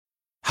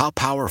How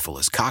powerful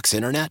is Cox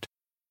Internet?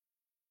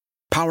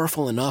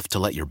 Powerful enough to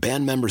let your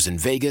band members in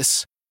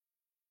Vegas,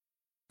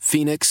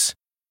 Phoenix,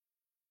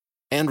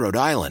 and Rhode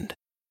Island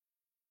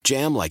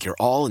jam like you're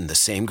all in the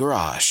same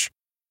garage.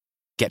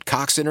 Get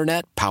Cox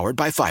Internet powered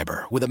by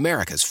fiber with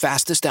America's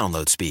fastest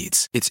download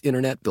speeds. It's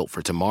internet built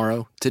for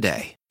tomorrow,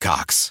 today.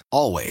 Cox,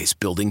 always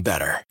building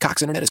better.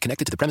 Cox Internet is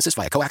connected to the premises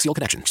via coaxial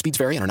connection. Speeds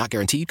vary and are not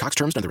guaranteed. Cox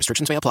terms and other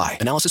restrictions may apply.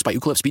 Analysis by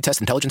Ookla Speed Test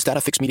Intelligence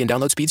Data. Fixed median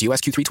download speeds. US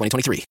Q3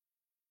 2023.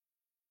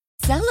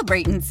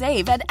 Celebrate and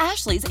save at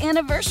Ashley's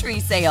Anniversary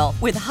Sale.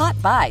 With Hot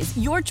Buys,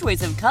 your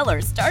choice of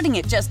colors starting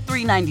at just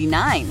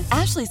 $3.99.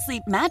 Ashley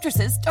Sleep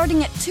mattresses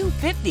starting at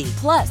 $2.50.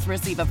 Plus,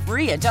 receive a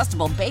free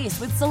adjustable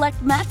base with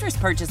select mattress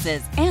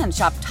purchases. And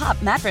shop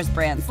top mattress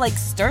brands like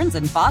Stearns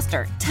 &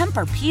 Foster,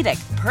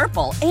 Tempur-Pedic,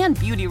 Purple, and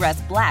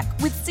Beautyrest Black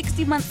with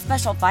 60-month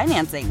special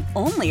financing.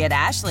 Only at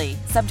Ashley.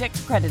 Subject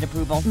to credit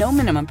approval. No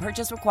minimum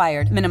purchase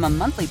required. Minimum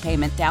monthly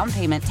payment, down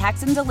payment,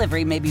 tax, and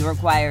delivery may be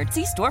required.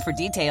 See store for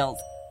details.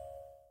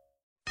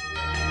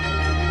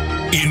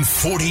 In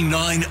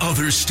 49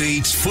 other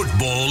states,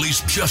 football is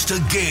just a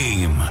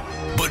game.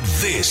 But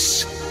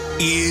this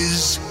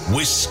is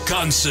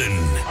Wisconsin.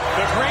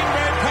 The Green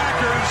Bay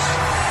Packers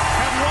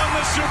have won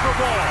the Super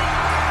Bowl.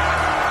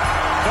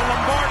 The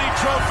Lombardi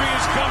Trophy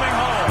is coming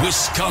home.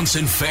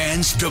 Wisconsin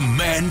fans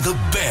demand the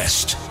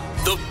best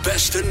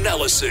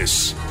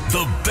analysis,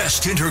 the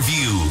best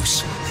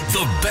interviews,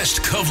 the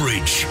best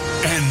coverage,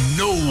 and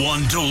no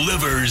one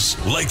delivers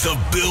like the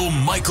Bill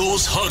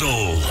Michaels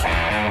Huddle.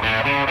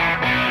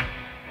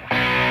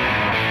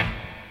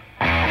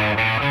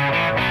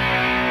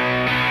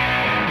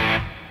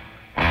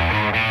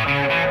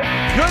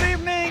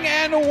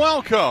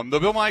 Welcome, the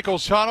Bill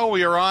Michaels Huddle.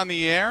 We are on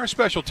the air.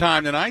 Special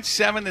time tonight,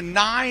 7 to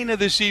 9 of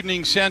this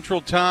evening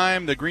Central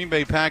Time. The Green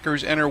Bay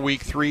Packers enter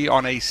Week 3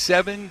 on a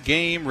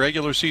 7-game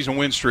regular season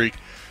win streak,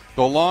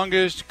 the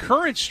longest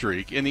current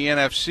streak in the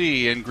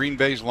NFC, and Green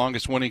Bay's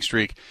longest winning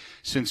streak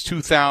since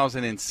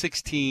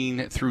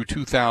 2016 through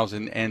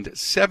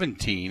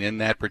 2017 in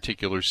that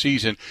particular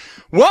season.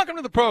 Welcome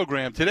to the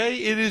program. Today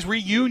it is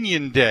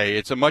reunion day.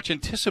 It's a much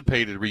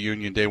anticipated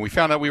reunion day. We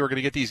found out we were going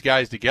to get these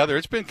guys together.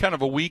 It's been kind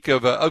of a week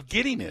of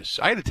giddiness.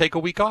 I had to take a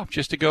week off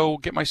just to go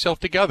get myself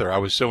together. I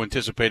was so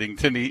anticipating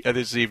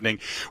this evening.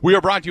 We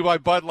are brought to you by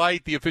Bud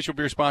Light, the official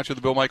beer sponsor of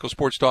the Bill Michaels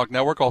Sports Talk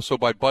Network, also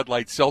by Bud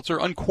Light Seltzer.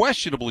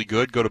 Unquestionably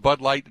good. Go to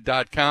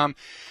budlight.com.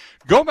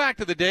 Go back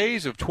to the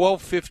days of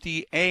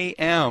 1250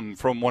 a.m.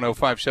 from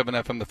 105.7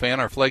 FM The Fan,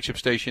 our flagship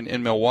station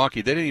in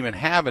Milwaukee. They didn't even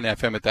have an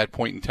FM at that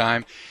point in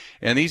time,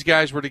 and these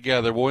guys were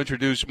together. We'll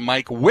introduce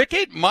Mike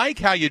Wickett. Mike,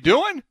 how you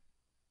doing?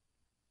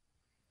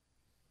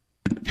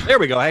 There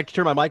we go. I had to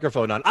turn my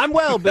microphone on. I'm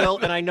well, Bill,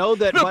 and I know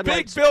that Bud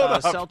Light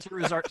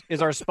Seltzer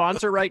is our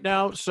sponsor right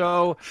now,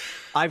 so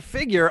I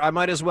figure I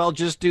might as well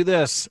just do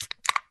this.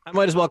 I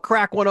might as well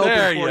crack one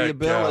open for you,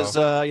 Bill. As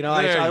I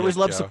always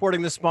love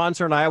supporting the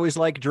sponsor, and I always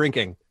like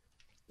drinking.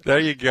 There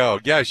you go.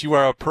 Yes, you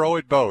are a pro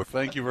at both.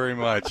 Thank you very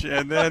much.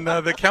 And then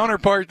the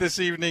counterpart this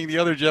evening, the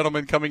other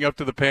gentleman coming up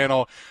to the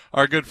panel,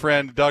 our good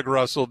friend Doug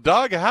Russell.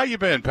 Doug, how you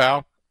been,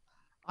 pal?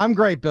 I'm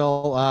great,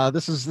 Bill.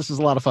 This is a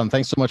lot of fun.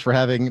 Thanks so much for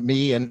having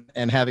me and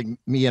having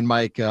me and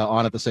Mike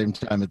on at the same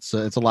time. It's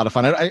a lot of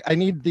fun. I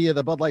need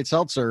the Bud Light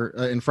Seltzer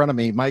in front of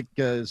me. Mike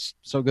is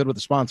so good with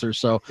the sponsors,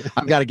 so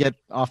I've got to get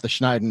off the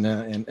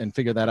schneiden and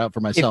figure that out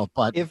for myself.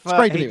 It's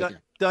great to be with you.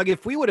 Doug,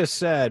 if we would have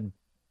said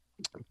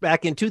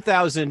back in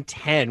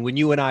 2010 when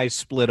you and I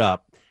split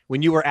up,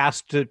 when you were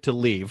asked to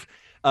leave,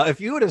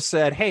 if you would have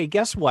said, hey,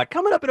 guess what?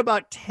 Coming up in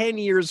about 10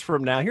 years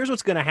from now, here's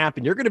what's going to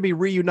happen. You're going to be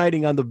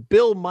reuniting on the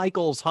Bill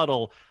Michaels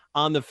Huddle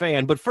on the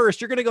Fan. But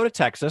first, you're going to go to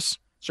Texas.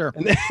 Sure.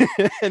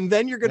 And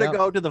then you're going to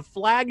go to the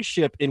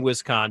flagship in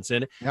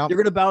Wisconsin. Yep. You're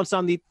going to bounce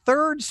on the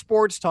third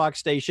sports talk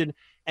station.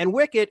 And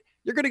Wicket,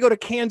 you're going to go to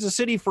Kansas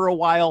City for a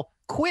while,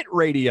 quit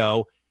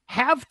radio,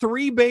 have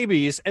 3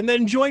 babies, and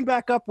then join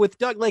back up with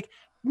Doug. Like,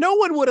 no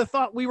one would have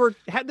thought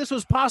this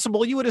was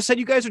possible. You would have said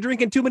you guys are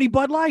drinking too many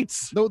Bud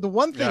Lights. The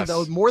one thing,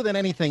 though, more than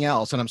anything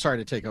else, and I'm sorry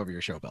to take over your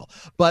show, Bill,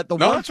 but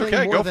one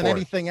thing more than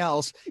anything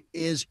else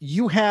is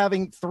you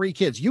having 3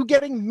 kids, you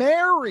getting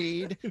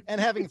married and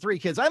having 3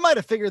 kids. I might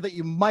have figured that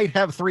you might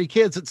have 3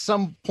 kids at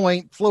some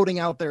point floating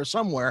out there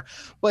somewhere,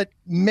 but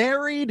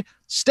married,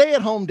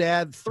 stay-at-home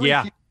dad, 3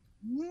 kids.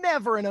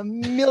 Never in a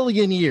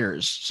million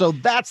years. So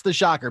that's the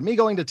shocker. Me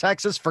going to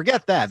Texas,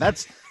 forget that.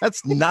 That's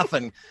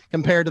nothing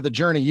compared to the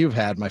journey you've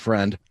had, my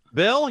friend.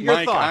 Bill, your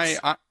Mike,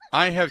 thoughts?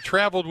 I have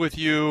traveled with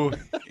you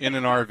in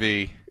an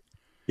RV.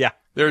 Yeah.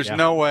 There's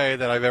no way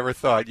that I've ever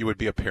thought you would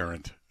be a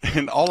parent.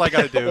 And all I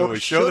got to do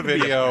is show the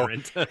video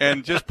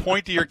and just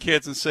point to your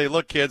kids and say,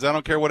 look, kids, I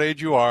don't care what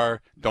age you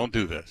are, don't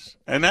do this.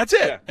 And that's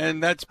it. Yeah.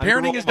 And that's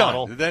parenting is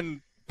done.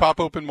 Then pop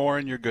open more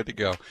and you're good to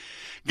go.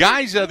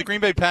 Guys, the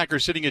Green Bay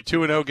Packers sitting at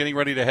 2-0, getting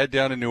ready to head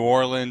down to New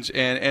Orleans.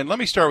 And let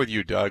me start with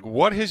you, Doug.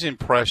 What has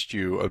impressed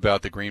you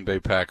about the Green Bay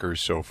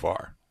Packers so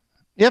far?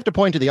 You have to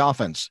point to the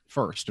offense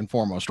first and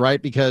foremost,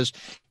 right? Because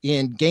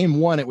in game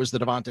 1, it was the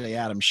Davante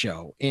Adams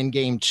show. In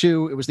game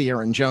 2, it was the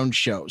Aaron Jones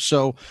show.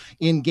 So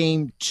in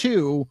game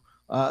 2,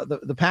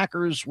 the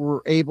Packers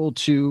were able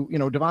to,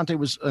 Devontae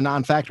was a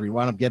non-factor. He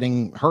wound up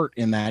getting hurt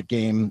in that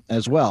game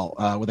as well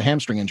with a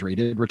hamstring injury. He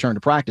did return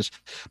to practice.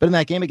 But in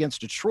that game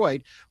against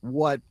Detroit,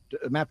 what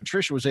Matt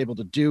Patricia was able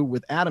to do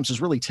with Adams is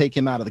really take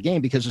him out of the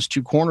game because his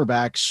two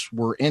cornerbacks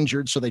were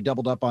injured, so they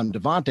doubled up on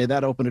Devontae.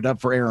 That opened it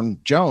up for Aaron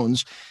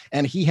Jones,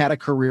 and he had a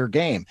career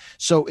game.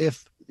 So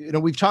if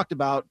we've talked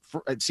about,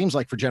 it seems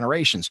like for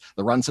generations,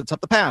 the run sets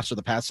up the pass or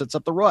the pass sets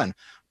up the run.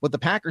 What the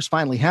Packers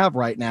finally have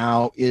right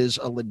now is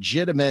a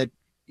legitimate,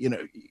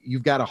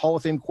 you've got a Hall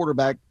of Fame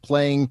quarterback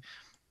playing,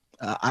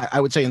 I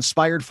would say,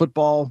 inspired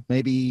football,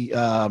 maybe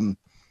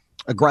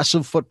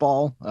aggressive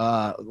football,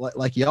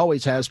 like he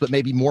always has, but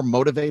maybe more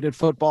motivated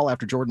football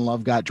after Jordan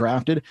Love got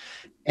drafted.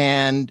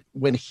 And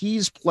when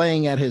he's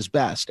playing at his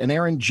best, and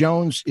Aaron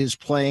Jones is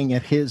playing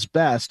at his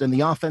best, and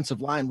the offensive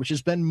line, which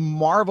has been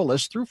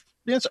marvelous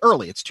it's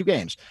early, it's 2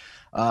 games.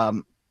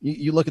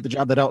 You look at the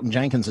job that Elton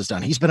Jenkins has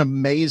done. He's been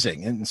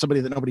amazing and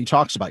somebody that nobody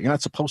talks about. You're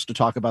not supposed to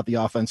talk about the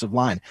offensive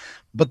line,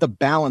 but the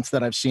balance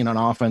that I've seen on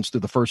offense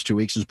through the first 2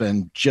 weeks has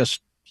been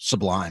just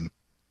sublime.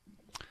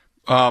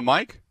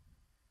 Mike?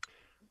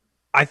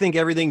 I think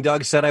everything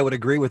Doug said I would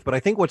agree with, but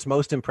I think what's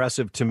most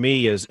impressive to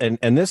me is,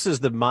 and this is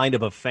the mind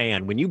of a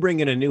fan, when you bring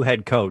in a new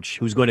head coach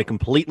who's going to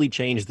completely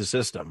change the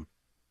system,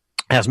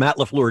 as Matt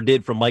LaFleur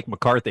did from Mike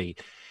McCarthy,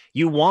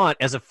 you want,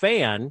 as a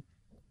fan,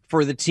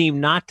 for the team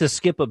not to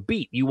skip a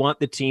beat. You want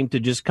the team to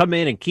just come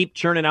in and keep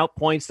churning out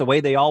points the way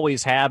they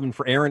always have, and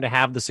for Aaron to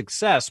have the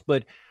success.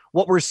 But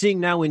what we're seeing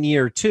now in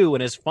year 2,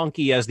 and as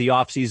funky as the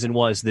offseason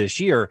was this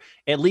year,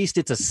 at least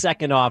it's a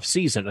second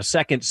offseason, a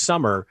second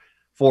summer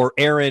for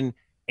Aaron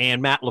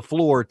and Matt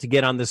LaFleur to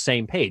get on the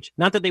same page.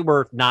 Not that they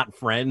were not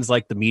friends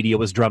like the media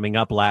was drumming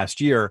up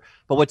last year,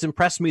 but what's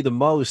impressed me the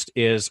most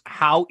is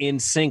how in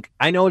sync.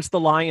 I know it's the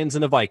Lions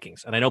and the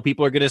Vikings, and I know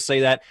people are going to say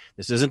that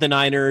this isn't the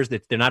Niners,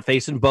 that they're not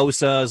facing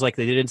Bosa's like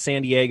they did in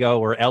San Diego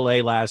or LA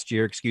last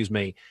year,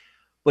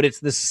 but it's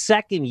the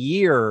second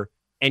year,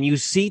 and you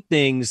see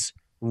things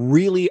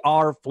really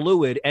are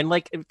fluid. And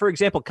like, for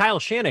example, Kyle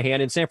Shanahan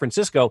in San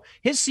Francisco,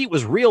 his seat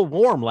was real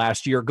warm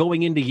last year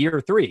going into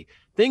year 3.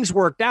 Things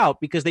worked out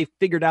because they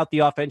figured out the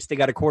offense. They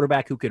got a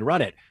quarterback who could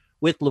run it.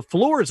 With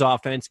LaFleur's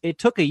offense, it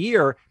took a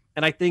year,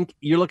 and I think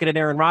you're looking at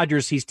Aaron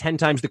Rodgers. He's 10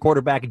 times the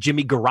quarterback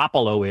Jimmy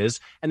Garoppolo is,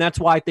 and that's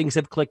why things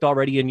have clicked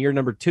already in year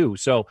number 2.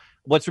 So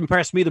what's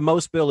impressed me the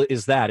most, Bill,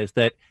 is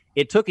that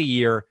it took a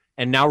year,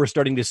 and now we're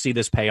starting to see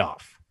this pay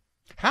off.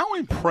 How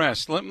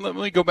impressed, let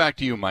me go back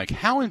to you, Mike.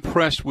 How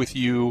impressed with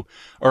you,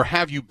 or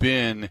have you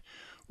been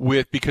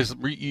with, because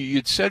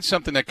you'd said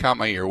something that caught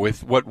my ear,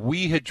 with what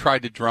we had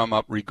tried to drum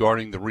up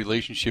regarding the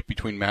relationship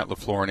between Matt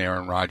LaFleur and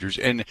Aaron Rodgers.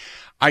 And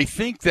I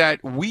think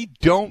that we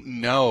don't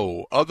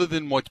know, other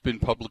than what's been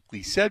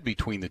publicly said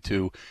between the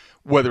two,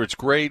 whether it's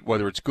great,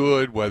 whether it's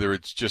good, whether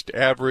it's just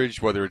average,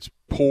 whether it's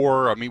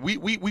poor. I mean, we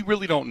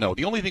really don't know.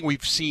 The only thing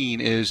we've seen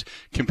is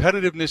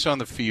competitiveness on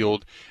the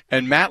field,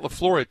 and Matt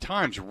LaFleur at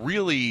times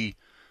really,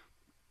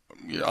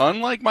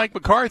 unlike Mike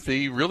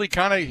McCarthy, really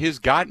kind of has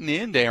gotten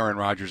into Aaron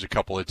Rodgers a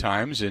couple of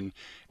times, and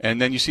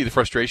then you see the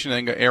frustration,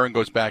 and then Aaron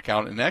goes back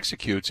out and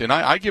executes. And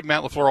I give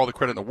Matt LaFleur all the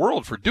credit in the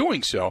world for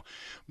doing so.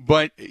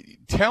 But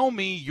tell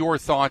me your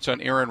thoughts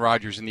on Aaron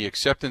Rodgers and the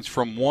acceptance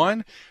from,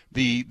 one,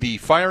 the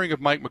firing of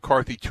Mike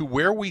McCarthy, to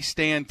where we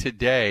stand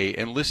today,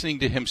 and listening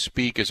to him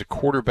speak as a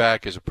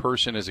quarterback, as a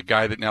person, as a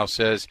guy that now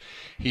says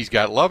he's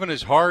got love in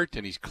his heart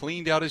and he's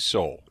cleaned out his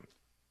soul.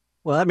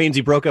 Well, that means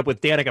he broke up with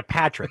Danica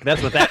Patrick.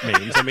 That's what that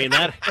means. I mean,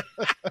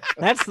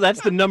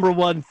 that's the number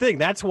one thing.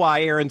 That's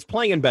why Aaron's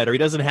playing better. He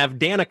doesn't have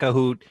Danica,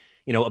 who,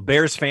 a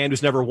Bears fan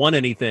who's never won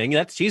anything.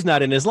 She's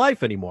not in his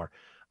life anymore.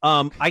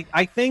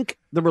 I think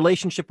the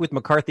relationship with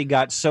McCarthy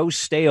got so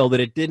stale that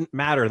it didn't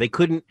matter. They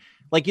couldn't,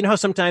 how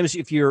sometimes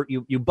if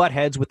you butt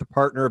heads with a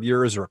partner of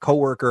yours or a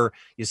coworker,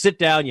 you sit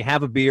down, you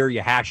have a beer,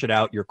 you hash it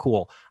out, you're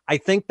cool. I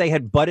think they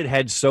had butted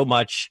heads so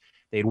much,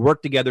 they'd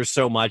worked together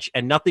so much,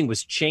 and nothing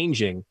was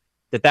changing,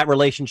 that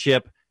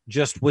relationship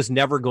just was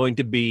never going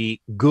to be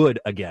good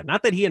again.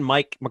 Not that he and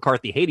Mike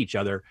McCarthy hate each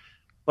other,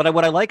 but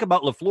what I like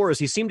about LaFleur is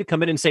he seemed to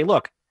come in and say,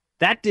 look,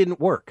 that didn't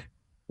work.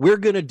 We're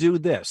going to do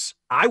this.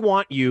 I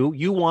want you.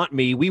 You want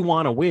me. We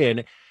want to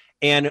win.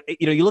 And,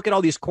 you look at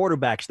all these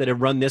quarterbacks that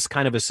have run this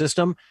kind of a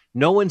system.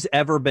 No one's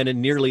ever been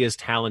nearly as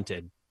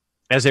talented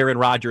as Aaron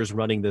Rodgers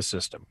running this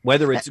system,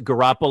 whether it's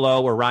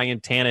Garoppolo or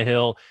Ryan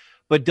Tannehill.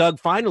 But Doug,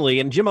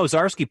 finally, and Jim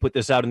Ozarski put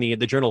this out in the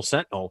Journal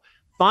Sentinel,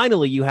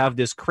 finally, you have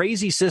this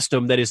crazy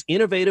system that is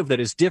innovative, that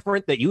is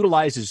different, that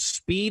utilizes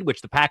speed,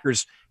 which the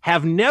Packers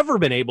have never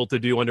been able to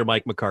do under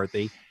Mike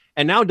McCarthy.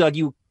 And now, Doug,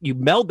 you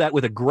meld that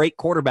with a great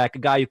quarterback, a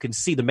guy who can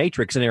see the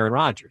matrix in Aaron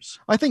Rodgers.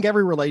 I think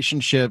every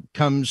relationship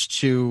comes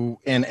to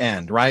an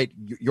end, right?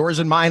 Yours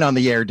and mine on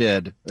the air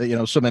did,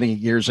 so many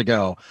years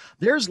ago.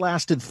 Theirs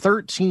lasted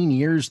 13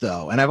 years,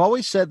 though. And I've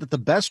always said that the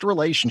best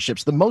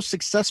relationships, the most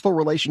successful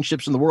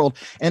relationships in the world,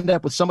 end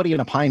up with somebody in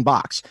a pine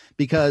box,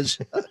 because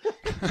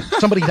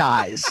somebody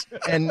dies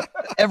and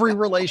every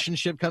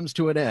relationship comes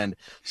to an end.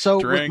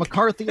 So with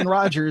McCarthy and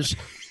Rodgers,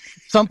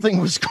 something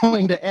was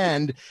going to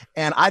end.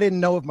 And I didn't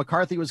know if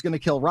McCarthy was going to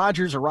kill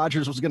Rodgers or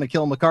Rodgers was going to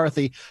kill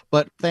McCarthy.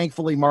 But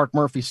thankfully, Mark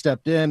Murphy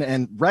stepped in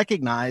and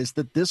recognized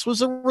that this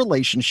was a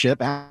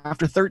relationship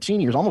after 13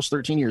 years, almost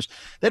 13 years,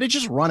 that had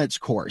just run its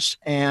course.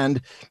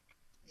 And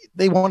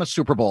they won a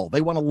Super Bowl.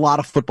 They won a lot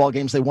of football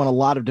games. They won a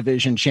lot of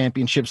division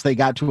championships. They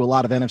got to a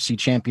lot of NFC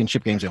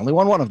championship games. They only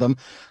won one of them,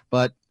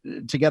 but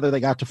together they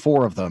got to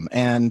 4 of them.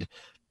 And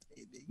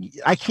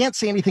I can't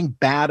say anything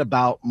bad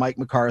about Mike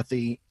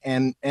McCarthy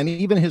and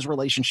even his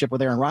relationship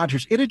with Aaron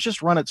Rodgers. It had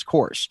just run its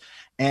course,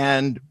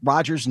 and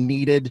Rodgers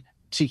needed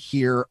to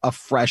hear a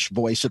fresh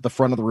voice at the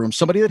front of the room,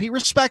 somebody that he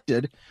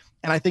respected.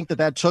 And I think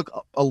that took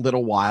a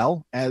little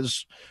while,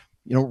 as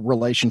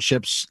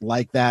relationships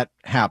like that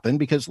happen,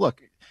 because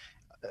look,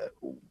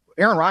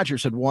 Aaron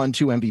Rodgers had won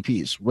 2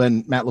 MVPs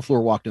when Matt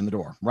LaFleur walked in the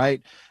door,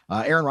 right?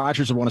 Aaron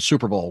Rodgers had won a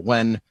Super Bowl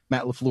when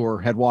Matt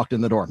LaFleur had walked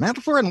in the door. Matt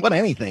LaFleur hadn't won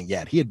anything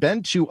yet. He had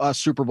been to a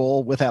Super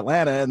Bowl with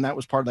Atlanta, and that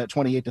was part of that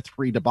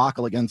 28-3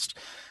 debacle against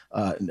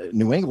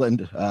New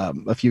England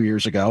a few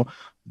years ago.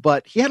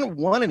 But he hadn't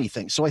won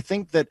anything. So I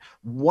think that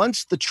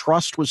once the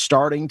trust was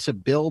starting to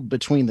build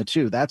between the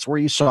two, that's where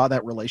you saw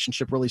that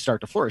relationship really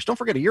start to flourish. Don't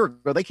forget, a year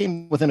ago, they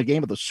came within a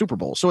game of the Super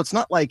Bowl. So it's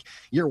not like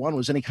year one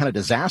was any kind of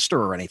disaster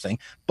or anything.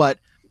 But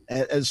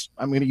as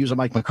I'm going to use a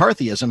Mike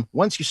McCarthyism,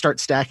 once you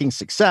start stacking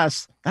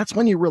success, that's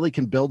when you really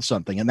can build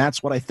something. And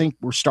that's what I think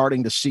we're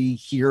starting to see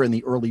here in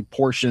the early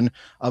portion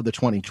of the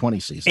 2020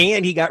 season.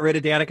 And he got rid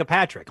of Danica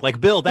Patrick. Like,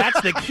 Bill, that's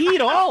the key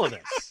to all of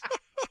this.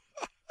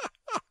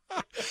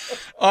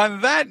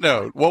 On that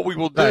note, what we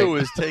will do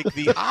is take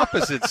the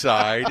opposite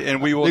side, and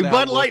we will the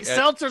Bud Light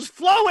Seltzer's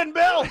flowing,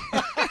 Bill.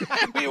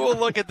 We will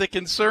look at the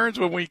concerns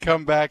when we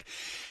come back.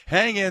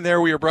 Hang in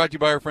there. We are brought to you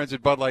by our friends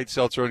at Bud Light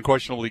Seltzer.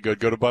 Unquestionably good.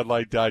 Go to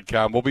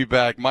BudLight.com. We'll be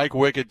back. Mike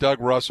Wickett, Doug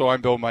Russell.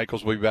 I'm Bill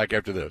Michaels. We'll be back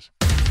after this.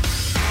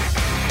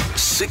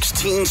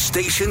 16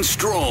 stations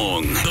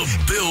strong.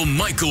 The Bill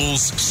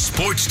Michaels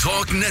Sports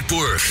Talk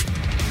Network.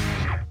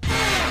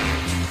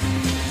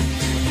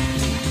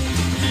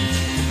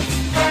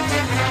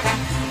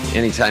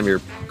 Anytime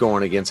you're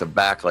going against a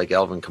back like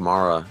Alvin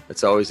Kamara,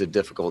 it's always a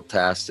difficult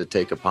task to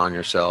take upon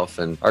yourself.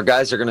 And our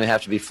guys are going to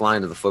have to be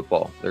flying to the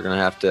football. They're going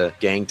to have to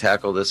gang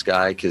tackle this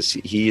guy because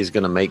he is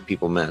going to make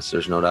people miss.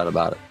 There's no doubt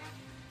about it.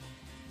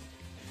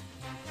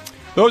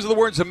 Those are the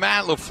words of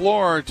Matt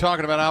LaFleur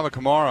talking about Alvin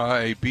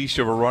Kamara, a beast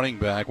of a running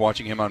back.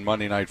 Watching him on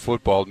Monday Night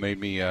Football made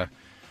me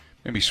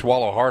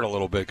swallow hard a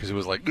little bit because it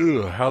was like,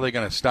 ugh, how are they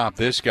going to stop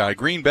this guy?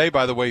 Green Bay,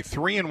 by the way,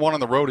 3-1 on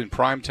the road in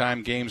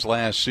primetime games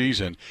last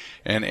season,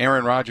 and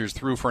Aaron Rodgers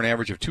threw for an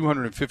average of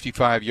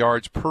 255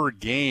 yards per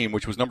game,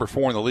 which was number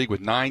 4 in the league with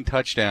 9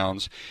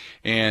 touchdowns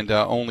and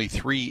only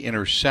 3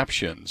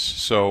 interceptions.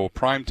 So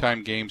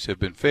primetime games have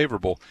been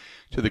favorable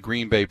to the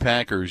Green Bay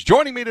Packers.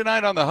 Joining me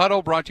tonight on The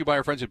Huddle, brought to you by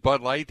our friends at Bud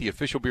Light, the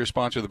official beer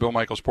sponsor of the Bill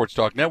Michaels Sports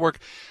Talk Network.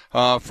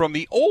 From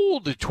the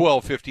old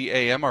 1250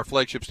 AM, our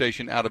flagship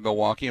station out of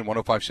Milwaukee, and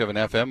 105.7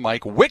 FM,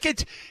 Mike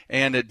Wickett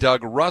and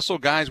Doug Russell.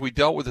 Guys, we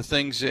dealt with the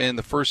things in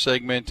the first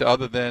segment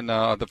other than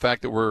the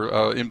fact that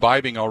we're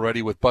imbibing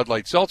already with Bud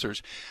Light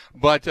seltzers.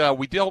 But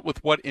we dealt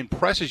with what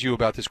impresses you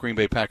about this Green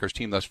Bay Packers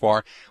team thus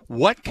far.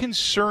 What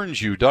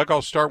concerns you? Doug,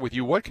 I'll start with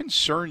you. What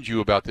concerns you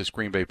about this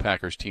Green Bay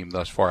Packers team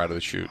thus far out of the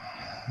chute?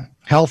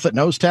 Health at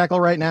nose tackle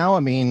right now. I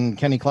mean,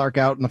 Kenny Clark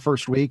out in the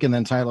first week, and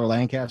then Tyler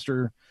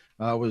Lancaster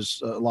was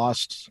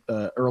lost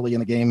early in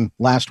the game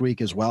last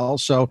week as well.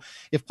 So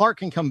if Clark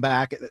can come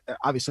back,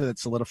 obviously that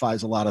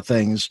solidifies a lot of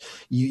things.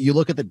 You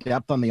look at the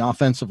depth on the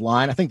offensive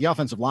line. I think the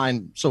offensive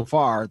line so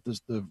far,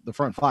 the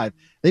front 5,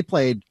 they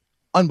played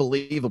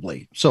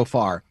unbelievably so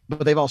far,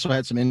 but they've also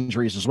had some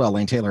injuries as well.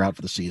 Lane Taylor out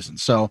for the season.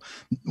 So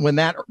when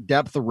that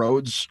depth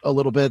erodes a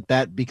little bit,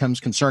 that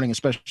becomes concerning,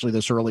 especially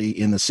this early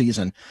in the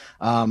season.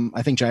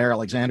 I think Jair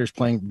Alexander's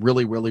playing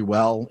really, really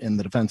well in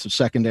the defensive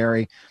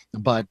secondary,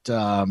 but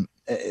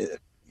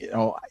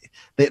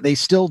they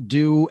still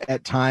do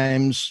at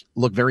times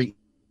look very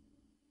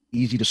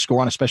easy to score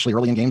on, especially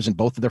early in games in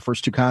both of their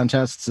first 2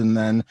 contests. And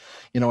then,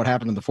 what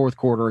happened in the fourth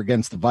quarter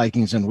against the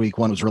Vikings in week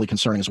 1 was really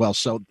concerning as well.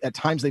 So at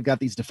times they've got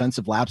these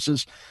defensive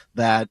lapses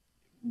that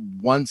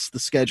once the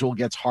schedule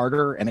gets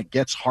harder, and it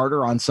gets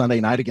harder on Sunday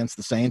night against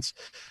the Saints,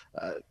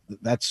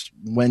 that's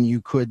when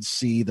you could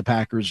see the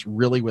Packers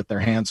really with their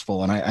hands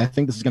full. And I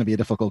think this is going to be a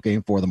difficult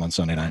game for them on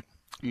Sunday night.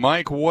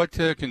 Mike, what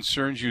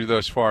concerns you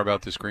thus far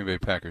about this Green Bay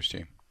Packers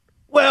team?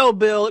 Well,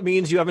 Bill, it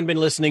means you haven't been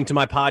listening to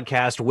my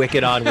podcast,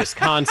 Wicked on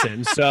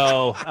Wisconsin.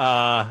 So,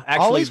 actually,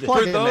 always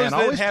for those man.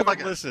 that Always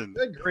haven't listened,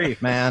 good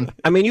grief, man.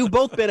 I mean, you've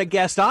both been a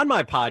guest on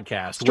my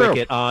podcast,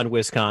 Wicked on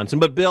Wisconsin.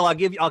 But Bill,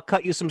 I'll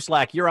cut you some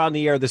slack. You're on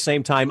the air the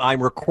same time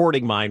I'm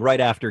recording mine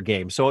right after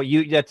game, so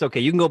that's okay.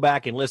 You can go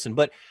back and listen.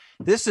 But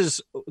this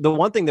is the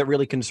one thing that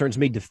really concerns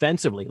me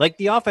defensively. Like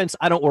the offense,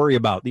 I don't worry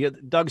about.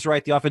 Doug's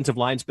right. The offensive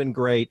line's been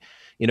great.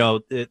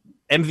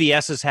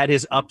 MVS has had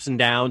his ups and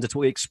downs. That's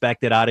what we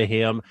expected out of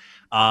him.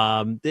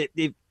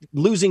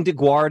 Losing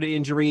DeGuara to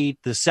injury,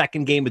 the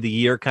second game of the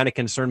year, kind of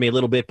concerned me a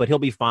little bit, but he'll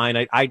be fine.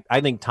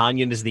 I think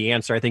Tonyan is the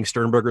answer. I think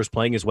Sternberger is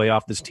playing his way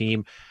off this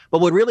team.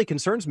 But what really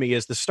concerns me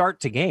is the start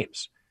to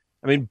games.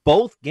 I mean,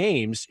 both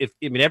games,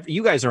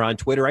 you guys are on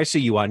Twitter. I see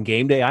you on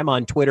game day. I'm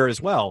on Twitter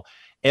as well.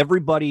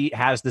 Everybody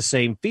has the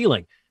same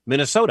feeling.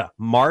 Minnesota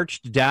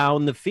marched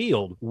down the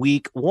field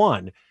week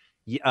 1.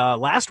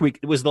 Last week,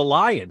 it was the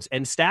Lions,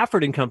 and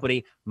Stafford and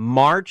company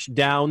marched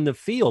down the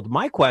field.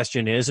 My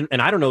question is, and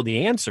I don't know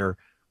the answer,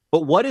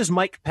 but what is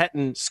Mike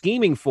Pettin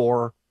scheming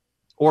for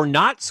or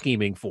not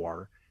scheming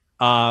for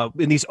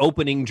in these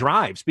opening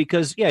drives?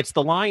 Because, it's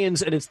the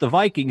Lions and it's the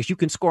Vikings. You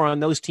can score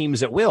on those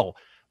teams at will.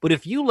 But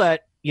if you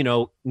let,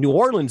 New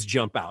Orleans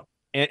jump out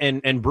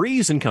and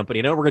Breeze and company,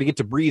 I know we're going to get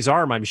to Breeze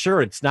arm, I'm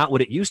sure it's not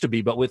what it used to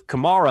be, but with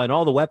Kamara and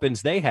all the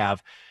weapons they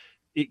have,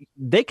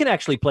 they can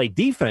actually play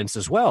defense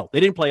as well. They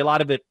didn't play a lot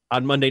of it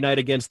on Monday night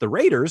against the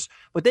Raiders,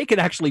 but they can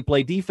actually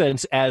play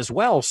defense as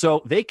well.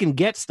 So they can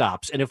get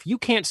stops. And if you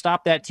can't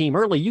stop that team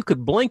early, you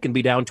could blink and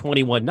be down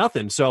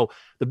 21-0. So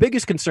the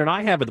biggest concern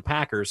I have of the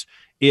Packers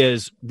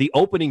is the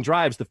opening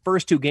drives. The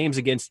first 2 games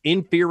against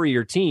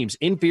inferior teams,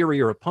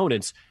 inferior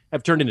opponents,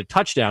 have turned into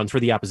touchdowns for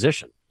the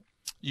opposition.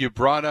 You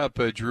brought up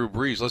Drew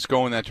Brees. Let's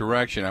go in that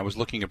direction. I was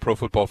looking at Pro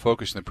Football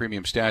Focus and the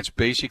premium stats,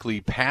 basically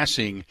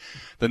passing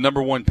the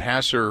number 1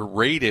 passer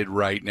rated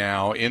right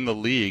now in the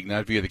league,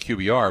 not via the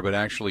QBR, but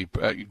actually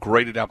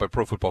graded out by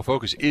Pro Football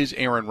Focus, is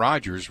Aaron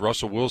Rodgers.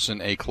 Russell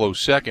Wilson a close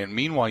second.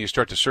 Meanwhile, you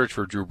start to search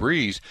for Drew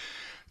Brees,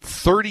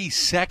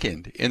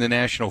 32nd in the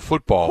National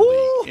Football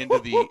League,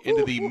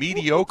 into the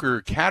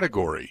mediocre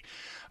category.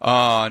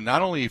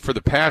 Not only for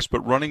the pass, but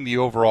running the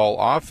overall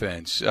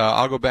offense.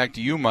 I'll go back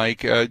to you,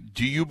 Mike.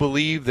 Do you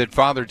believe that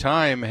Father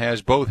Time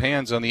has both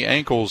hands on the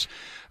ankles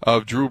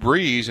of Drew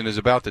Brees and is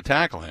about to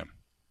tackle him?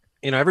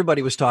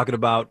 Everybody was talking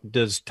about,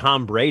 does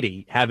Tom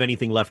Brady have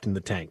anything left in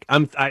the tank?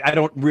 I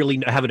don't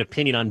really have an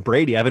opinion on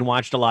Brady. I haven't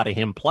watched a lot of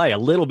him play, a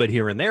little bit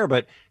here and there,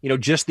 but,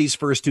 just these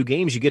first 2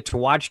 games, you get to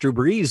watch Drew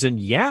Brees,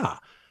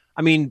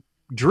 and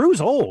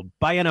Drew's old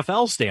by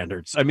NFL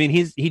standards.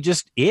 He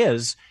just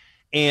is,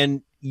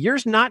 and you're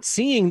not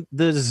seeing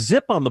the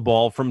zip on the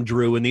ball from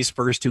Drew in these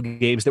first 2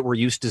 games that we're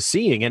used to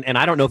seeing. And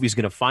I don't know if he's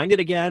going to find it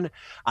again.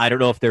 I don't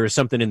know if there's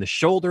something in the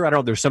shoulder. I don't know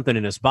if there's something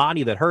in his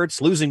body that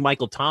hurts. Losing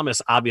Michael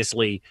Thomas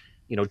obviously,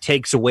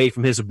 takes away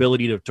from his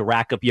ability to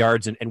rack up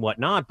yards and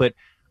whatnot. But,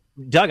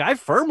 Doug, I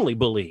firmly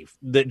believe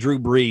that Drew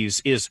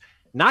Brees is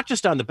not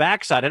just on the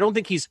backside. I don't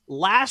think he's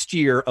last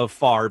year of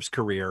Favre's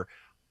career,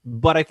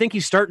 but I think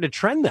he's starting to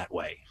trend that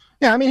way.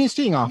 Yeah, he's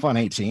teeing off on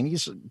 18.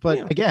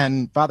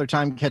 Again, Father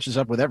Time catches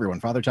up with everyone.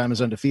 Father Time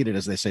is undefeated,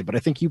 as they say. But I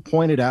think you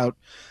pointed out,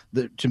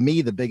 to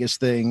me, the biggest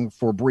thing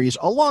for Brees,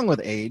 along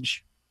with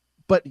age,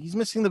 but he's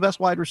missing the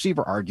best wide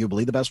receiver,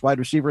 arguably the best wide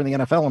receiver in the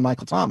NFL, and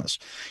Michael Thomas.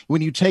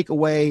 When you take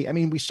away,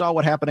 we saw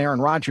what happened to Aaron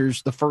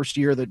Rodgers the first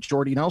year that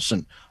Jordy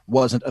Nelson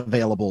wasn't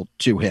available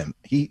to him.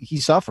 He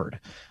suffered.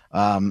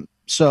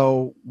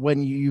 So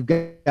when you've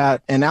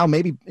got, and now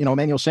maybe,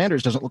 Emmanuel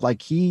Sanders doesn't look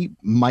like he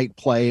might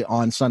play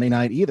on Sunday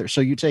night either.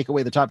 So you take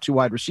away the top 2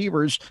 wide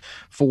receivers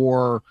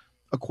for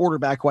a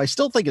quarterback who I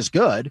still think is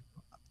good.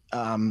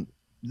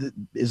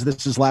 Is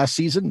this his last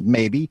season?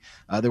 Maybe.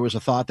 There was a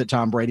thought that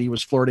Tom Brady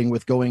was flirting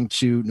with going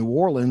to New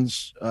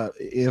Orleans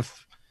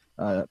if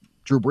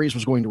Drew Brees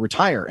was going to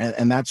retire.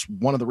 And that's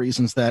one of the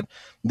reasons that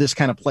this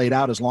kind of played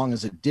out as long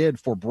as it did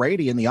for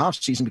Brady in the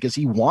offseason, because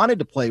he wanted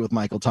to play with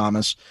Michael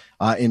Thomas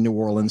in New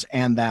Orleans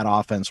and that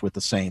offense with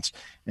the Saints.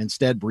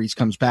 Instead, Brees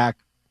comes back.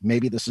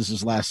 Maybe this is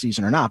his last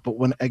season or not. But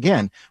when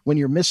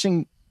you're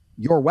missing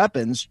your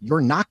weapons,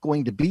 you're not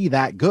going to be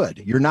that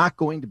good. You're not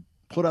going to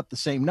put up the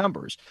same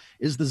numbers.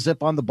 Is the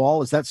zip on the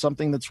ball, is that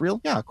something that's real?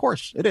 Yeah, of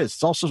course it is.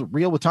 It's also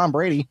real with Tom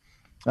Brady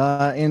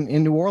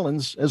in New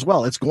Orleans as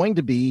well. It's going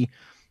to be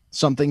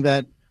something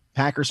that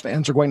Packers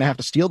fans are going to have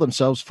to steel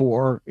themselves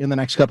for in the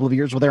next couple of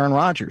years with Aaron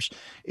Rodgers.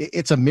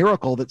 It's a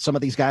miracle that some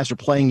of these guys are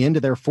playing into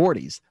their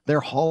 40s.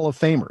 They're Hall of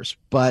Famers,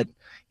 but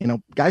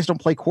guys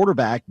don't play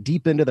quarterback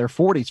deep into their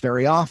 40s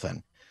very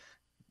often.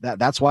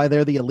 That's why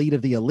they're the elite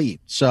of the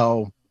elite.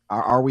 So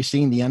are we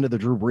seeing the end of the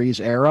Drew Brees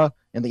era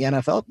in the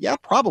NFL? Yeah,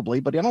 probably,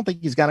 but I don't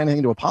think he's got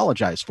anything to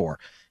apologize for,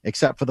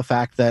 except for the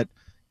fact that,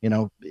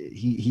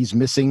 he's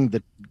missing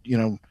the,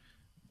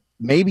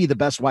 maybe the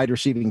best wide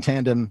receiving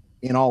tandem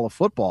in all of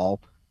football.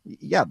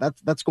 Yeah,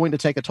 that's going to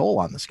take a toll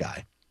on this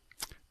guy.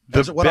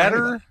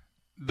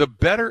 The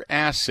better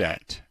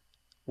asset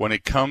when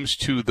it comes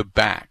to the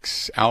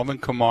backs, Alvin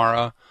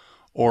Kamara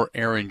or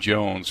Aaron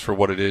Jones, for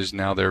what it is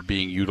now they're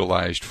being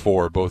utilized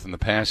for, both in the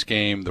pass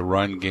game, the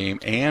run game,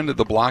 and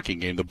the blocking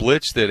game. The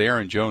blitz that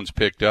Aaron Jones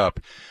picked up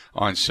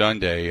on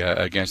Sunday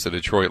against the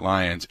Detroit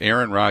Lions,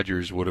 Aaron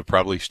Rodgers would have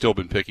probably still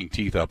been picking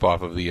teeth up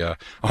off of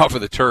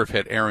the turf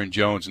had Aaron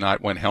Jones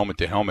not went helmet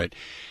to helmet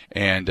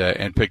and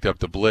picked up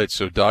the blitz.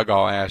 So, Doug,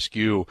 I'll ask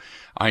you,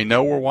 I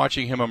know we're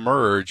watching him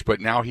emerge, but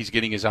now he's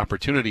getting his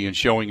opportunity and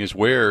showing his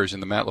wares in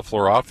the Matt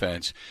LaFleur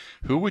offense.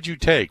 Who would you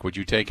take? Would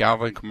you take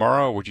Alvin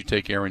Kamara or would you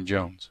take Aaron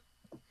Jones?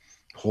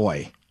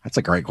 Boy, that's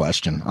a great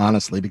question,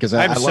 honestly, because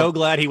I'm so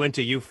glad he went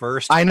to you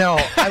first. I know.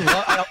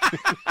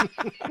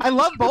 I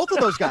love both of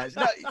those guys.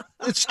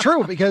 It's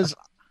true, because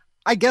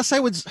I guess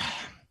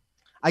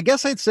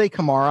I'd say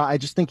Kamara. I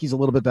just think he's a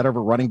little bit better of a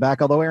running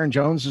back, although Aaron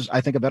Jones is,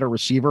 I think, a better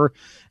receiver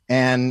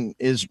and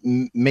is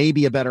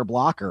maybe a better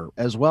blocker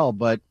as well.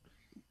 But,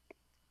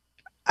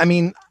 I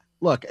mean,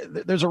 look,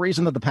 there's a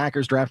reason that the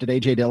Packers drafted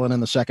A.J. Dillon in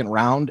the second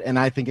round, and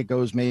I think it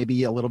goes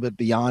maybe a little bit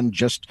beyond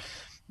just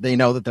they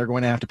know that they're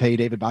going to have to pay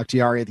David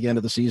Bakhtiari at the end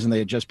of the season. They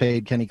had just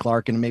paid Kenny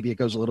Clark, and maybe it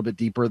goes a little bit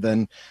deeper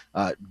than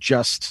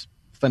just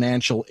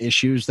financial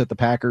issues that the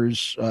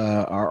Packers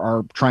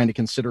are trying to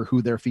consider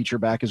who their feature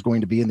back is going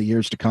to be in the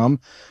years to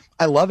come.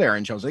 I love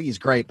Aaron Jones. I think he's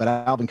great, but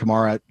Alvin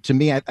Kamara, to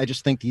me, I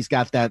just think he's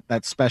got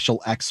that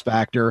special X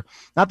factor.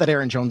 Not that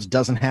Aaron Jones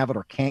doesn't have it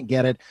or can't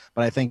get it,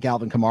 but I think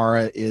Alvin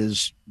Kamara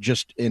is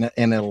just an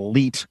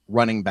elite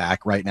running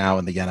back right now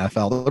in the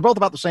NFL. They're both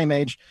about the same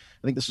age.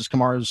 I think this is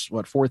Kamara's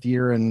fourth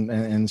year,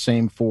 and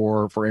same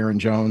for Aaron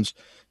Jones.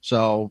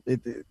 So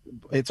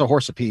it's a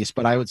horse apiece,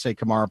 but I would say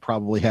Kamara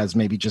probably has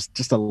maybe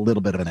just a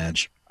little bit of an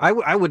edge.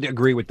 I would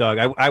agree with Doug.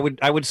 I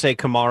would say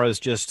Kamara is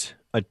just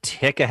a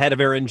tick ahead of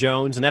Aaron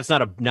Jones, and that's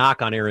not a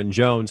knock on Aaron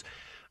Jones.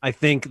 I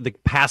think the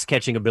pass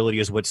catching ability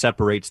is what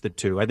separates the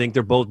two. I think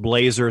they're both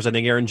blazers. I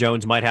think Aaron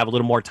Jones might have a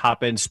little more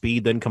top end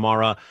speed than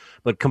Kamara,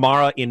 but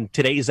Kamara in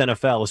today's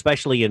NFL,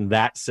 especially in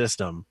that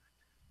system,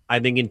 I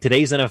think in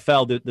today's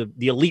NFL,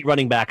 the elite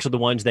running backs are the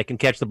ones that can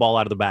catch the ball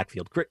out of the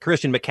backfield.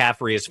 Christian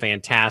McCaffrey is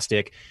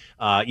fantastic.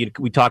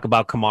 We talk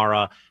about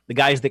Kamara, the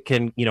guys that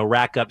can,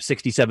 rack up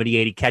 60, 70,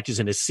 80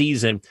 catches in a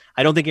season.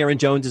 I don't think Aaron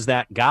Jones is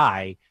that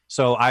guy.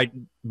 So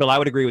Bill, I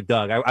would agree with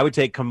Doug. I would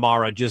take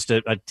Kamara just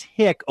a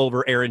tick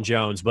over Aaron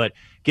Jones, but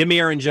give me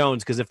Aaron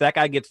Jones, because if that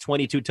guy gets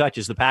 22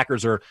 touches, the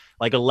Packers are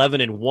like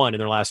 11-1 in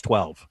their last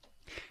 12.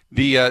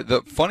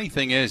 The funny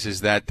thing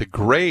is that the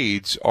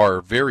grades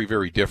are very,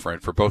 very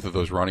different for both of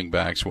those running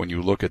backs when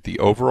you look at the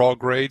overall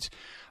grades.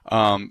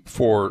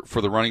 For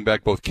the running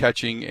back, both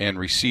catching and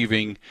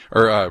receiving,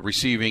 or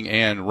receiving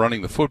and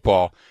running the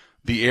football,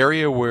 the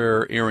area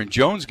where Aaron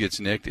Jones gets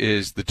nicked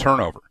is the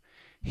turnover.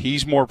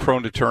 He's more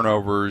prone to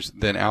turnovers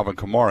than Alvin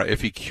Kamara.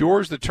 If he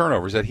cures the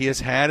turnovers that he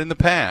has had in the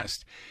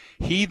past,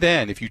 he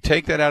then, if you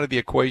take that out of the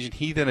equation,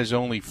 he then is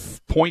only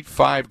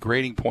 0.5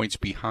 grading points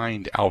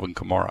behind Alvin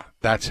Kamara.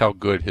 That's how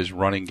good his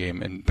running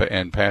game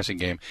and passing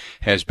game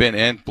has been,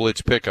 and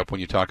blitz pickup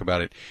when you talk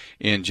about it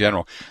in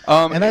general.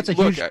 And that's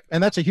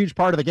a huge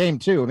part of the game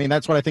too. I mean,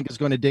 that's what I think is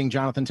going to ding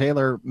Jonathan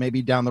Taylor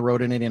maybe down the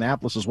road in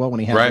Indianapolis as well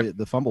when he had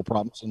the fumble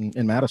problems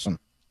in Madison.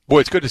 Boy,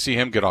 it's good to see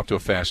him get off to a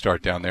fast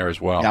start down there as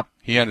well. Yep.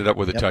 He ended up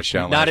with a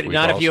touchdown last week.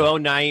 Not if you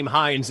own Nyheim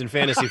Hines in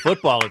fantasy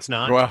football, it's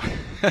not. Well,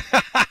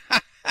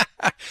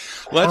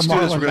 let's do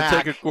this.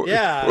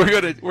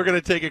 We're going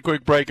to take a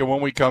quick break, and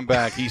when we come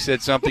back, he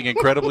said something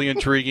incredibly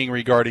intriguing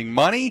regarding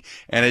money,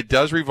 and it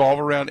does revolve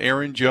around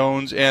Aaron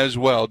Jones as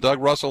well. Doug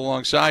Russell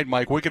alongside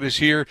Mike Wickett is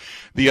here.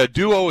 The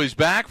duo is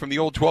back from the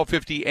old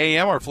 1250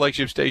 AM, our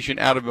flagship station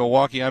out of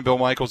Milwaukee. I'm Bill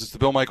Michaels. It's the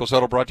Bill Michaels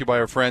Huddle, brought to you by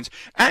our friends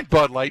at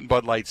Bud Light and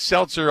Bud Light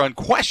Seltzer.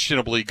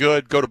 Unquestionably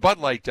good. Go to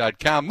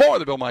BudLight.com. More of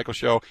the Bill Michaels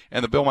Show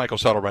and the Bill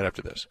Michaels Huddle right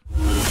after this.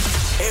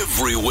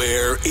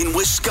 Everywhere in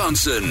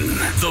Wisconsin,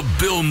 the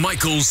Bill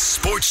Michaels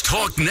Sports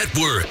Talk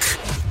Network.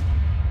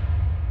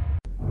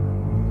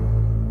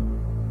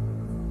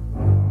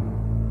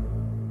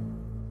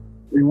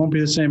 It won't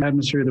be the same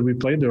atmosphere that we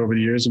played there over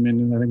the years. I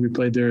mean, I think we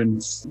played there in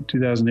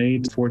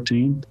 2008,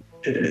 14.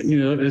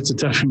 It's a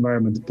tough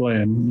environment to play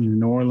in.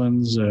 New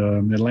Orleans,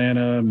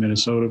 Atlanta,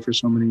 Minnesota for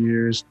so many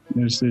years.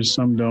 There's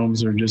some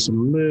domes that are just a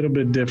little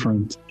bit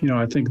different.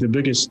 I think the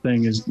biggest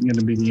thing is going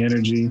to be the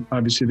energy.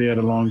 Obviously, they had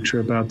a long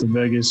trip out to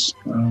Vegas,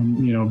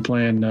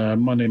 playing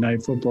Monday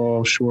Night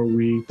Football, short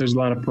week. There's a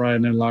lot of pride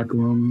in their locker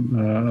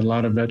room, a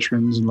lot of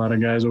veterans, a lot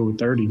of guys over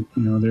 30.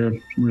 They're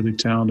a really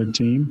talented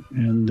team,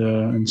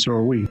 and so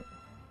are we.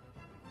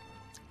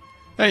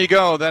 There you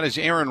go. That is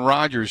Aaron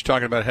Rodgers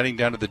talking about heading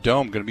down to the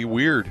Dome. Going to be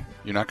weird.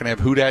 You're not going to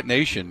have Who Dat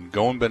Nation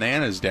going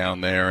bananas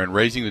down there and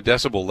raising the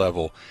decibel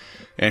level.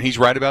 And he's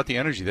right about the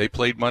energy. They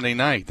played Monday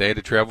night. They had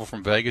to travel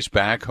from Vegas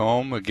back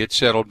home, get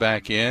settled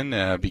back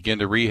in, begin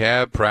to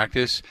rehab,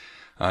 practice.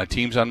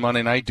 Teams on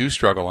Monday night do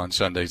struggle on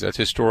Sundays. That's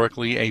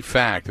historically a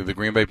fact. The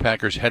Green Bay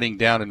Packers heading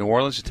down to New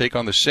Orleans to take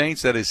on the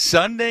Saints. That is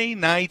Sunday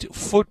night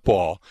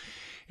football.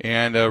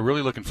 And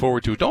really looking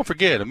forward to it. Don't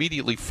forget,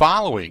 immediately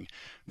following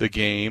the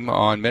game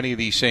on many of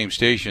these same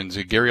stations.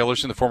 Gary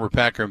Ellerson, the former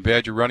Packer and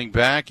Badger running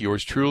back,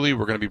 yours truly.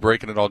 We're going to be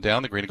breaking it all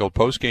down, the Green and Gold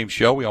postgame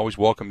show. We always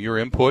welcome your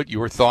input,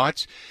 your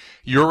thoughts,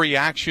 your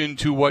reaction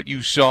to what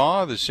you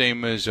saw, the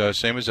same as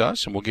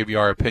us, and we'll give you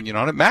our opinion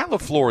on it. Matt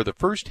LaFleur, the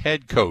first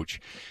head coach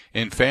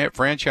in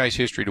franchise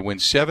history to win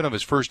 7 of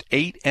his first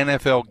 8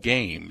 NFL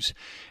games,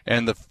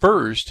 and the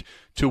first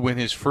to win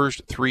his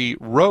first 3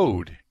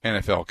 road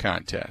NFL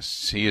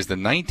contests. He is the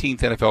 19th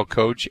NFL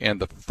coach and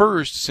the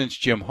first since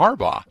Jim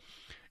Harbaugh,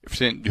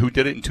 who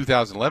did it in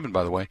 2011,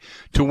 by the way,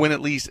 to win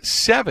at least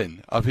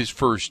 7 of his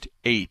first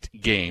 8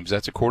 games.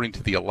 That's according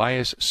to the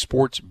Elias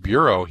Sports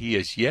Bureau. He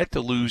has yet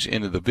to lose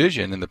in the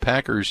division, and the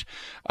Packers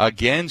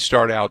again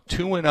start out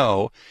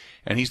 2-0,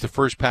 and he's the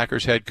first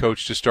Packers head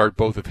coach to start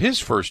both of his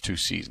first 2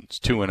 seasons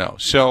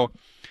 2-0. So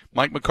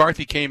Mike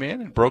McCarthy came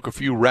in and broke a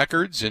few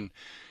records and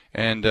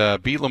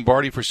beat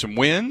Lombardi for some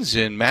wins,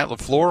 and Matt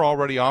LaFleur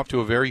already off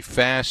to a very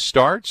fast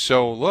start.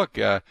 So, look,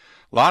 a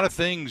lot of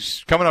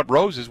things coming up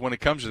roses when it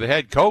comes to the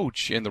head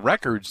coach and the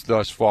records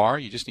thus far.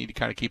 You just need to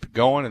kind of keep it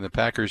going, and the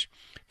Packers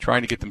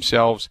trying to get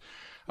themselves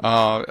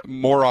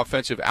more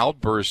offensive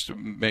outbursts,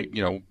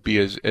 be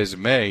as it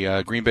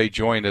may. Green Bay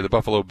joined the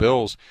Buffalo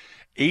Bills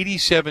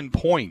 87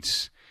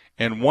 points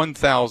and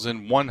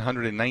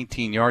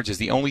 1,119 yards as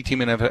the only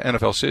team in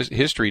NFL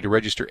history to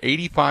register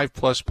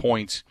 85-plus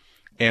points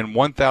and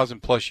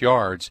 1,000-plus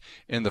yards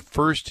in the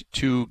first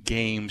 2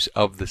 games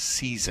of the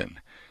season.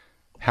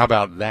 How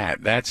about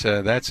that? That's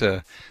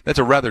a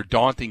rather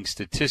daunting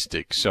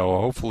statistic.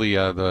 So hopefully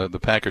the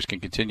Packers can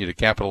continue to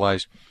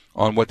capitalize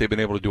on what they've been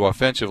able to do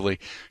offensively,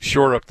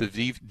 shore up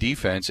the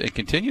defense, and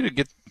continue to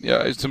get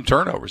some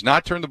turnovers.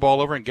 Not turn the ball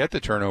over and get the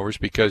turnovers,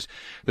 because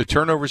the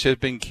turnovers have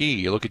been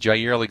key. You look at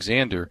Jair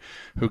Alexander,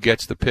 who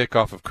gets the pick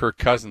off of Kirk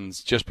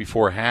Cousins just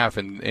before half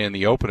in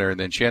the opener, and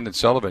then Shandon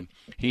Sullivan,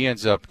 he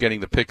ends up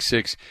getting the pick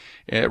 6.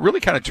 It really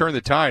kind of turned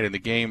the tide in the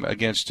game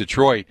against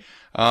Detroit.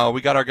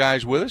 We got our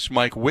guys with us,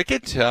 Mike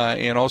Wickett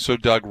and also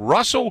Doug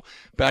Russell,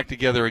 back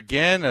together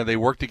again. They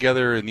worked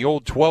together in the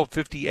old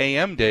 1250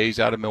 a.m. days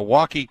out of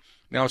Milwaukee.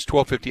 Now it's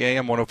 1250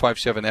 a.m.,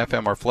 105.7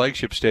 FM, our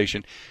flagship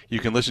station. You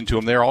can listen to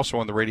them there, also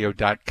on the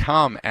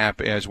radio.com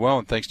app as well.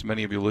 And thanks to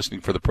many of you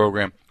listening for the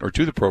program, or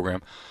to the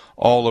program,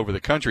 all over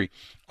the country.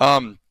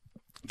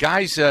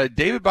 Guys,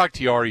 David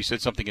Bakhtiari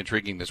said something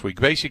intriguing this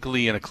week.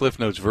 Basically, in a Cliff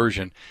Notes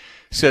version,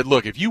 said,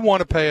 look, if you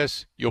want to pay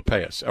us, you'll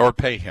pay us, or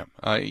pay him.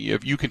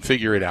 If you can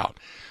figure it out.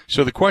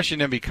 So the question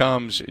then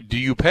becomes, do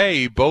you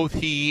pay both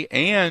he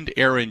and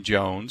Aaron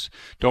Jones?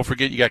 Don't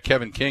forget you got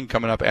Kevin King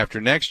coming up after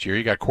next year.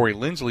 You got Corey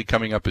Linsley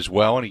coming up as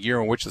well, in a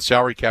year in which the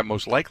salary cap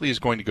most likely is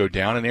going to go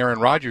down, and Aaron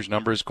Rodgers'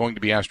 number is going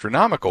to be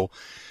astronomical.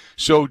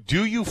 So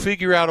do you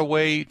figure out a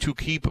way to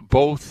keep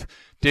both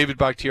David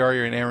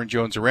Bakhtiari and Aaron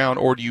Jones around,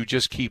 or do you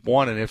just keep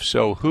one, and if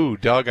so, who?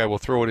 Doug, I will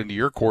throw it into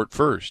your court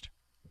first.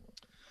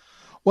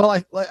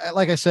 Well,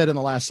 like I said in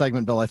the last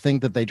segment, Bill, I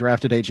think that they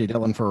drafted A.J.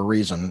 Dillon for a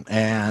reason,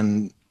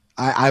 and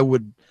I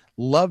would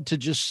love to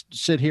just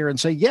sit here and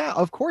say, yeah,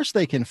 of course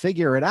they can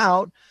figure it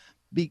out,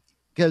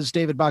 because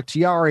David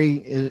Bakhtiari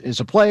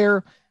is a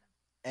player,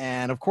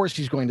 and of course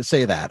he's going to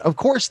say that. Of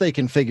course they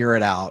can figure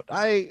it out.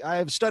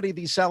 I've studied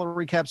these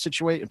salary cap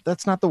situations.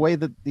 That's not the way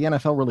that the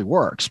NFL really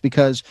works,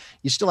 because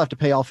you still have to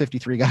pay all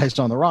 53 guys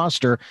on the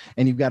roster,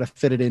 and you've got to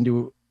fit it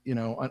into,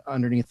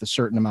 underneath a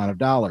certain amount of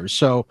dollars.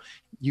 So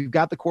you've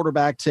got the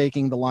quarterback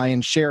taking the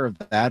lion's share of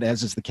that,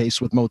 as is the case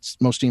with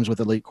most teams with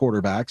elite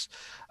quarterbacks.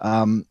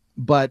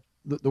 But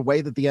the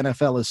way that the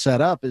NFL is set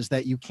up is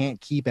that you can't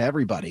keep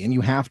everybody, and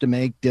you have to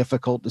make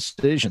difficult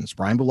decisions.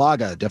 Brian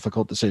Bulaga, a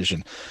difficult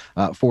decision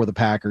for the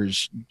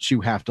Packers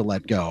to have to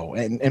let go.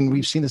 And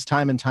we've seen this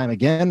time and time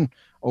again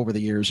over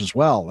the years as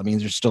well. I mean,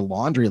 there's just a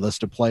laundry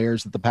list of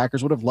players that the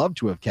Packers would have loved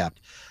to have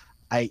kept.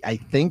 I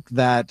think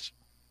that,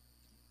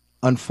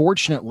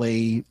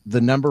 unfortunately,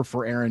 the number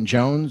for Aaron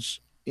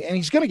Jones, and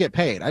he's going to get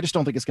paid. I just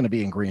don't think it's going to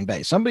be in Green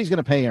Bay. Somebody's going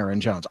to pay Aaron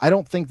Jones. I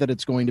don't think that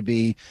it's going to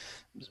be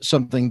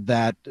something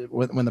that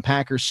when the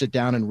Packers sit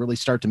down and really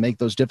start to make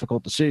those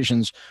difficult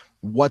decisions,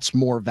 what's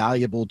more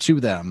valuable to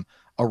them?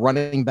 A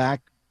running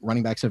back.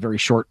 Running backs have very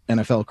short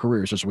NFL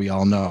careers, as we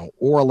all know,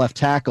 or a left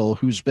tackle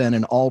who's been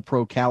an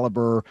all-pro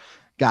caliber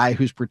guy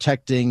who's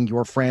protecting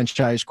your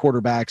franchise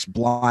quarterback's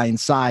blind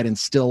side and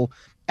still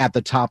at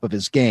the top of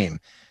his game.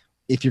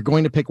 If you're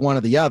going to pick one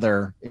or the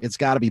other, it's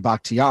got to be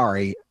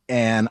Bakhtiari,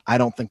 and I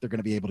don't think they're going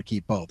to be able to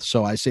keep both.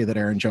 So I say that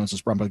Aaron Jones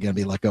is probably going to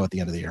be let go at the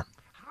end of the year.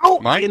 How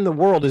in the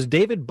world is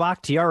David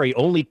Bakhtiari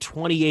only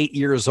 28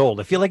 years old?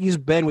 I feel like he's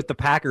been with the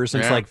Packers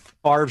since like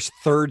Favre's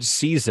 3rd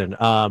season.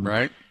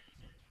 Right.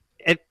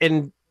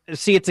 And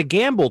see, it's a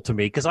gamble to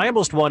me, because I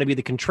almost want to be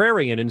the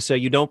contrarian and say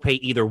you don't pay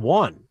either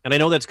one. And I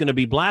know that's going to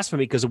be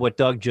blasphemy because of what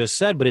Doug just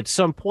said, but at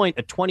some point,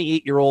 a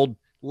 28-year-old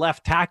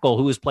left tackle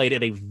who has played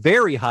at a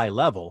very high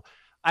level.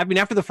 I mean,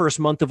 after the first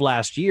month of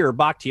last year,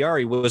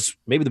 Bakhtiari was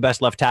maybe the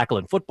best left tackle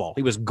in football.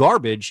 He was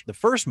garbage the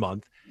first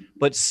month,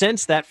 but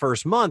since that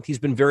first month, he's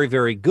been very,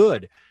 very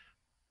good.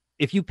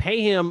 If you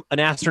pay him an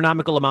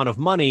astronomical amount of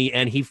money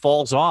and he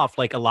falls off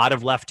like a lot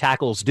of left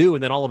tackles do,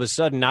 and then all of a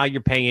sudden now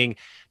you're paying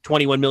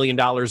 $21 million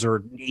or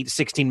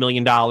 $16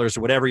 million or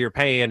whatever you're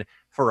paying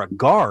for a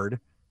guard,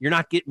 you're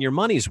not getting your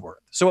money's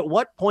worth. So at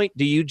what point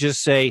do you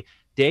just say,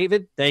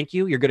 David, thank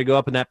you. You're going to go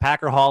up in that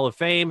Packer Hall of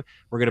Fame.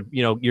 We're going to,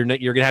 you're going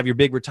to have your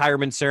big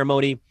retirement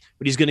ceremony,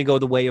 but he's going to go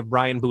the way of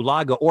Brian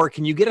Bulaga. Or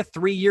can you get a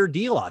 3-year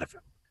deal out of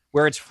him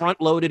where it's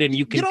front loaded and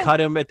you can cut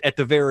him at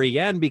the very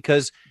end?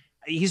 Because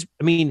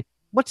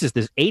what's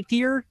this 8th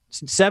year,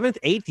 7th,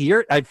 8th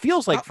year? It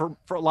feels like for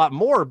a lot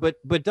more, but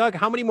Doug,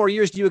 how many more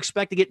years do you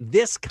expect to get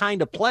this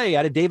kind of play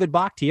out of David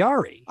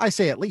Bakhtiari? I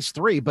say at least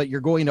 3, but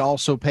you're going to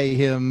also pay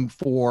him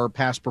for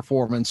past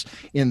performance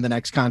in the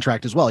next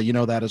contract as well. You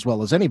know that as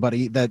well as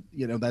anybody, that,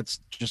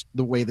 that's just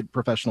the way that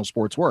professional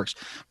sports works.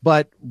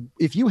 But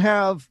if you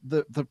have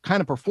the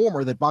kind of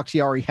performer that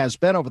Bakhtiari has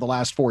been over the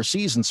last 4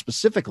 seasons,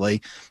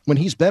 specifically when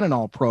he's been an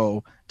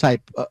all-pro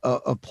type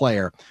of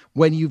player,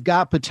 when you've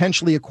got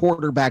potentially a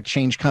quarterback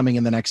change coming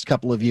in the next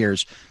couple of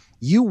years,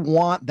 you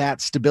want that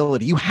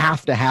stability. You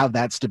have to have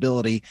that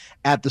stability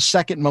at the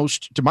second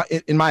most,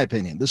 in my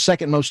opinion, the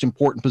second most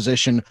important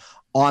position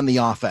on the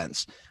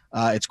offense.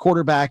 It's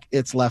quarterback,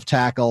 it's left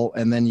tackle,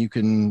 and then you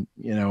can,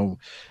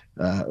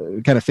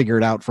 kind of figure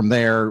it out from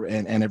there,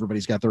 and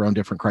everybody's got their own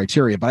different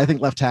criteria. But I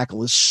think left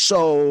tackle is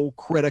so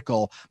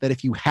critical that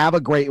if you have a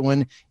great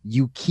one,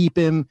 you keep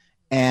him.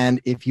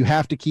 And if you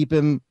have to keep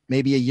him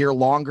maybe a year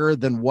longer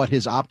than what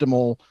his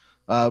optimal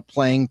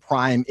playing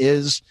prime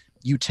is,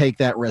 you take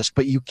that risk,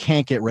 but you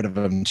can't get rid of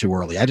him too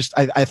early. I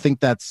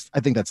think that's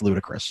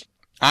ludicrous.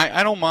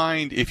 I don't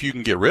mind if you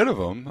can get rid of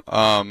him.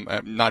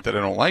 Not that I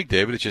don't like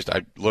David. It's just,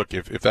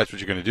 if that's what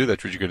you're going to do,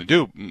 that's what you're going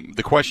to do.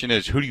 The question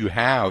is, who do you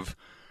have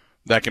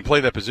that can play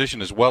that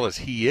position as well as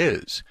he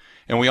is?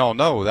 And we all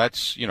know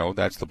that's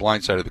the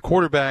blind side of the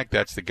quarterback.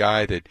 That's the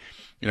guy that,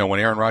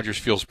 when Aaron Rodgers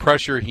feels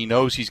pressure, he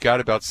knows he's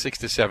got about 6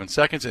 to 7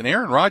 seconds. And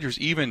Aaron Rodgers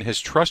even has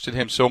trusted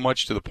him so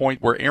much to the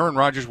point where Aaron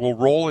Rodgers will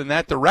roll in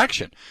that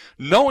direction,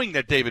 knowing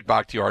that David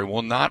Bakhtiari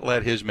will not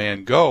let his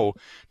man go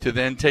to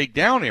then take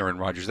down Aaron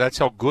Rodgers. That's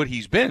how good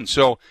he's been.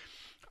 So,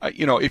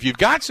 if you've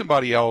got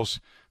somebody else,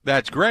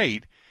 that's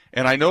great.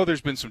 And I know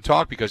there's been some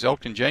talk because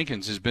Elgton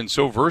Jenkins has been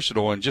so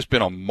versatile and just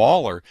been a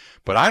mauler,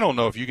 but I don't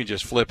know if you can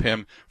just flip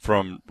him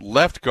from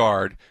left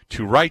guard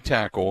to right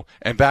tackle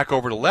and back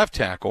over to left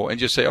tackle and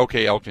just say,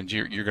 okay, Elgton,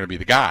 you're going to be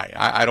the guy.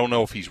 I don't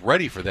know if he's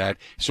ready for that.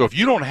 So if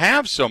you don't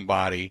have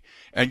somebody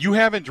and you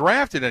haven't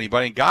drafted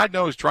anybody, and God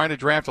knows trying to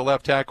draft a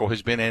left tackle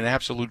has been an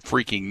absolute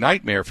freaking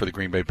nightmare for the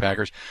Green Bay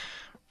Packers,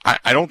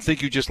 I don't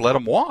think you just let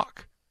him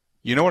walk.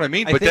 You know what I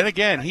mean? But then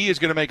again, he is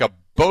going to make a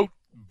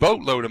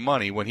boatload of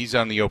money when he's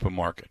on the open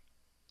market.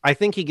 I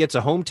think he gets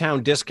a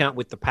hometown discount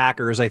with the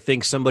Packers. I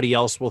think somebody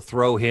else will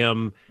throw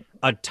him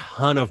a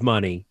ton of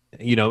money.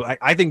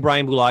 I think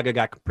Brian Bulaga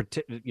got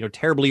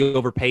terribly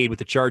overpaid with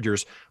the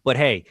Chargers, but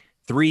hey,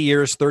 3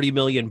 years, $30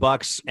 million,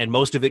 and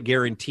most of it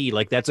guaranteed.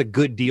 Like, that's a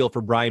good deal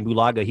for Brian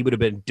Bulaga. He would have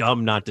been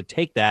dumb not to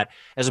take that,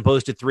 as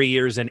opposed to 3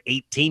 years and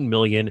 $18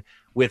 million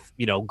with,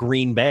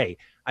 Green Bay.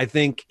 I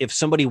think if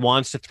somebody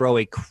wants to throw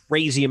a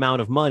crazy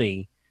amount of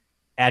money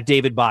at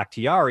David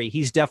Bakhtiari,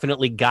 he's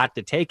definitely got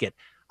to take it.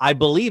 I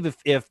believe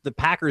if the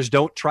Packers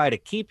don't try to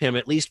keep him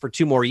at least for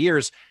 2 more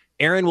years,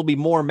 Aaron will be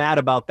more mad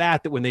about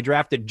that than when they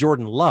drafted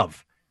Jordan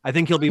Love. I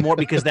think he'll be more,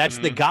 because that's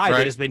the guy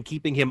that has been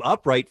keeping him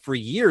upright for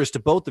years, to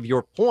both of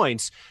your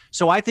points.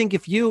 So I think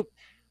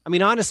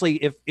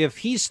honestly, if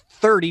he's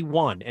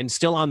 31 and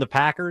still on the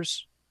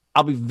Packers,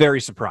 I'll be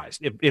very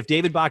surprised. If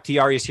David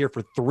Bakhtiari is here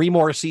for 3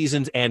 more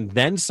seasons and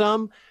then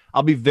some,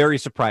 I'll be very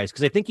surprised,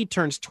 because I think he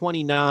turns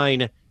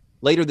 29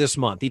 later this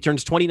month. He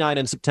turns 29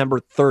 on September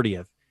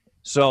 30th.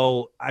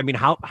 So,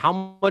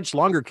 how much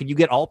longer can you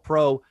get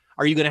all-pro?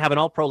 Are you going to have an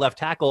all-pro left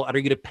tackle? Are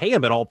you going to pay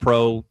him an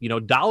all-pro,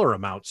 dollar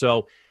amount?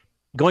 So,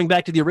 going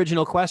back to the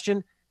original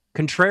question,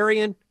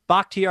 contrarian,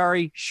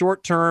 Bakhtiari,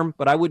 short-term,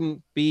 but I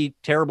wouldn't be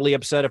terribly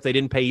upset if they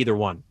didn't pay either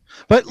one.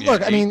 But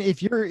look, if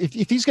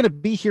he's going to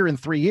be here in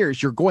 3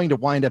 years, you're going to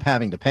wind up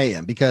having to pay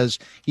him, because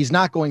he's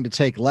not going to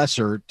take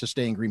lesser to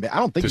stay in Green Bay. I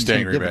don't think he's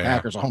going to give the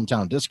Packers a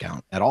hometown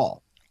discount at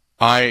all.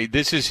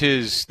 This is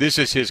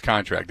his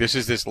contract. This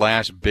is this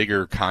last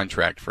bigger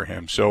contract for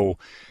him. So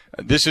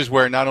this is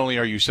where not only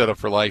are you set up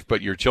for life,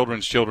 but your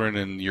children's children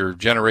and your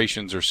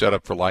generations are set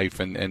up for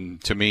life.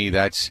 And to me,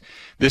 this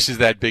is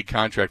that big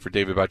contract for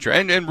David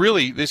Bakhtiari. And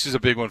really, this is a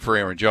big one for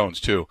Aaron Jones,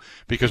 too,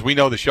 because we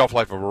know the shelf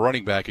life of a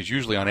running back is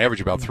usually on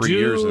average about 3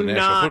 years in the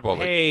National Football League.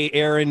 Do not pay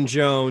Aaron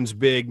Jones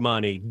big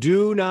money.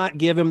 Do not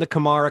give him the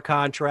Kamara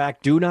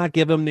contract. Do not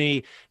give him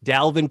the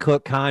Dalvin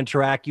Cook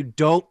contract. You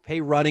don't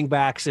pay running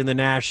backs in the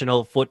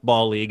National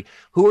Football League.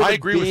 I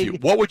agree with you.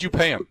 What would you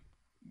pay him?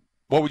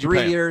 What would you pay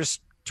him? 3 years,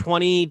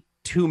 $22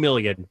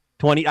 million.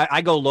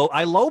 I go low.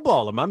 I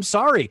lowball him. I'm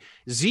sorry.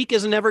 Zeke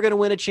is never going to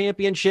win a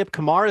championship.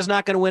 Kamara's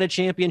not going to win a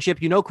championship.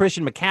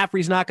 Christian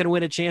McCaffrey's not going to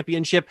win a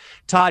championship.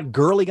 Todd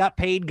Gurley got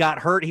paid, got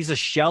hurt. He's a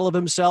shell of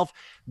himself.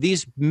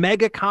 These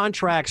mega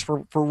contracts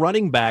for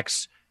running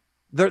backs,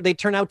 they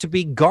turn out to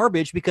be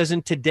garbage because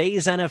in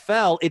today's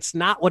NFL, it's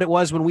not what it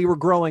was when we were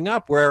growing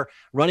up, where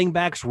running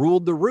backs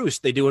ruled the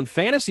roost. They do in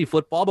fantasy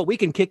football, but we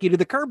can kick you to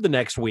the curb the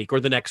next week or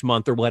the next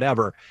month or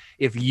whatever.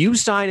 If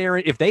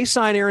they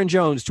sign Aaron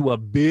Jones to a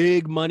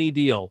big money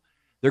deal,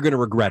 they're going to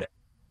regret it.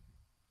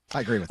 I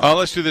agree with that.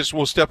 Let's do this.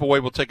 We'll step away.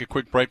 We'll take a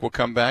quick break. We'll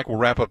come back. We'll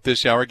wrap up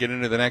this hour, get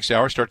into the next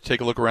hour, start to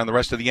take a look around the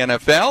rest of the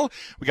NFL.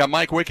 We got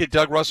Mike Wickett,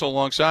 Doug Russell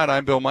alongside.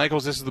 I'm Bill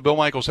Michaels. This is the Bill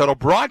Michaels Huddle,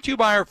 brought to you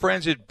by our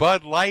friends at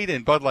Bud Light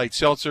and Bud Light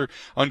Seltzer.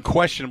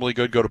 Unquestionably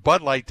good. Go to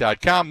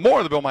BudLight.com. More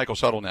of the Bill Michaels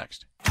Huddle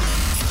next.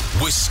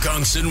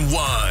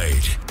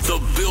 Wisconsin-wide,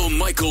 the Bill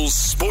Michaels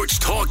Sports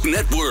Talk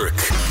Network.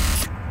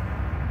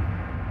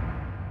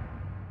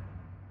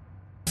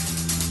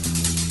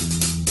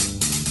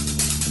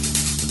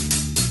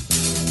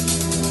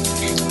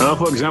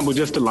 For example,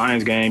 just the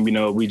Lions game,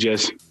 we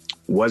just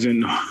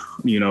wasn't,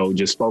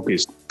 just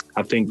focused.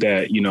 I think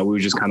that, we were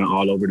just kind of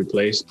all over the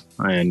place.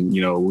 And,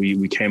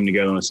 we came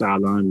together on the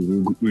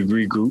sideline, we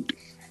regrouped,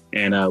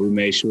 and we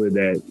made sure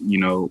that,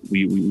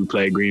 we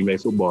played Green Bay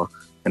football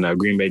and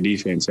Green Bay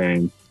defense.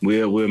 And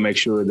we'll make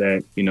sure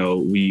that,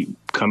 we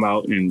come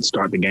out and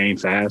start the game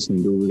fast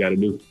and do what we got to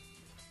do.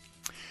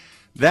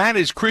 That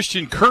is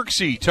Christian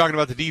Kirksey talking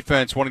about the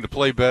defense wanting to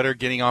play better,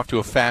 getting off to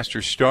a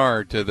faster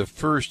start. The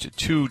first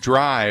two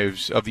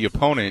drives of the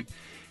opponent,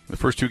 the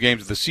first two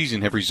games of the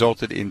season, have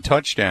resulted in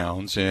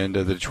touchdowns, and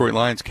the Detroit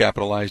Lions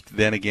capitalized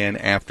then again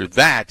after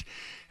that,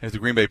 as the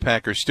Green Bay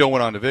Packers still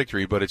went on to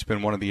victory, but it's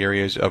been one of the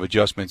areas of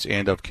adjustments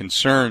and of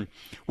concern.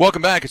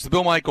 Welcome back. It's the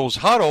Bill Michaels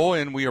Huddle,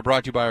 and we are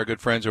brought to you by our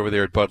good friends over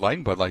there at Bud Light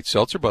and Bud Light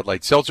Seltzer. Bud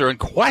Light Seltzer,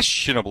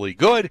 unquestionably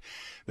good.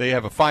 They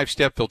have a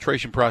 5-step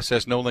filtration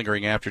process, no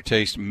lingering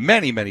aftertaste,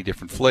 many, many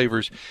different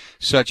flavors,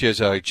 such as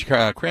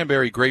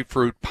cranberry,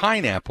 grapefruit,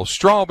 pineapple,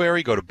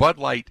 strawberry. Go to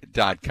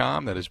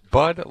BudLight.com. That is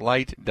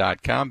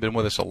BudLight.com. Been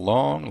with us a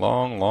long,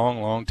 long,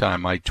 long, long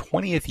time. My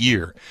 20th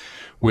year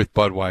with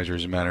Budweiser,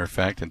 as a matter of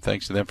fact, and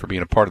thanks to them for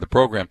being a part of the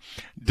program.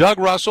 Doug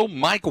Russell,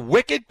 Mike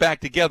Wickett, back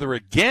together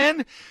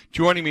again,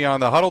 joining me on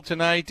the Huddle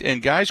tonight.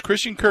 And, guys,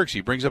 Christian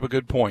Kirksey brings up a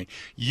good point.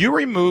 You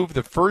remove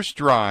the first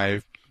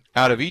drive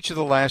out of each of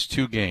the last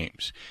two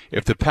games.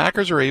 If the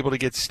Packers are able to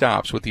get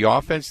stops with the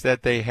offense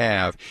that they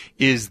have,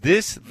 is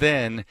this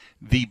then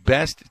the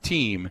best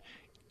team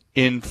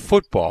in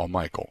football,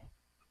 Michael?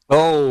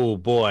 Oh,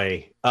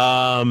 boy.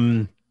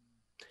 Can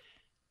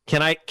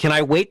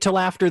I wait till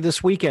after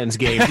this weekend's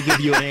game to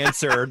give you an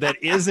answer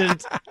that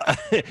isn't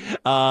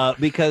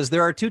because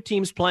there are two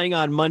teams playing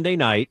on Monday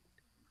night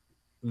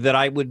that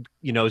I would,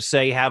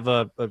 say have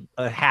a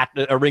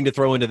ring to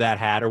throw into that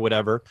hat or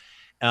whatever.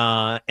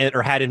 Or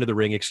hat into the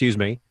ring, excuse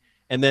me.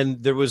 And then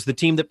there was the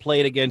team that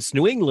played against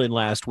New England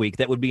last week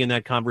that would be in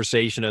that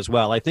conversation as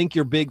well. I think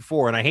your big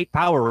four, and I hate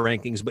power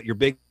rankings, but your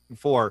big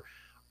four,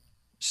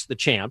 the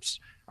champs,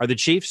 are the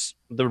Chiefs,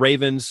 the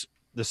Ravens,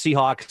 the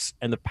Seahawks,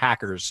 and the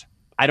Packers.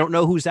 I don't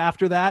know who's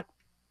after that.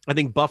 I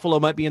think Buffalo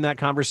might be in that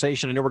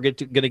conversation. I know we're going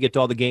to get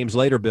to all the games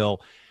later, Bill,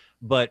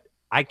 but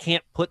I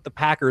can't put the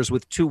Packers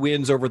with 2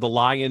 wins over the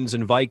Lions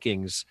and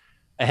Vikings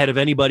ahead of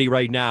anybody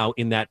right now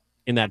in that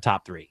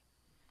top three.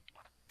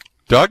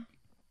 Doug?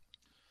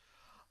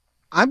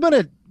 I'm going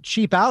to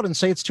cheap out and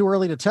say it's too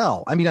early to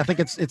tell. I mean, I think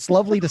it's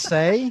lovely to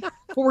say,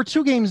 but we're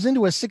 2 games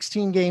into a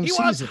 16-game season.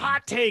 He wants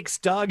hot takes,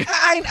 Doug.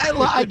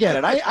 I get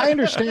it. I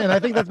understand. I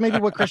think that's maybe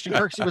what Christian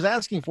Kirksey was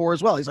asking for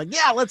as well. He's like,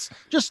 yeah, let's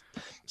just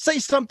say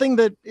something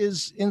that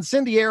is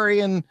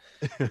incendiary and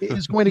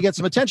is going to get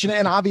some attention.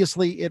 And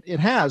obviously it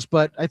has.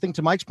 But I think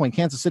to Mike's point,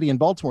 Kansas City and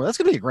Baltimore, that's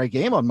going to be a great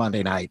game on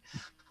Monday night.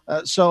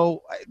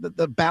 So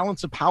the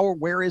balance of power,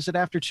 where is it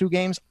after 2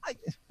 games?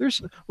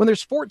 When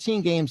there's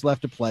 14 games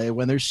left to play,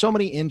 when there's so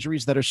many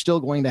injuries that are still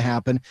going to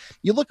happen,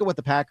 you look at what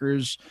the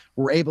Packers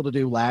were able to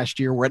do last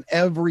year, when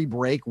every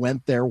break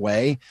went their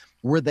way.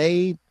 Were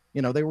they,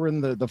 they were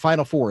in the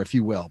Final Four, if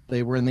you will.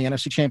 They were in the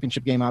NFC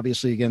Championship game,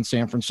 obviously, against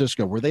San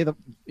Francisco. Were they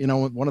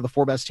one of the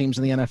 4 best teams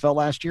in the NFL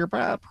last year?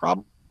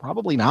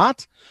 Probably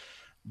not.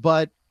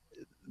 But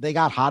they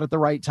got hot at the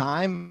right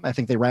time. I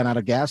think they ran out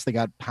of gas. They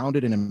got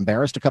pounded and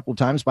embarrassed a couple of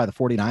times by the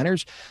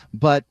 49ers.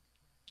 But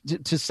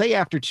to say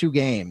after 2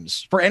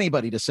 games, for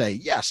anybody to say,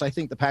 yes, I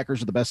think the Packers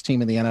are the best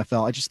team in the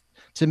NFL,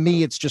 to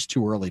me, it's just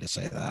too early to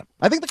say that.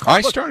 I think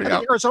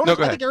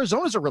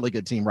Arizona's a really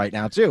good team right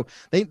now, too.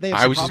 They have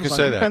I was just going to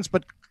say defense,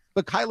 that.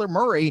 But Kyler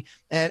Murray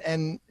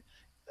and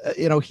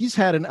he's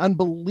had an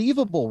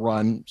unbelievable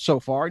run so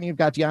far. And you've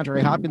got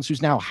DeAndre Hopkins,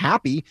 who's now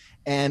happy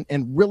and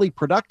really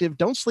productive.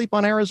 Don't sleep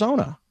on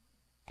Arizona.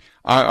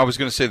 I was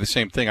going to say the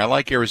same thing. I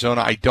like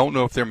Arizona. I don't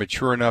know if they're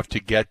mature enough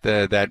to get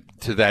to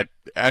that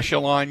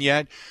echelon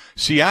yet.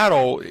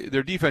 Seattle,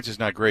 their defense is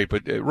not great,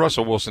 but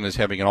Russell Wilson is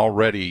having an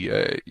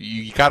already.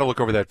 You got to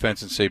look over that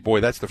fence and say, boy,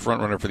 that's the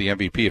front runner for the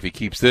MVP if he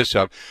keeps this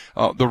up.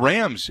 The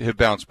Rams have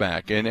bounced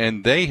back,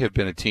 and they have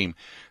been a team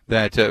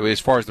that, as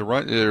far as the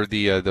run or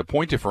the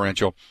point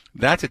differential,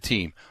 that's a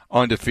team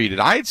undefeated.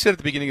 I had said at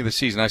the beginning of the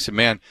season, I said,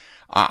 man,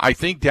 I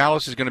think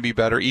Dallas is going to be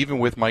better, even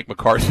with Mike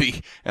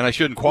McCarthy, and I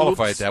shouldn't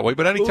qualify it that way.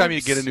 But anytime you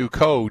get a new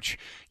coach,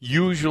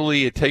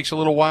 Usually it takes a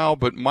little while,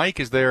 but Mike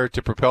is there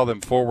to propel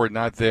them forward,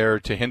 not there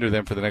to hinder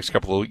them for the next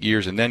couple of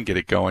years and then get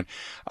it going.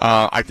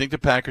 I think the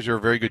Packers are a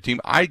very good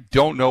team. I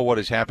don't know what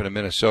has happened in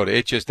Minnesota.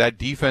 It's just that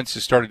defense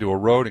has started to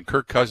erode, and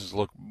Kirk Cousins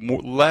looked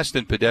less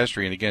than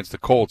pedestrian against the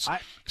Colts,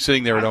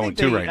 sitting there at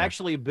 0-2 right now.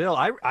 Actually, Bill,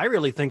 I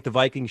really think the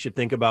Vikings should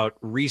think about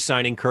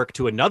re-signing Kirk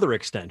to another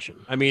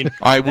extension. I mean,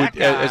 I would,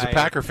 as a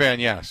Packer fan,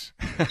 yes.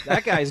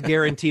 That guy's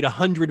guaranteed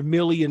 $100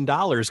 million.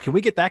 Can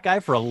we get that guy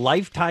for a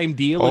lifetime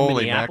deal in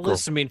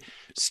Minneapolis? Mackerel. I mean,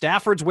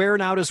 Stafford's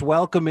wearing out his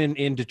welcome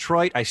in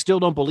Detroit. I still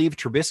don't believe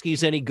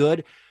Trubisky's any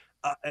good.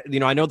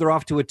 I know they're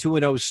off to a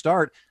 2-0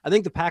 start. I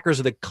think the Packers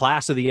are the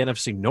class of the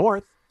NFC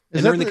North.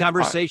 And they're in the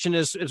conversation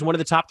as one of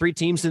the top 3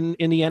 teams in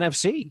the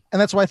NFC. And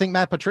that's why I think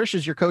Matt Patricia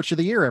is your coach of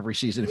the year every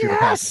season if you're a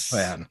Packers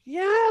fan.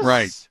 Yes.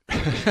 Right.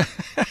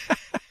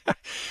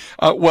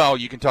 Well,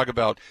 you can talk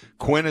about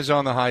Quinn is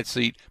on the hot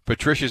seat.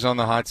 Patricia's on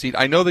the hot seat.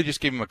 I know they just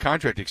gave him a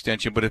contract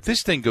extension, but if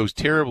this thing goes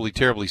terribly,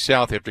 terribly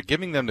south after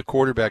giving them the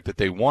quarterback that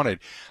they wanted,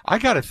 I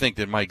got to think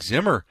that Mike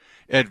Zimmer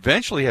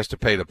eventually has to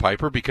pay the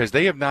piper, because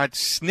they have not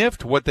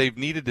sniffed what they've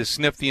needed to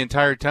sniff the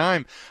entire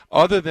time,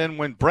 other than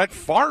when Brett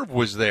Favre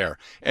was there.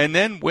 And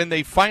then when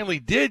they finally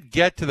did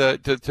get to the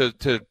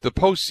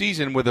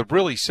postseason with a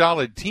really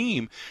solid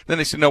team, then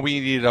they said, no,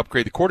 we need to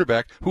upgrade the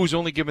quarterback, who's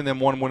only given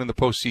them one win in the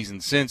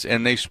postseason since,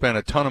 and they've spent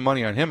a ton of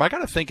money on him. I got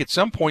to think at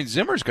some point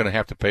Zimmer's going to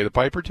have to pay the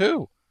piper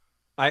too.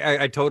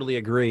 I totally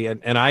agree.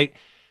 And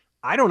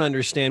I don't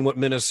understand what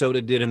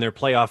Minnesota did in their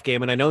playoff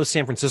game, and I know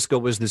San Francisco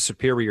was the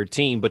superior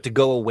team, but to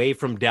go away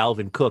from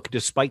Dalvin Cook,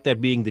 despite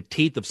that being the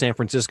teeth of San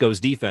Francisco's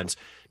defense,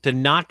 to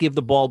not give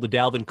the ball to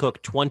Dalvin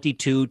Cook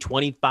 22,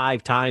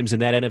 25 times in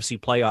that NFC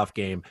playoff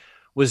game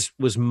was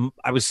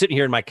I was sitting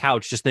here in my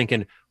couch just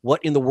thinking,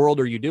 what in the world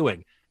are you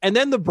doing? And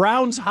then the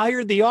Browns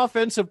hired the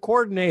offensive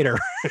coordinator.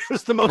 It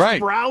was the most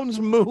Browns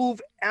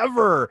move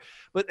ever.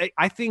 But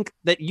I think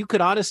that you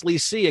could honestly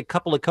see a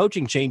couple of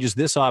coaching changes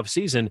this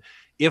offseason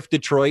if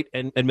Detroit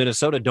and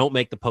Minnesota don't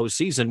make the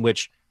postseason,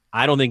 which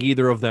I don't think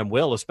either of them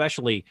will,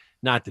 especially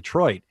not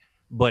Detroit.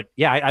 But,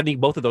 yeah, I think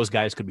both of those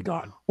guys could be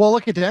gone. Well,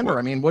 look at Denver.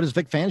 I mean, what has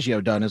Vic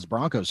Fangio done as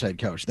Broncos head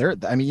coach?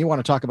 You want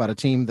to talk about a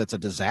team that's a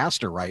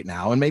disaster right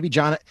now. And maybe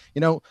John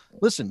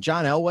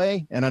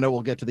Elway, and I know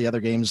we'll get to the other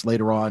games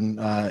later on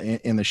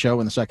in the show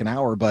in the second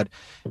hour, but,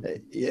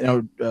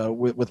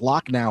 with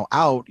Locke now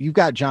out, you've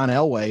got John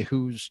Elway,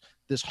 who's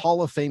this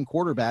Hall of Fame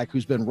quarterback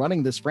who's been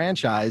running this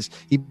franchise.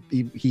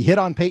 He hit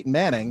on Peyton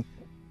Manning.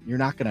 You're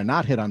not going to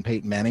not hit on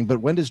Peyton Manning, but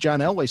when does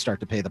John Elway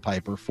start to pay the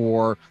piper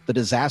for the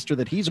disaster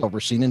that he's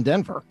overseen in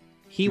Denver?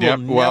 He will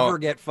never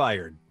get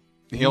fired.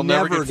 He'll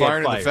never get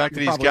fired. And the fact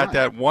that he's got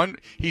that one,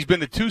 he's been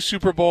to 2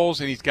 Super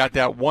Bowls and he's got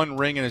that one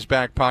ring in his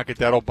back pocket,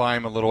 that'll buy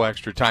him a little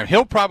extra time.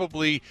 He'll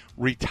probably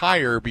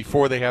retire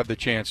before they have the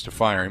chance to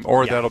fire him,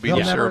 or that'll be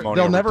the ceremony.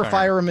 They'll never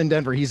fire him in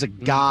Denver. He's a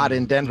god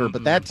in Denver,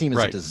 but that team is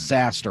a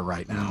disaster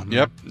right now.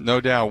 Yep, no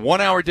doubt. 1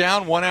 hour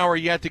down, 1 hour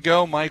yet to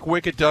go. Mike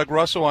Wickett, Doug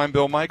Russell. I'm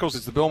Bill Michaels.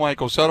 It's the Bill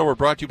Michaels Huddle. We're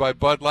brought to you by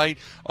Bud Light.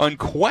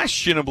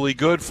 Unquestionably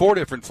good. 4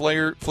 different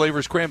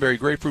flavors: cranberry,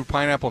 grapefruit,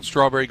 pineapple, and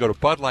strawberry. Go to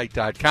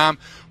budlight.com.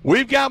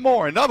 We've got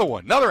more.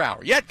 Another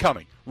hour yet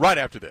coming right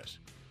after this.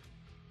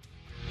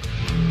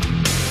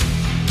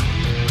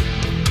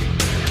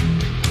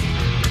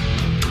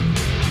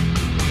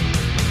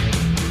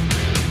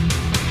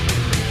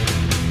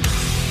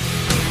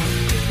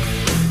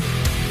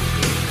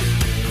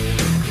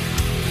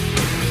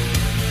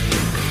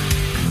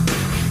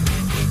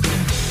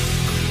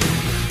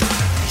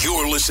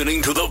 You're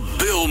listening to the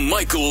Bill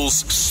Michaels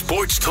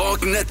Sports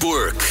Talk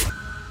Network.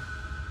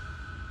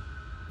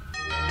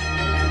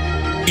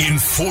 In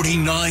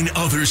 49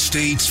 other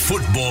states,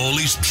 football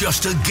is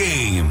just a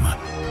game.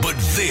 But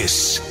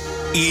this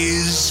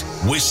is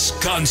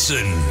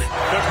Wisconsin.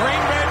 The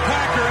Green Bay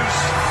Packers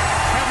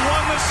have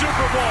won the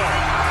Super Bowl.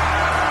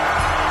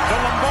 The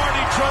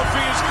Lombardi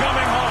Trophy is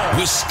coming home.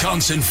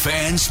 Wisconsin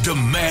fans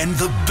demand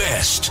the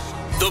best.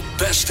 The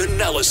best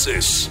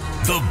analysis,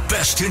 the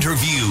best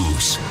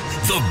interviews,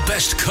 the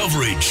best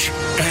coverage,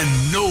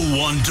 and no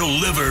one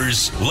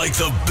delivers like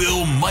the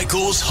Bill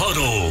Michaels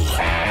Huddle.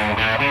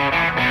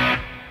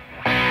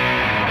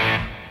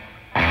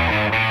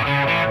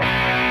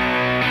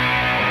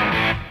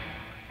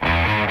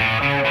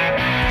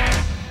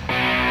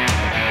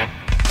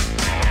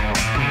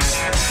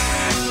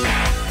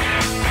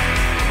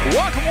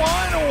 Welcome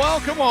one,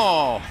 welcome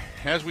all.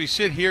 As we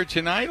sit here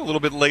tonight, a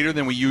little bit later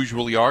than we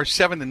usually are,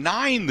 7 to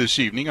 9 this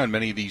evening on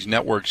many of these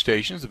network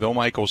stations, the Bill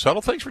Michaels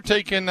Huddle. Thanks for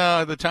taking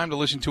the time to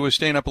listen to us,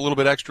 staying up a little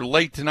bit extra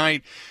late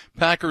tonight.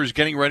 Packers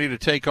getting ready to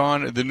take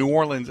on the New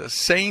Orleans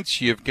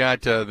Saints. You've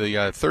got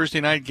the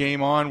Thursday night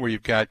game on where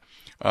you've got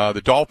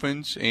the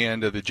Dolphins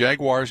and the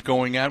Jaguars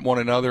going at one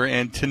another.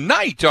 And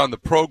tonight on the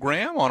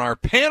program, on our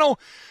panel,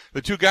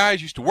 The two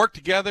guys used to work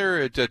together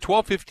at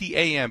 12:50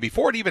 a.m.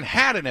 before it even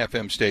had an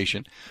FM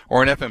station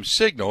or an FM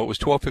signal. It was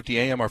 12:50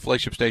 a.m., our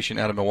flagship station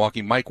out of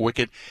Milwaukee. Mike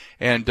Wickett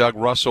and Doug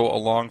Russell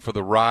along for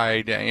the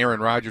ride. Aaron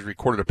Rodgers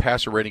recorded a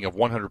passer rating of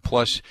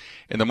 100+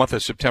 in the month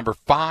of September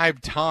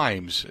 5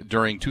 times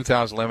during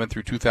 2011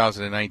 through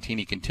 2019.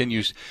 He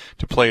continues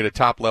to play at a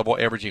top level,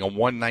 averaging a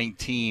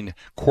 119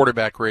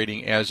 quarterback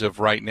rating as of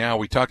right now.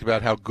 We talked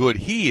about how good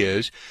he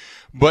is.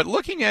 But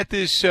looking at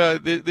this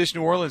this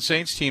New Orleans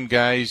Saints team,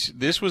 guys,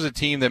 this was a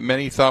team that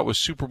many thought was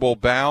Super Bowl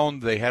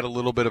bound. They had a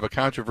little bit of a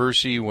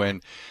controversy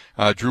when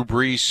Drew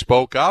Brees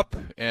spoke up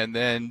and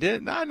then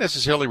did not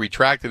necessarily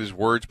retracted his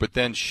words, but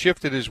then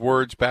shifted his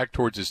words back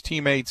towards his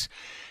teammates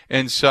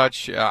and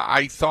such.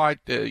 I thought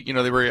they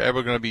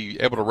were going to be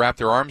able to wrap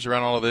their arms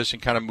around all of this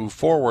and kind of move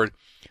forward.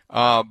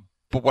 But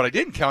what I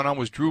didn't count on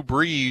was Drew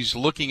Brees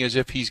looking as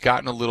if he's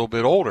gotten a little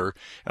bit older.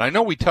 And I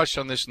know we touched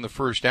on this in the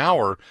first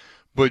hour,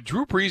 but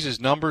Drew Brees'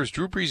 numbers,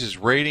 Drew Brees'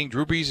 rating,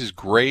 Drew Brees'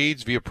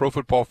 grades via Pro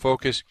Football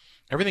Focus,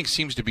 everything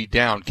seems to be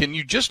down. Can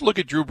you just look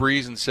at Drew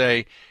Brees and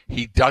say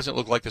he doesn't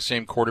look like the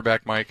same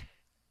quarterback, Mike?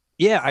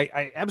 Yeah,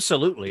 I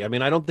absolutely. I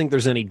mean, I don't think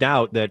there's any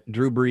doubt that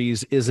Drew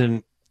Brees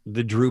isn't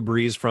the Drew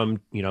Brees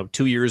from,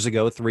 2 years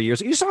ago, 3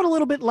 years. You saw it a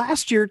little bit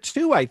last year,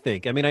 too, I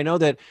think. I mean, I know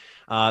that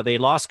they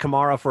lost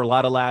Kamara for a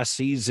lot of last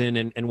season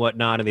and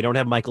whatnot, and they don't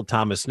have Michael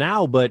Thomas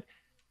now, but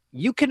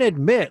you can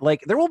admit,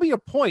 there will be a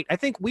point. I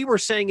think we were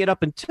saying it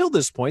up until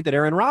this point that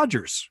Aaron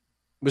Rodgers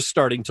was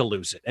starting to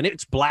lose it. And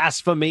it's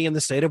blasphemy in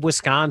the state of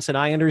Wisconsin.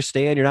 I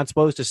understand you're not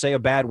supposed to say a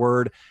bad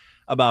word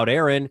about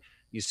Aaron.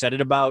 You said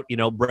it about,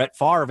 Brett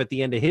Favre at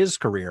the end of his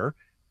career,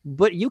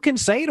 but you can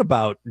say it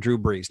about Drew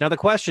Brees. Now, the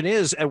question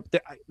is,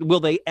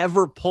 will they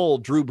ever pull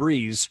Drew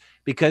Brees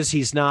because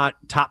he's not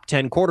top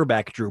 10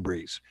 quarterback Drew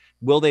Brees?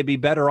 Will they be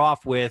better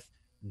off with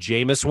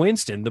Jameis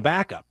Winston, the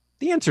backup?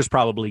 The answer is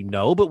probably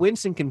no, but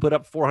Winston can put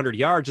up 400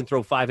 yards and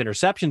throw 5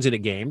 interceptions in a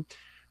game.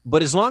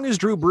 But as long as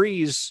Drew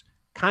Brees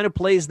kind of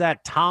plays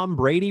that Tom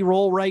Brady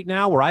role right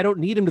now, where I don't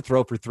need him to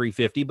throw for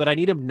 350, but I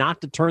need him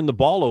not to turn the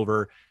ball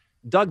over,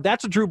 Doug,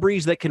 that's a Drew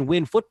Brees that can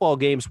win football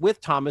games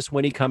with Thomas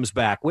when he comes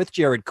back, with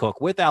Jared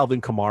Cook, with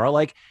Alvin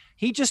Kamara.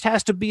 He just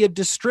has to be a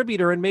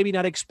distributor and maybe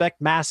not expect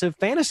massive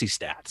fantasy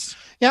stats.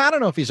 Yeah, I don't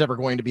know if he's ever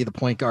going to be the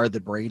point guard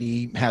that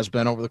Brady has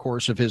been over the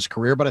course of his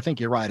career, but I think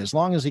you're right. As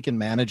long as he can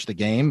manage the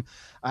game,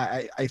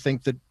 I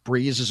think that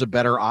Brees is a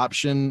better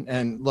option.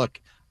 And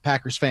look,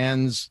 Packers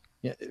fans,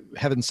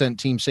 heaven sent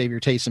team savior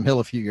Taysom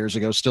Hill a few years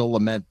ago, still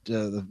lament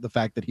the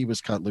fact that he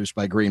was cut loose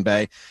by Green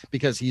Bay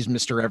because he's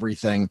Mr.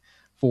 Everything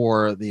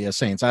for the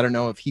Saints. I don't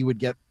know if he would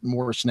get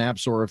more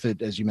snaps or if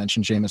it, as you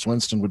mentioned, Jameis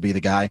Winston would be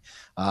the guy.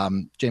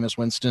 Jameis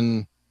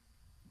Winston,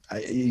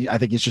 I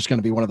think he's just going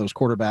to be one of those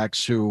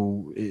quarterbacks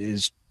who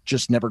is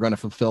just never going to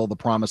fulfill the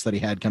promise that he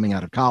had coming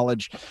out of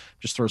college,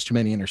 just throws too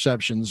many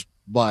interceptions,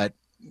 but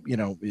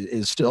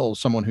is still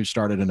someone who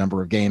started a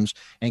number of games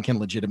and can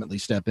legitimately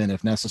step in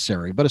if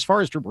necessary. But as far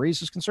as Drew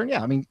Brees is concerned,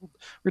 yeah, I mean,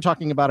 we're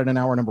talking about it in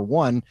hour number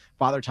 1.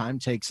 Father time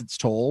takes its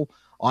toll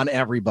on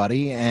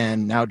everybody,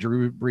 and now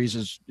Drew Brees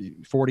is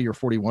 40 or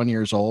 41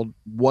 years old.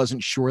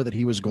 Wasn't sure that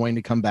he was going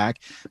to come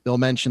back. Bill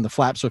mentioned the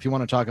flap, so if you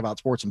want to talk about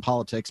sports and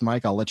politics,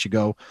 Mike, I'll let you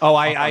go. Oh,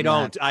 I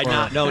don't.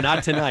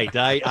 Not tonight.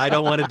 I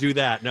don't want to do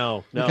that.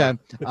 No. Okay.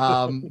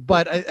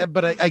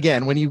 But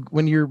again,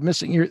 when you're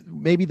missing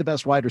maybe the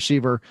best wide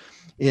receiver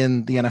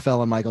in the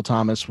NFL and Michael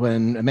Thomas,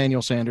 when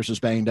Emmanuel Sanders is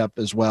banged up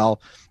as well.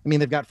 I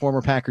mean, they've got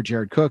former Packer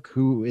Jared Cook,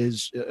 who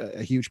is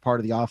a huge part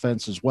of the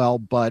offense as well,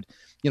 but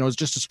it's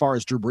just as far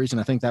as Drew Brees, and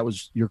I think that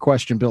was your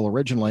question, Bill,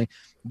 originally.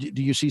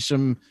 Do you see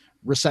some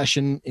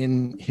recession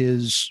in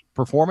his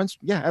performance?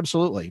 Yeah,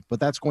 absolutely. But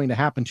that's going to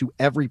happen to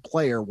every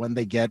player when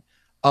they get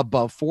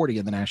above 40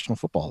 in the National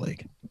Football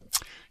League.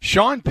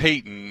 Sean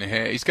Payton,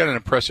 he's got an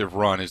impressive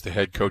run as the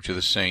head coach of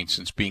the Saints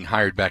since being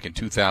hired back in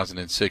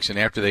 2006. And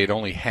after they had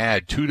only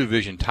had 2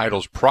 division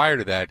titles prior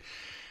to that,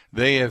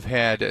 they have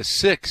had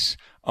 6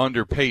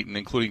 under Payton,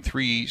 including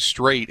 3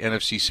 straight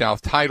NFC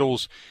South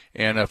titles.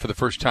 And for the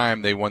first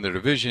time, they won their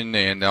division.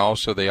 And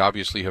also, they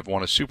obviously have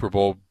won a Super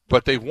Bowl,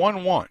 but they've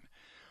won 1.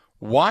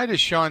 Why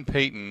does Sean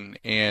Payton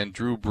and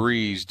Drew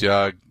Brees,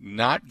 Doug,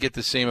 not get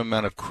the same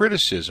amount of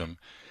criticism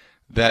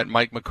that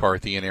Mike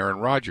McCarthy and Aaron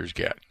Rodgers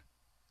get?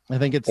 I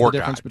think it's the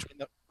difference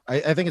between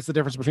I think it's the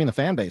difference between the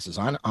fan bases,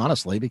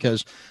 honestly,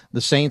 because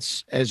the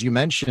Saints, as you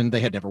mentioned, they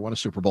had never won a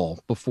Super Bowl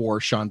before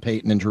Sean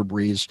Payton and Drew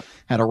Brees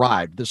had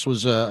arrived. This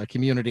was a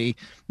community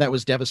that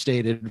was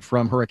devastated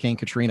from Hurricane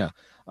Katrina.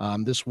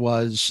 This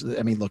was,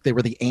 look, they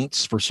were the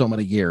Aints for so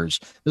many years.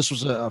 This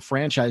was a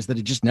franchise that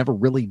had just never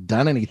really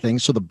done anything,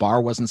 so the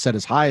bar wasn't set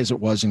as high as it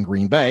was in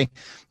Green Bay,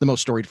 the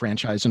most storied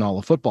franchise in all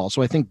of football.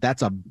 So I think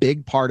that's a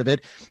big part of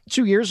it.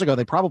 2 years ago,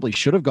 they probably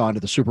should have gone to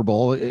the Super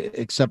Bowl,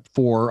 except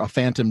for a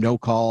phantom no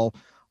call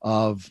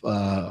of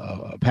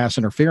pass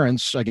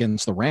interference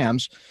against the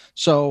Rams.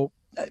 So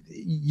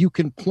you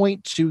can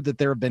point to that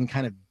there have been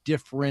kind of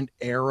different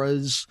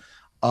eras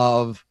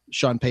of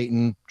Sean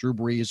Payton, Drew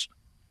Brees,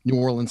 New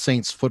Orleans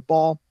Saints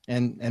football,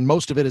 and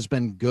most of it has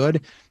been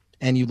good.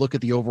 and you look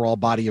at the overall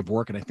body of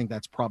work, and I think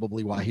that's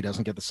probably why he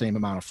doesn't get the same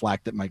amount of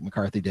flack that Mike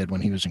McCarthy did when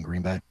he was in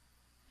Green Bay.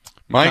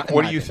 Mike,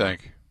 what do you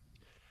think?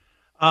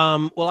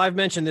 Well, I've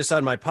mentioned this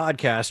on my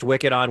podcast,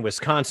 Wicked on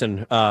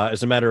Wisconsin.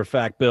 As a matter of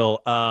fact,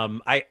 Bill,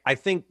 I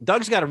think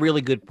Doug's got a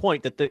really good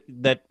point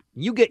that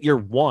you get your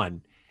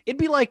one. It'd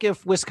be like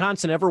if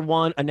Wisconsin ever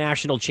won a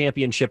national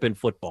championship in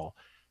football.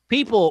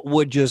 People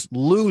would just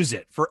lose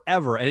it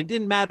forever, and it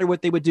didn't matter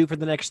what they would do for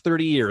the next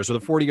 30 years or the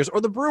 40 years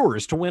or the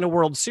Brewers to win a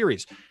World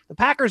Series. The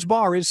Packers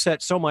bar is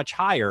set so much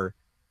higher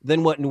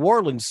than what New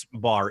Orleans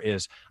bar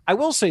is. I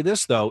will say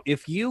this, though.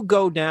 If you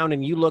go down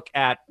and you look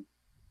at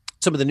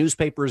some of the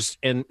newspapers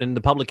and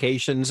the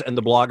publications and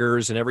the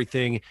bloggers and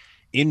everything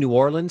in New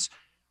Orleans,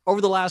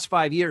 over the last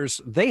 5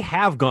 years, they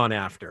have gone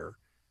after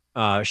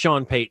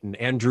Sean Payton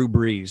and Drew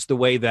Brees the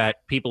way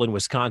that people in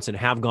Wisconsin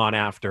have gone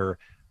after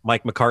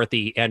Mike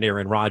McCarthy and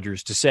Aaron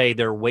Rodgers to say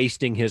they're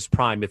wasting his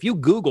prime. If you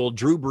Google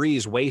Drew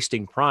Brees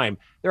wasting prime,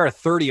 there are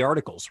 30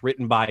 articles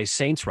written by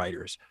Saints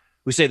writers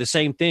who say the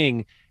same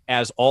thing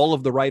as all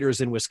of the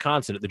writers in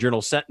Wisconsin at the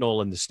Journal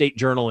Sentinel and the State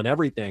Journal and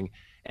everything,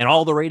 and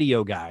all the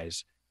radio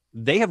guys.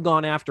 They have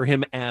gone after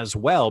him as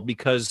well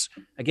because,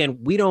 again,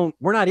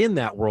 we're not in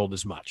that world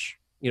as much.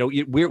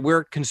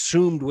 We're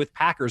consumed with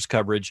Packers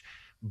coverage,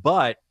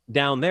 but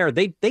down there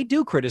they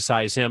do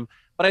criticize him.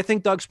 But I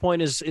think Doug's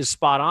point is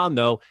spot on,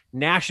 though.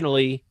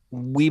 Nationally,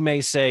 we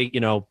may say,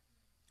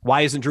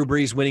 why isn't Drew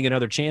Brees winning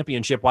another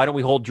championship? Why don't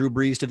we hold Drew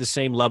Brees to the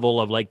same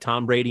level of like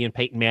Tom Brady and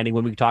Peyton Manning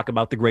when we talk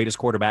about the greatest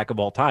quarterback of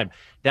all time?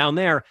 Down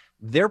there,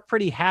 they're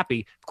pretty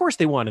happy. Of course,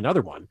 they won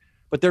another one,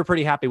 but they're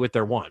pretty happy with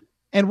their one.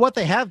 And what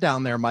they have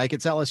down there, Mike,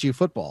 it's LSU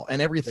football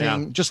and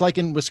everything, just like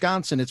in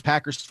Wisconsin, it's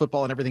Packers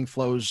football and everything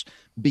flows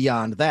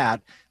beyond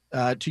that.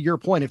 To your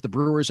point, if the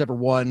Brewers ever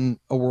won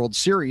a World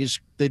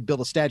Series, they'd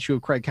build a statue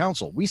of Craig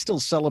Counsell. We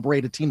still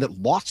celebrate a team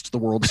that lost the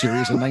World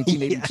Series in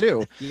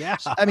 1982. Yeah.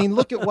 I mean,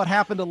 look at what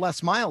happened to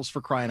Les Miles, for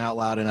crying out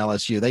loud, in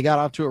LSU. They got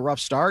off to a rough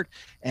start,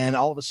 and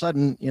all of a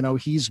sudden,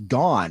 he's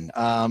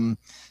gone.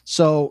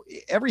 So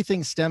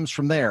everything stems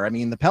from there. I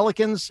mean, the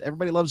Pelicans,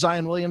 everybody loves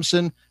Zion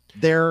Williamson.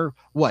 They're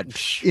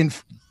in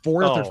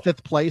fourth or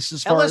fifth place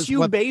as far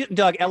LSU as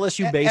Doug,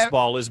 LSU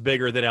baseball is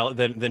bigger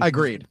than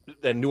agreed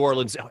than New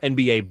Orleans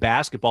NBA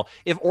basketball.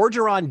 If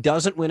Orgeron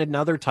doesn't win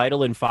another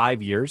title in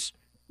 5 years,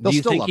 do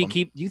you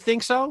think you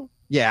think so?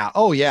 Yeah.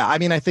 Oh, yeah. I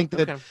mean, I think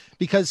that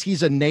because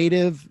he's a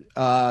native,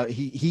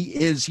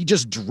 he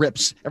just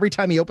drips every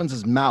time he opens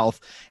his mouth,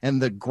 and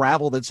the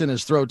gravel that's in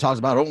his throat talks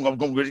about, I'm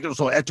going to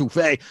so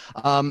étouffé.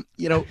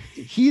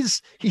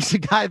 He's a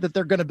guy that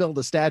they're going to build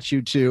a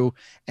statue to.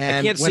 And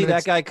I can't see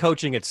that guy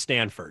coaching at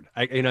Stanford.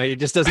 It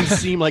just doesn't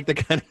seem like the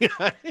kind of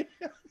guy.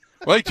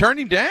 Well, they turned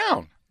him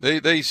down.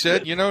 They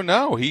said,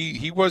 no,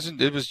 he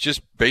wasn't. It was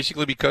just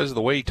basically because of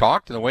the way he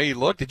talked and the way he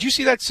looked. Did you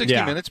see that 60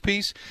 Minutes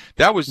piece?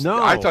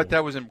 No. I thought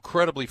that was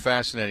incredibly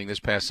fascinating this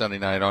past Sunday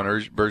night on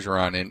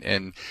Bergeron,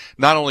 and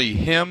not only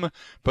him,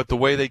 but the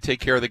way they take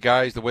care of the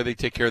guys, the way they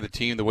take care of the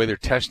team, the way they're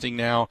testing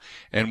now,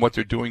 and what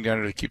they're doing down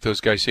there to keep those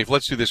guys safe.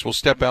 Let's do this. We'll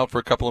step out for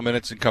a couple of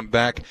minutes and come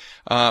back.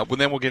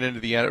 Then we'll get into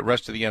the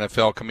rest of the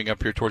NFL coming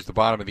up here towards the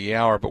bottom of the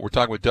hour. But we're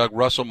talking with Doug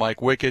Russell, Mike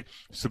Wickett.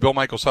 It's the Bill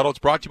Michaels Huddle. It's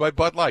brought to you by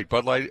Bud Light.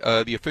 Bud Light,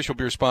 the official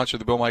beer sponsor of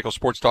the Bill Michaels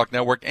Sports Talk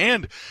Network,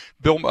 and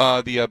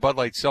the Bud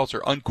Light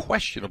Seltzer,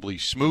 unquestionably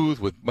smooth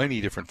with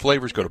many different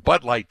flavors. Go to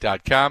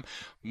BudLight.com.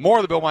 More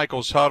of the Bill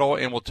Michaels Huddle,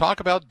 and we'll talk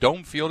about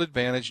Dome Field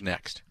Advantage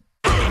next.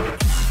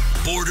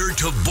 Border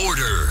to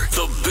Border,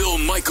 the Bill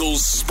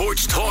Michaels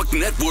Sports Talk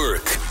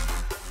Network.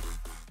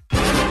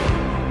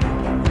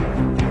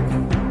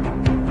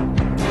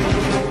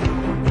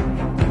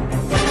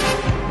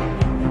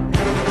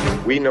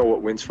 We know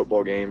what wins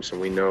football games,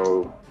 and we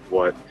know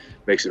what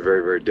makes it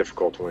very, very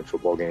difficult to win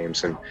football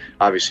games. And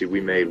obviously we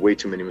made way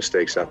too many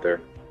mistakes out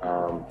there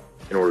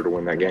in order to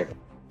win that game.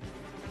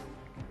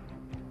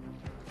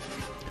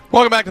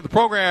 Welcome back to the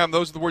program.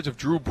 Those are the words of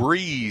Drew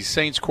Brees,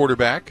 Saints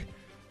quarterback.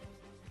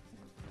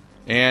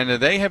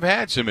 And they have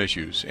had some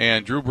issues.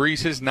 And Drew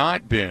Brees has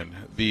not been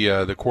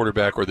the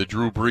quarterback or the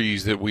Drew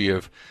Brees that we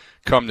have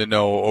come to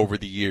know over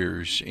the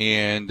years.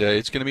 And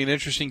it's going to be an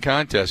interesting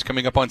contest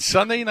coming up on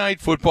Sunday Night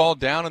Football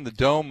down in the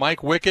Dome. Mike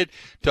Wickett,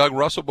 Doug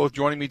Russell, both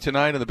joining me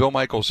tonight in the Bill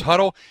Michaels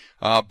Huddle.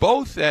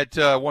 Both at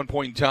one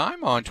point in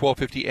time on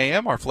 1250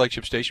 AM, our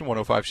flagship station,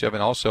 105.7,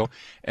 also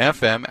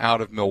FM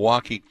out of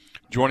Milwaukee,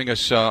 joining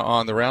us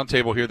on the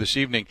roundtable here this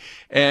evening.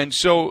 And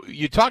so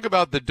you talk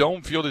about the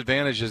Dome Field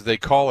Advantage, as they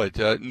call it.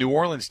 New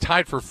Orleans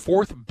tied for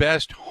fourth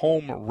best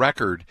home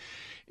record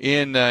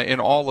in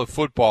all of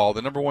football.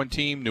 The number one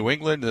team, New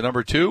England. The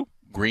number two,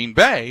 Green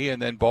Bay,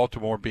 and then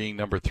Baltimore being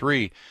number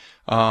three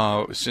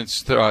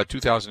since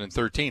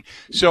 2013.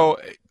 So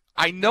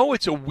I know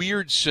it's a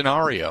weird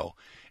scenario.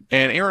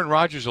 And Aaron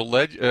Rodgers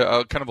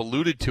kind of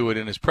alluded to it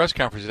in his press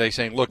conference today,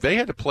 saying, look, they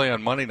had to play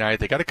on Monday night.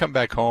 They got to come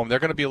back home. They're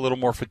going to be a little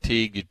more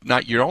fatigued.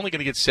 You're only going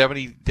to get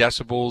 70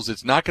 decibels.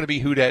 It's not going to be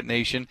Who Dat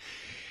Nation.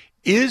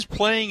 Is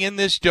playing in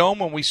this dome,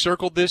 when we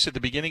circled this at the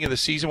beginning of the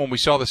season, when we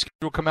saw the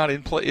schedule come out,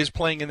 is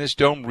playing in this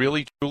dome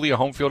really, truly a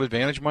home field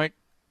advantage, Mike?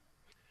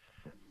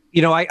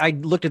 You know, I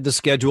looked at the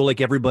schedule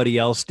like everybody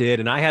else did,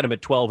 and I had them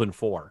at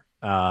 12-4,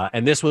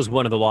 and this was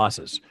one of the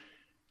losses.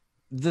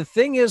 The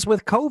thing is,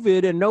 with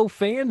COVID and no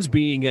fans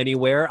being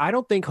anywhere, I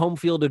don't think home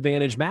field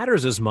advantage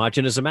matters as much.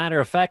 And as a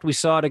matter of fact, we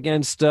saw it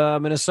against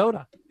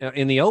Minnesota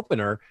in the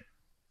opener.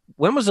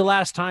 When was the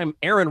last time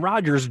Aaron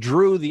Rodgers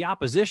drew the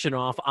opposition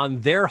off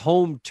on their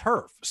home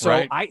turf? So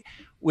right.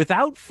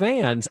 Without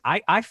fans,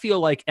 I feel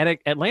like at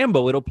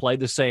Lambeau, it'll play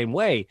the same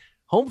way.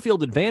 Home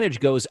field advantage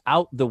goes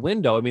out the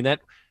window. I mean, that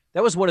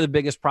was one of the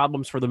biggest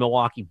problems for the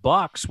Milwaukee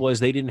Bucks was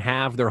they didn't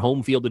have their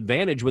home field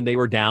advantage when they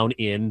were down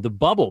in the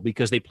bubble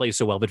because they play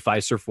so well at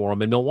Fiserv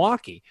Forum in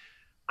Milwaukee.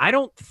 I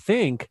don't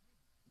think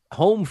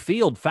home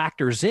field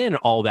factors in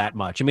all that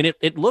much. I mean,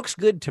 it looks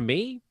good to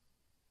me.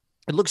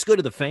 It looks good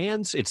to the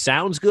fans. It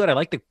sounds good. I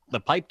like the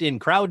piped-in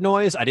crowd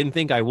noise. I didn't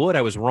think I would.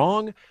 I was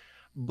wrong.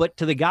 But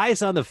to the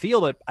guys on the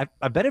field,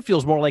 I bet it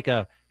feels more like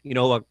a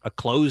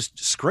closed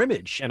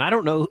scrimmage. And I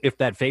don't know if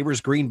that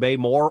favors Green Bay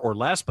more or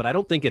less, but I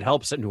don't think it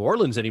helps at New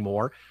Orleans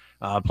anymore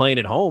playing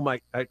at home.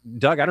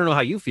 Doug, I don't know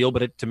how you feel,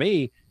 but to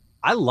me,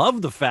 I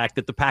love the fact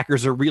that the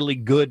Packers are really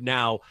good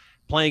now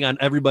playing on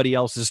everybody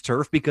else's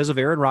turf because of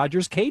Aaron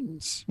Rodgers'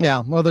 cadence.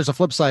 Yeah, well, there's a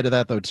flip side to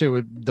that, though,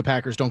 too. The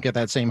Packers don't get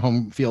that same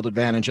home field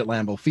advantage at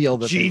Lambeau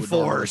Field that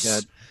G-force. they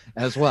would get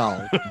as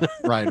well,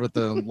 right, with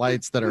the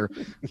lights that are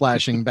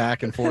flashing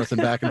back and forth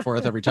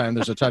every time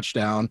there's a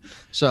touchdown.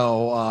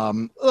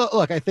 So,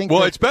 look, I think...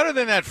 Well, it's better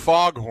than that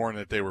foghorn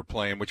that they were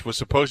playing, which was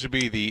supposed to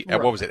be the,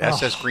 what was it,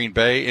 SS Green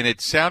Bay, and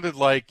it sounded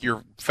like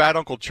your fat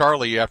Uncle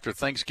Charlie after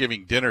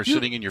Thanksgiving dinner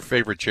sitting in your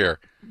favorite chair.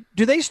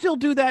 Do they still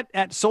do that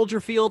at Soldier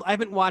Field? I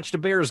haven't watched a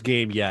Bears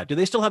game yet. Do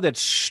they still have that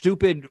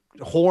stupid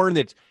horn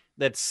that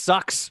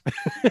sucks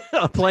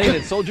playing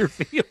at Soldier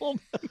Field?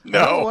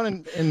 No.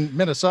 One in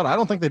Minnesota. I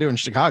don't think they do in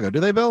Chicago.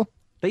 Do they, Bill?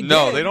 They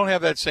don't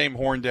have that same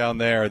horn down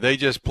there. They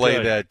just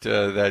play that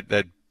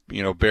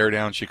bear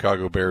down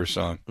Chicago Bears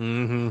song.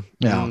 Mm-hmm.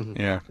 Yeah.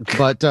 Mm-hmm. Yeah.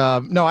 But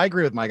no, I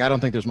agree with Mike. I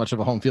don't think there's much of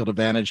a home field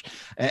advantage,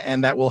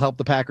 and that will help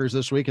the Packers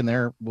this week. And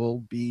there will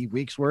be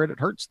weeks where it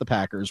hurts the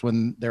Packers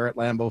when they're at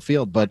Lambeau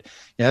Field. But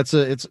yeah, it's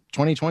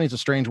 2020 is a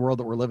strange world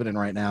that we're living in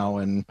right now.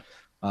 And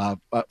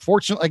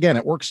fortunately, again,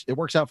 it works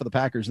out for the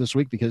Packers this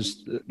week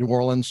because New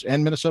Orleans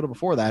and Minnesota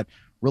before that,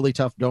 really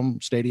tough dome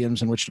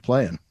stadiums in which to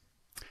play in.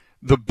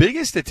 The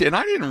biggest, and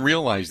I didn't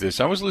realize this,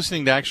 I was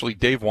listening to actually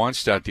Dave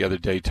Wannstedt the other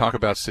day talk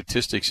about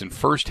statistics and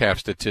first half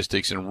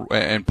statistics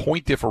and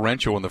point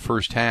differential in the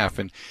first half.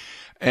 And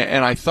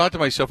I thought to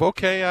myself,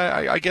 okay,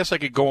 I guess I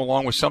could go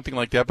along with something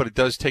like that, but it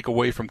does take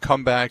away from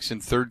comebacks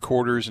and third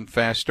quarters and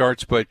fast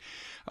starts. But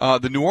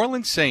the New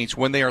Orleans Saints,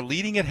 when they are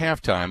leading at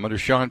halftime under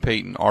Sean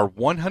Payton, are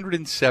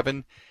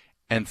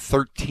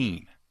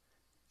 107-13.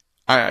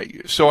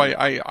 So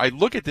I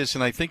look at this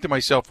and I think to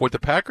myself, what the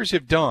Packers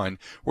have done,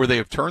 where they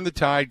have turned the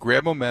tide,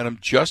 grabbed momentum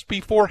just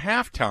before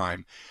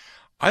halftime,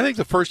 I think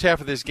the first half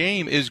of this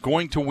game is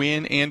going to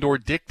win and or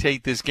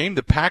dictate this game.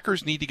 The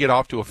Packers need to get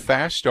off to a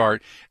fast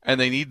start, and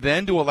they need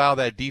then to allow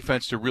that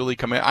defense to really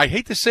come in. I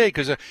hate to say it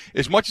because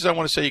as much as I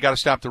want to say you got to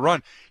stop the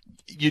run,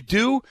 you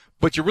do,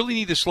 but you really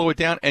need to slow it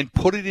down and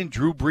put it in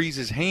Drew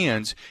Brees'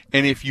 hands.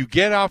 And if you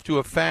get off to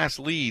a fast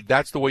lead,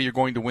 that's the way you're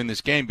going to win this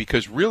game,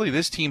 because really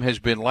this team has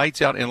been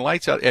lights out, and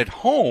lights out at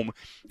home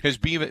has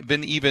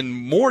been even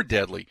more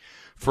deadly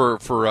for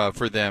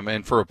them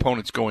and for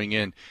opponents going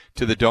in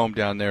to the Dome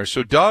down there.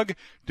 So, Doug,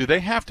 do they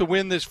have to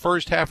win this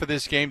first half of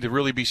this game to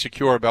really be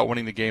secure about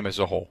winning the game as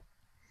a whole?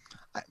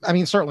 I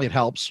mean, certainly it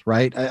helps,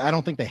 right? I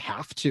don't think they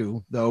have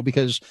to, though,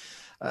 because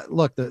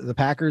look, the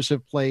Packers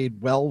have played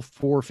well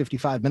for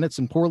 55 minutes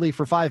and poorly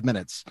for 5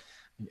 minutes.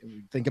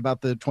 Think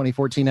about the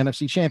 2014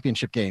 NFC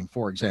Championship game,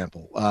 for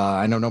example.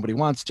 I know nobody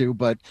wants to,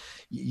 but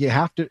you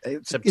have to.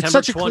 It's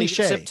such a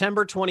cliche.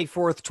 September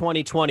 24th,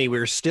 2020.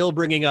 We're still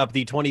bringing up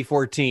the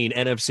 2014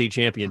 NFC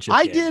Championship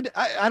game.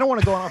 I don't want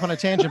to go off on a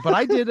tangent, but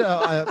I did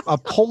a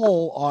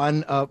poll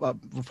on a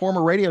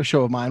former radio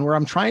show of mine where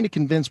I'm trying to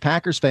convince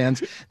Packers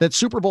fans that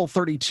Super Bowl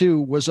 32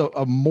 was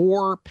a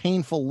more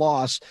painful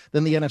loss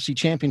than the NFC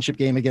Championship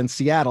game against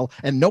Seattle,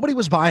 and nobody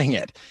was buying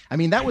it. I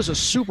mean, that was a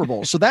Super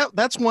Bowl. So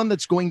that's one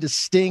that's going to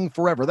sting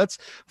forever. That's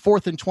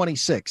 4th and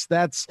 26.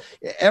 That's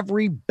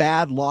every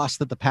bad loss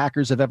that the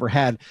Packers have ever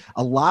had.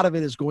 A lot of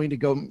it is going to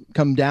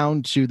come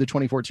down to the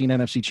 2014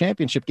 NFC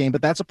Championship game,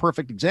 but that's a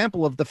perfect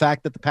example of the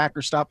fact that the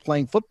Packers stopped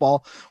playing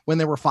football when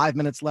there were 5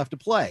 minutes left to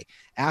play.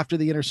 After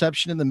the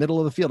interception in the middle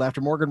of the field, after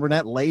Morgan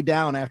Burnett lay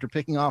down after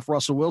picking off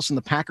Russell Wilson,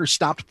 the Packers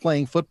stopped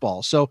playing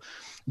football. So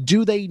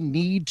do they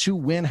need to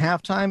win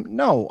halftime?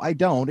 No, I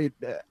don't. I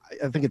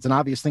think it's an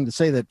obvious thing to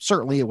say that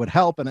certainly it would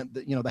help. And,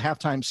 the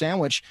halftime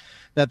sandwich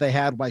that they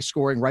had by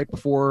scoring right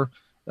before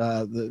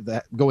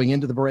going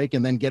into the break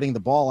and then getting the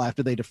ball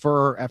after they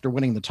defer after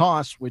winning the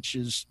toss, which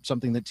is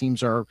something that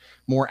teams are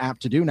more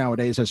apt to do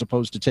nowadays as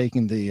opposed to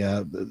taking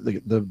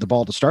the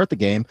ball to start the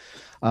game.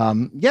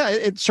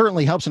 It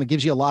certainly helps and it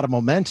gives you a lot of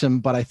momentum.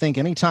 But I think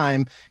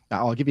anytime,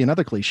 I'll give you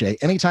another cliche,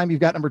 anytime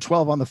you've got number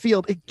 12 on the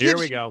field, it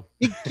gives you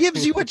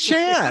a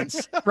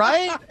chance,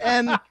 right?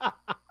 And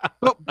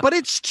but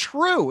it's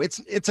true.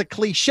 It's a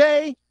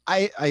cliche.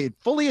 I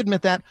fully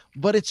admit that,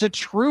 but it's a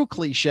true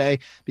cliche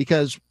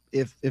because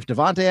if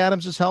Davante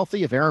Adams is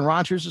healthy, if Aaron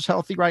Rodgers is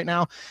healthy right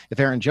now, if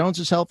Aaron Jones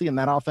is healthy and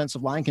that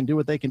offensive line can do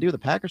what they can do, the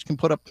Packers can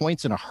put up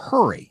points in a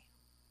hurry.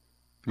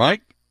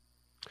 Mike?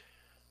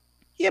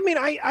 Yeah, I mean,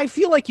 I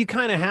feel like you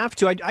kind of have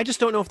to. I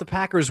just don't know if the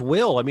Packers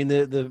will. I mean,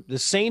 the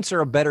Saints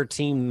are a better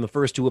team than the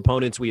first two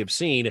opponents we have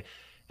seen,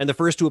 and the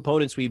first two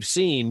opponents we've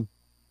seen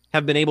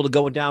have been able to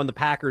go down the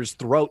Packers'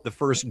 throat the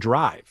first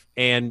drive.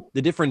 And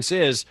the difference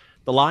is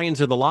the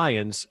Lions are the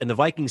Lions, and the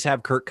Vikings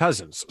have Kirk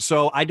Cousins.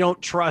 So I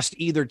don't trust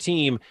either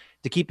team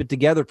to keep it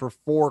together for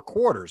 4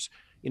 quarters.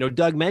 You know,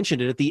 Doug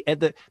mentioned it.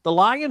 The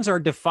Lions are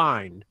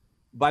defined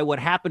by what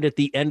happened at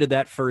the end of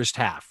that first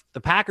half.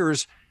 The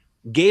Packers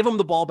gave them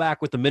the ball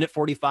back with the minute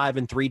 45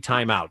 and 3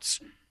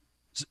 timeouts.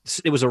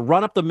 It was a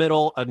run up the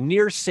middle, a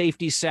near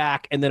safety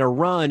sack, and then a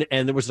run,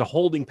 and there was a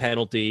holding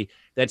penalty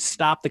that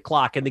stopped the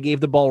clock, and they gave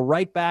the ball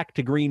right back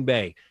to Green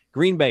Bay.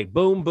 Green Bay,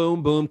 boom,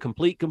 boom, boom,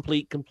 complete.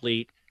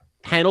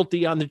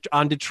 Penalty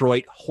on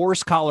Detroit,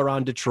 horse collar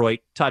on Detroit,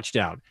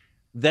 touchdown.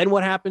 Then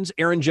what happens?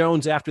 Aaron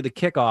Jones, after the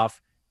kickoff,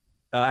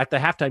 at the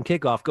halftime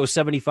kickoff, goes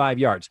 75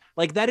 yards.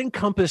 Like, that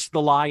encompassed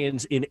the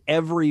Lions in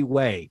every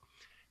way.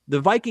 The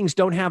Vikings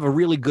don't have a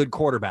really good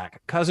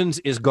quarterback. Cousins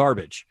is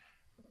garbage.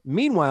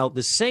 Meanwhile,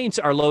 the Saints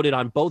are loaded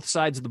on both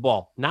sides of the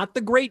ball. Not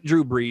the great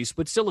Drew Brees,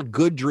 but still a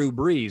good Drew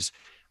Brees.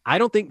 I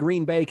don't think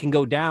Green Bay can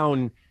go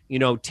down,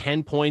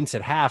 10 points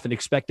at half and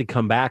expect to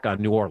come back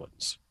on New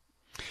Orleans.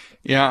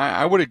 Yeah,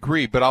 I would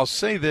agree, but I'll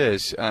say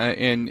this,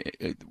 and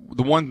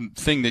the one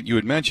thing that you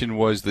had mentioned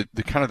was the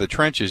kind of the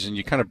trenches, and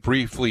you kind of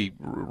briefly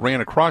ran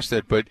across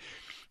that, but,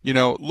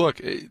 look,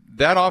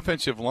 that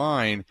offensive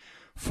line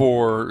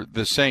for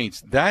the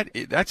Saints,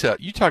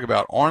 you talk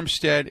about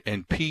Armstead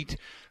and Pete,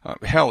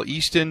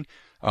 Easton,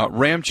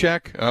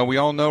 Ramczyk, we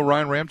all know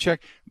Ryan Ramczyk.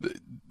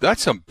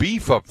 That's some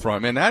beef up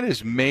front, man. That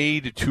is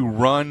made to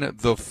run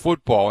the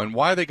football. And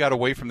why they got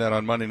away from that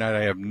on Monday night,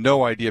 I have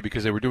no idea,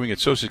 because they were doing it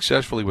so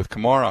successfully with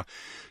Kamara.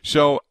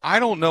 So I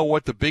don't know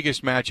what the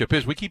biggest matchup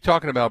is. We keep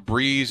talking about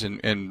Brees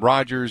and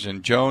Rodgers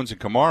and Jones and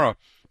Kamara,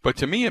 but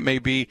to me it may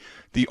be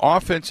the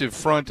offensive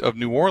front of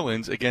New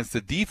Orleans against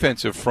the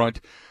defensive front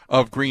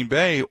of Green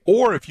Bay.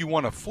 Or if you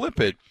want to flip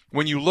it,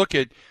 when you look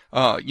at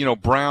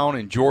Brown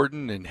and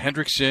Jordan and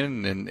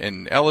Hendrickson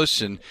and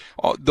Ellis and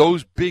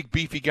those big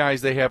beefy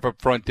guys they have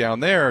up front down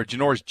there,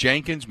 Janoris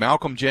Jenkins,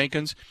 Malcolm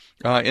Jenkins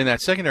in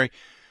that secondary,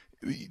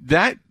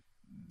 that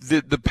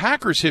the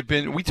Packers have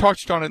been, we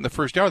touched on it in the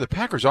first hour, the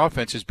Packers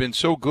offense has been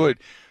so good,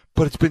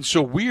 but it's been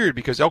so weird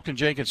because Elgton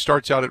Jenkins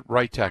starts out at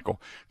right tackle,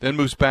 then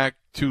moves back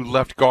to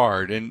left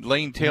guard, and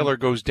Lane Taylor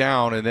goes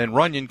down, and then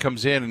Runyon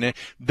comes in, and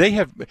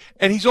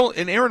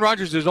and Aaron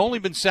Rodgers has only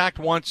been sacked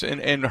once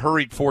and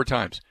hurried 4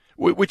 times,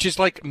 which is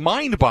like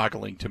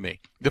mind-boggling to me.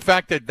 The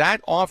fact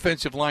that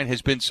offensive line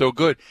has been so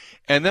good.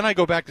 And then I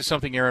go back to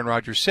something Aaron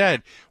Rodgers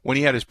said when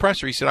he had his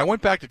presser. He said, I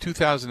went back to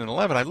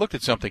 2011, I looked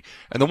at something,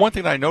 and the one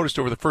thing that I noticed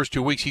over the first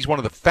 2 weeks, he's one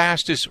of the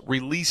fastest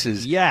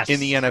releases in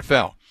the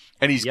NFL.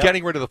 And he's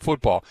getting rid of the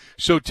football.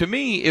 So to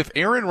me, if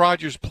Aaron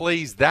Rodgers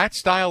plays that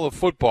style of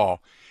football,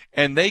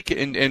 and they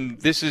can, and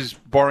this is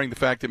barring the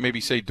fact that maybe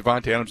say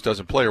Davante Adams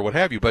doesn't play or what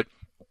have you, but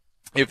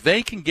if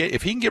he can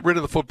get rid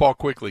of the football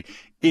quickly,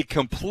 it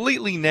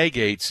completely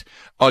negates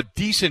a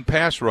decent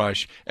pass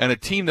rush and a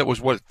team that was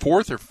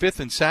 4th or 5th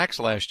in sacks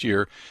last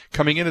year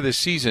coming into this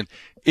season.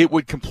 It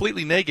would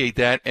completely negate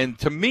that, and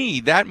to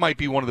me, that might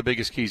be one of the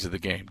biggest keys of the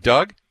game.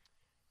 Doug?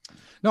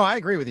 No, I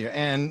agree with you.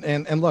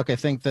 And look, I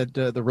think that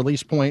the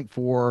release point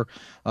for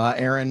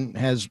Aaron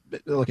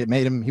it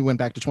made him, he went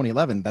back to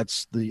 2011.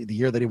 That's the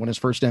year that he won his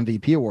first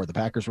MVP award. The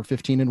Packers were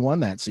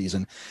 15-1 that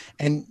season.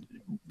 And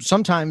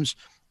sometimes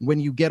when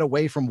you get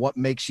away from what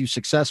makes you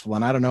successful,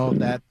 and I don't know if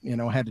that,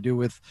 had to do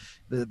with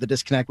the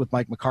disconnect with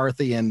Mike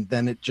McCarthy, and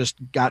then it just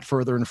got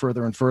further and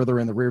further and further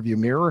in the rearview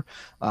mirror.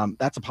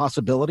 That's a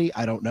possibility.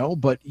 I don't know.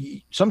 But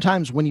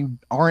sometimes when you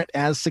aren't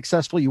as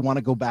successful, you want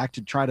to go back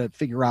to try to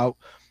figure out,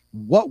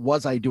 what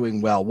was I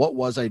doing well? What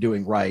was I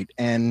doing right?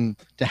 And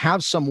to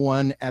have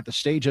someone at the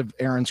stage of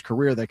Aaron's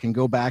career that can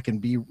go back and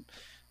be,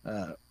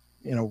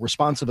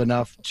 responsive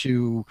enough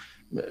to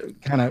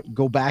kind of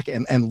go back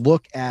and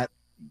look at,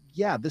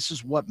 this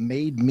is what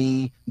made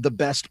me the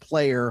best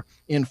player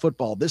in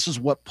football. This is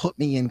what put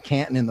me in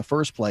Canton in the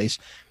first place.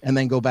 And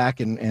then go back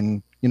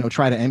and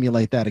try to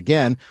emulate that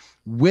again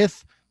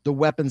with the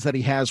weapons that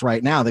he has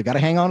right now. They've got to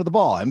hang on to the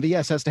ball.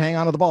 MVS has to hang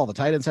on to the ball. The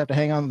tight ends have to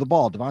hang on to the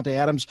ball. Davante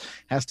Adams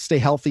has to stay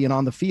healthy and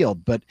on the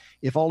field. But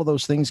if all of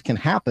those things can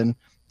happen,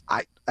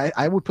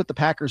 I would put the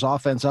Packers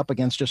offense up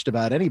against just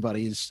about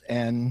anybody's.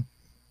 And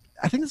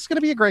I think this is going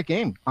to be a great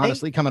game,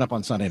 honestly, coming up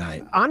on Sunday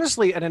night.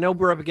 Honestly, and I know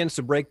we're up against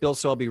the break, Bill,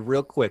 so I'll be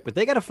real quick, but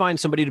they got to find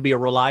somebody to be a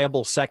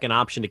reliable second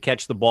option to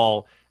catch the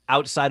ball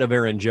outside of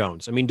Aaron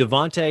Jones. I mean,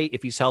 Davante,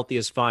 if he's healthy,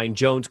 is fine.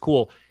 Jones,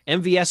 cool.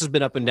 MVS has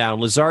been up and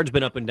down. Lazard's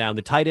been up and down.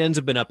 The tight ends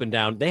have been up and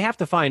down. They have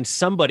to find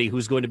somebody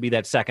who's going to be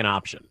that second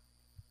option.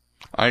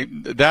 I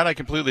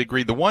completely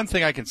agree. The one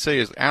thing I can say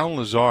is Alan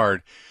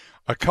Lazard,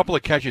 a couple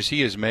of catches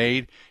he has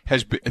made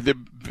has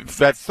been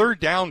that third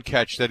down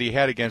catch that he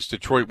had against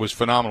Detroit was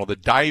phenomenal. The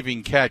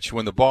diving catch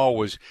when the ball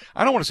was,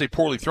 I don't want to say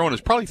poorly thrown,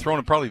 it's probably thrown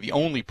in probably the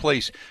only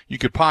place you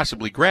could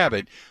possibly grab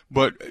it.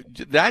 But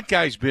that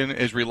guy's been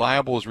as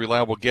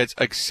reliable gets,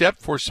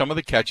 except for some of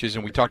the catches,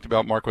 and we talked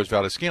about Marquez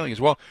Valdes-Scantling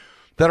as well,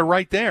 that are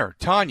right there.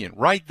 Tonyan,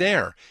 right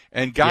there.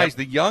 And guys,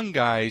 the young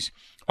guys,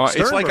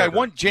 it's like I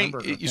want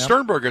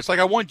Sternberger. It's like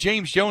I want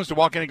James Jones to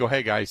walk in and go,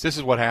 hey, guys, this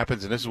is what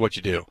happens and this is what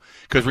you do.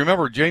 Because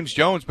remember, James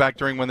Jones, back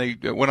during when they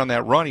went on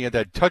that run, he had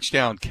that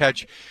touchdown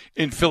catch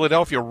in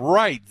Philadelphia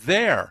right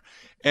there.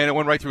 And it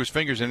went right through his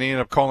fingers, and he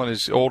ended up calling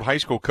his old high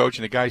school coach,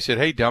 and the guy said,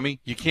 hey, dummy,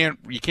 you can't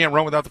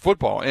run without the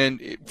football.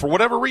 And for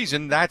whatever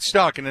reason, that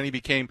stuck, and then he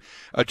became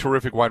a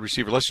terrific wide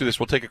receiver. Let's do this.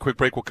 We'll take a quick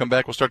break. We'll come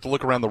back. We'll start to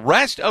look around the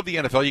rest of the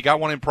NFL. You got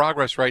one in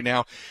progress right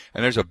now,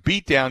 and there's a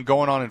beatdown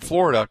going on in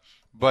Florida.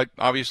 But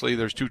obviously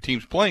there's two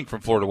teams playing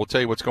from Florida. We'll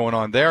tell you what's going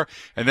on there,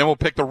 and then we'll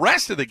pick the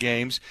rest of the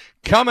games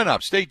coming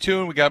up. Stay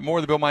tuned. We got more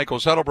of the Bill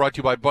Michaels Huddle brought to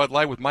you by Bud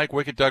Light with Mike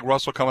Wickett, Doug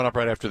Russell coming up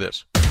right after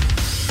this.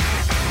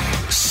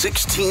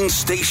 16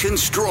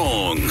 stations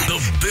strong.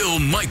 The Bill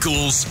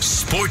Michaels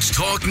Sports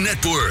Talk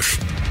Network.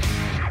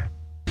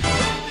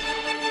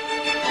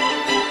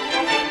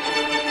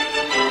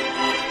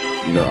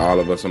 All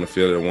of us on the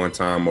field at one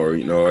time, or,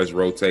 us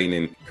rotating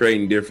and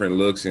creating different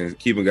looks and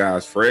keeping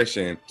guys fresh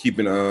and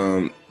keeping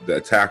the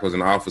tackles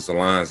and offensive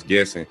lines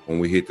guessing when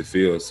we hit the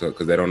field. So,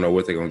 because they don't know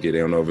what they're going to get. They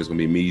don't know if it's going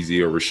to be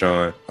Measy or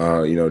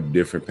Rashawn,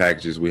 different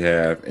packages we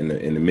have and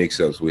the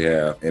mix-ups we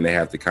have. And they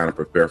have to kind of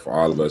prepare for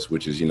all of us,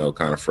 which is,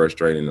 kind of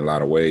frustrating in a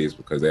lot of ways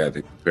because they have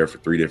to prepare for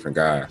three different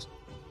guys.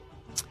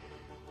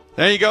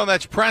 There you go.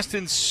 That's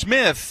Preston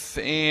Smith,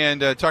 and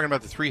talking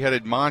about the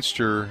three-headed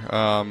monster,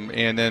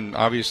 and then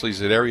obviously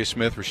Za'Darius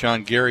Smith,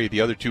 Rashawn Gary,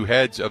 the other two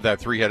heads of that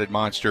three-headed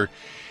monster,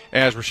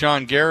 as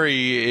Rashawn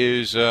Gary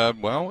is,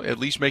 at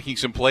least making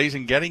some plays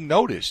and getting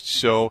noticed.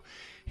 So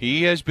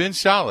he has been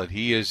solid.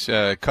 He has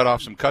cut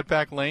off some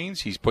cutback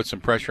lanes. He's put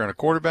some pressure on a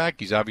quarterback.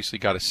 He's obviously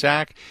got a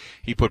sack.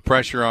 He put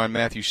pressure on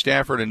Matthew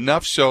Stafford,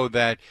 enough so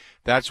that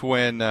that's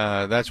when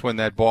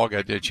that ball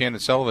got Chandon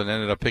Sullivan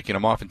ended up picking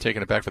him off and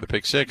taking it back for the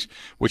pick six,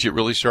 which it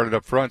really started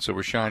up front. So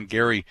Rashawn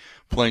Gary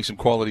playing some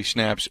quality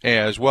snaps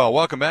as well.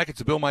 Welcome back. It's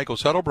the Bill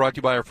Michaels Huddle, brought to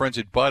you by our friends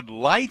at Bud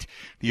Light,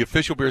 the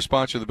official beer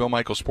sponsor of the Bill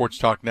Michaels Sports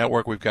Talk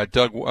Network. We've got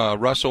Doug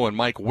Russell and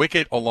Mike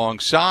Wickett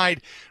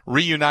alongside,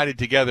 reunited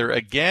together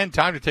again.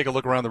 Time to take a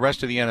look around the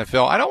rest of the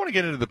NFL. I don't want to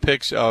get into the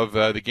picks of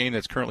the game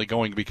that's currently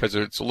going because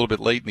it's a little bit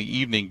late in the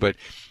evening, but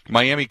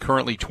Miami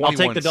currently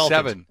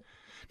 21-7.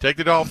 Take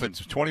the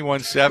Dolphins,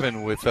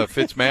 21-7 with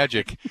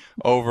Fitzmagic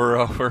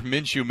over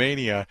Minshew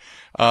Mania.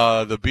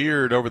 The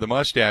beard over the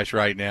mustache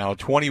right now,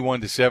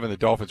 21-7. The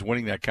Dolphins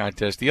winning that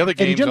contest. The other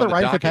games on the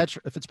docket.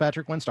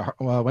 Fitzpatrick went to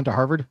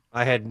Harvard.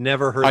 I had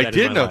never heard that. I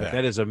did know that.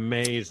 That is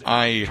amazing.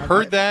 I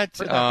heard that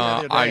the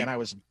other day, and I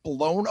was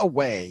blown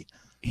away.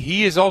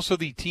 He is also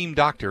the team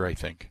doctor, I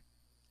think.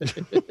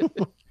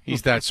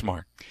 He's that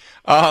smart.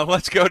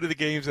 Let's go to the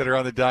games that are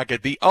on the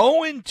docket. The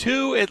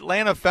 0-2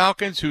 Atlanta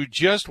Falcons, who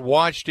just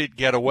watched it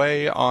get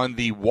away on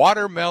the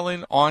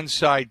watermelon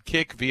onside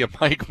kick via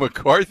Mike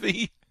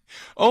McCarthy.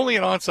 Only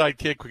an onside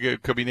kick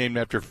could be named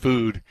after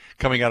food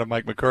coming out of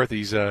Mike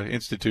McCarthy's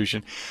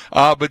institution.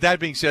 But that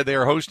being said, they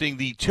are hosting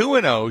the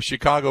 2-0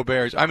 Chicago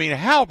Bears. I mean,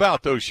 how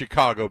about those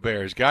Chicago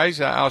Bears,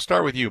 guys? I'll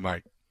start with you,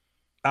 Mike.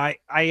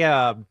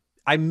 I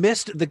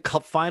missed the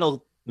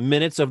final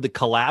minutes of the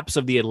collapse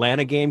of the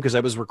Atlanta game because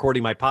I was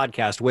recording my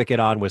podcast Wicked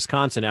on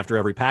Wisconsin after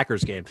every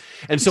Packers game.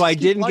 And so I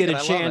didn't get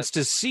a chance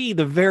to see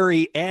the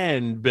very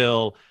end,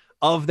 Bill,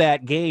 of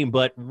that game.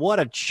 But what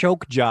a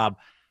choke job.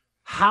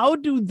 How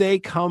do they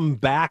come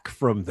back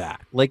from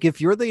that? Like, if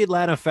you're the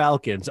Atlanta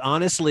Falcons,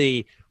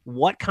 honestly,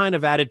 what kind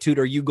of attitude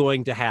are you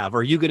going to have?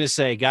 Are you going to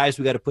say, guys,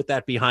 we got to put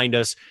that behind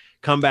us,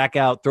 come back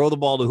out, throw the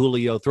ball to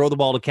Julio, throw the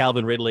ball to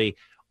Calvin Ridley?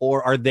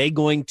 Or are they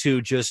going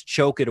to just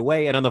choke it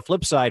away? And on the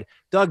flip side,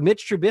 Doug,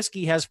 Mitch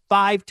Trubisky has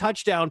 5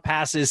 touchdown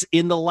passes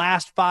in the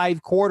last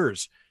 5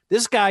 quarters.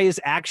 This guy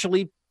is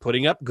actually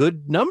putting up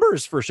good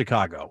numbers for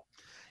Chicago.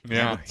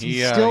 Yeah,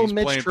 he's playing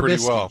Trubisky.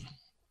 Pretty well.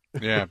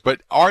 Yeah,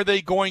 but are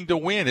they going to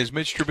win? Is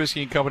Mitch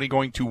Trubisky and company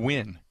going to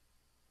win?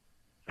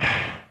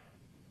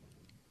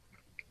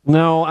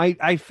 No,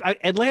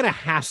 Atlanta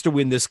has to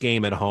win this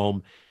game at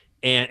home.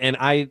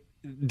 And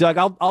Doug,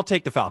 I'll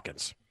take the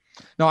Falcons.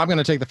 No, I'm going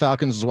to take the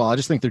Falcons as well. I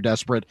just think they're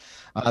desperate.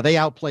 They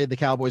outplayed the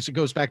Cowboys. It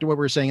goes back to what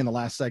we were saying in the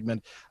last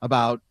segment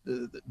about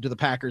do the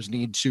Packers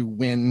need to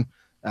win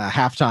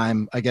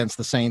halftime against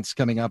the Saints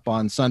coming up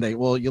on Sunday.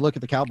 Well, you look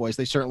at the Cowboys.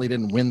 They certainly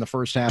didn't win the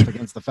first half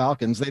against the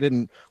Falcons. They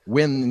didn't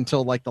win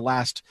until like the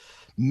last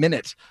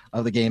minute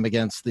of the game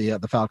against the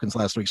Falcons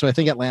last week. So I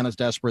think Atlanta's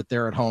desperate.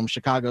 They're at home.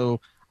 Chicago,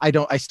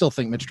 I still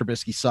think Mitch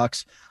Trubisky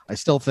sucks. I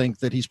still think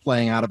that he's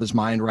playing out of his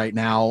mind right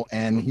now,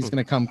 and he's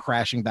going to come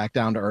crashing back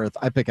down to earth.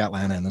 I pick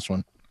Atlanta in this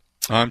one.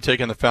 I'm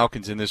taking the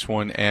Falcons in this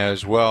one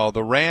as well.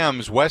 The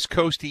Rams, West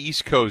Coast to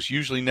East Coast,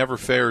 usually never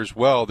fares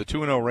well. The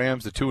 2-0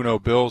 Rams, the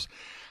 2-0 Bills.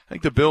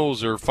 think the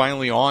Bills are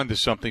finally on to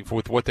something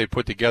with what they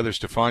put together.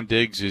 Stephon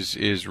Diggs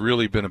is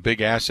really been a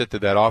big asset to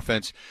that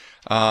offense.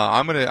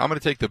 I'm gonna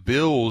take the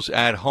Bills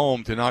at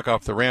home to knock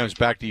off the Rams.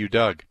 Back to you,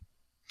 Doug.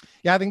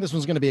 Yeah, I think this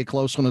one's going to be a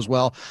close one as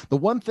well. The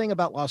one thing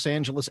about Los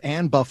Angeles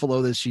and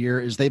Buffalo this year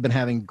is they've been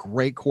having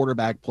great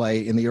quarterback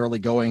play in the early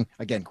going.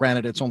 Again,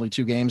 granted, it's only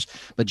 2 games,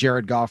 but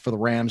Jared Goff for the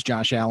Rams,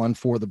 Josh Allen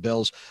for the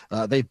Bills,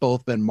 they've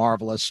both been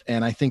marvelous.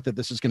 And I think that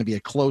this is going to be a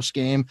close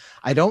game.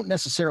 I don't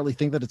necessarily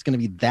think that it's going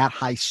to be that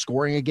high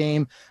scoring a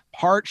game,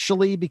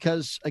 partially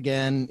because,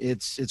 again,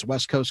 it's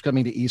West Coast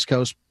coming to East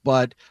Coast.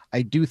 But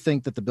I do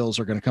think that the Bills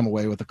are going to come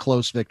away with a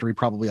close victory,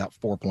 probably out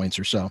 4 points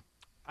or so.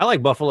 I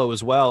like Buffalo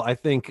as well. I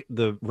think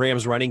the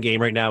Rams running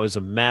game right now is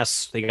a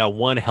mess. They got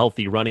one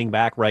healthy running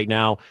back right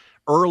now.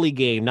 Early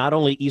game, not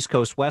only East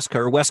Coast, West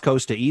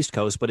Coast to East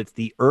Coast, but it's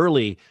the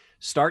early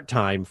start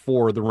time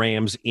for the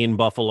Rams in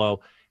Buffalo.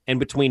 And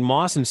between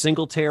Moss and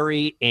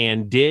Singletary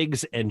and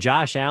Diggs and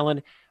Josh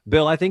Allen,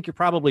 Bill, I think you're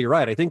probably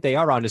right. I think they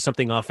are onto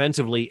something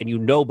offensively, and you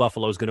know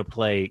Buffalo's going to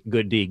play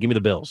good D. Give me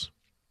the Bills.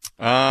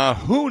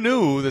 Who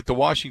knew that the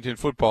Washington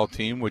football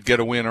team would get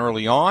a win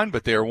early on,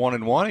 but they are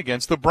 1-1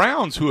 against the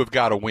Browns, who have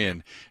got a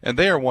win, and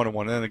they are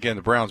 1-1. And again,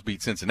 the Browns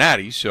beat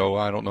Cincinnati, so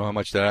I don't know how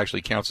much that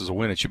actually counts as a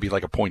win. It should be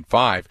like a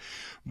 0.5.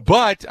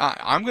 But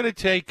I'm going to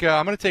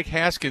take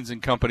Haskins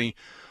and company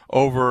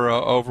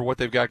over what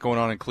they've got going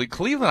on in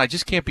Cleveland. I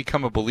just can't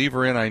become a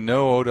believer in. I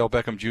know Odell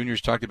Beckham Jr.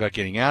 has talked about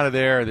getting out of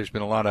there. There's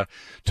been a lot of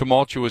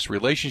tumultuous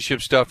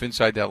relationship stuff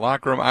inside that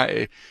locker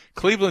room.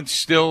 Cleveland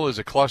still is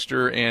a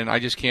cluster, and I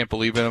just can't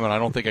believe in them, and I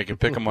don't think I can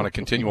pick them on a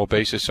continual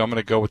basis. So I'm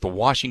going to go with the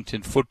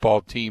Washington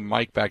football team.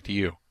 Mike, back to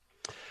you.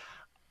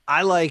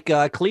 I like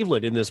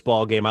Cleveland in this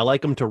ball game. I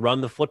like them to run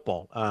the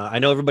football. I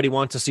know everybody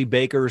wants to see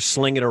Baker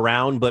sling it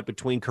around, but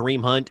between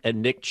Kareem Hunt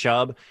and Nick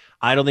Chubb,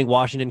 I don't think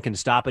Washington can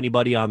stop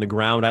anybody on the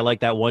ground. I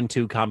like that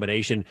 1-2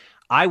 combination.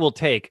 I will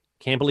take,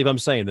 can't believe I'm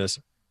saying this,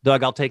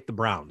 Doug, I'll take the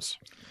Browns.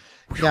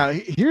 Yeah,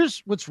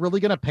 here's what's really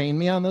going to pain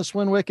me on this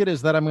one, Wicked,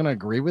 is that I'm going to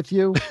agree with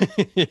you.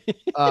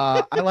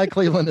 I like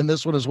Cleveland in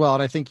this one as well,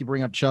 and I think you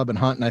bring up Chubb and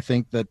Hunt, and I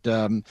think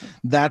that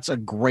that's a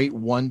great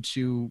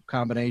 1-2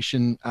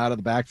 combination out of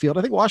the backfield.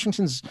 I think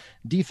Washington's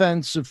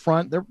defensive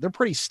front, they're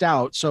pretty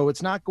stout, so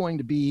it's not going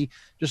to be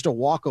just a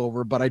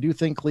walkover, but I do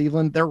think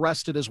Cleveland, they're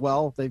rested as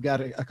well. They've got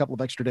a couple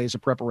of extra days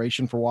of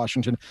preparation for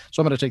Washington,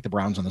 so I'm going to take the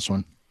Browns on this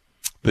one.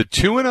 The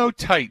 2-0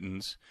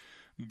 Titans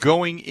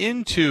going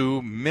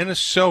into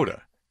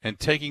Minnesota and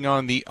taking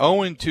on the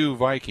 0-2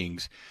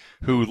 Vikings,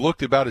 who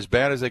looked about as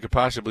bad as they could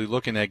possibly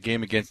look in that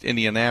game against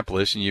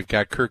Indianapolis, and you've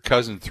got Kirk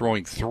Cousins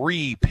throwing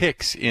 3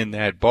 picks in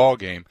that ball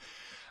game.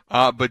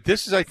 But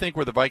this is, I think,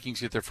 where the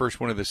Vikings get their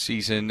first win of the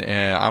season,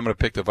 and I'm going to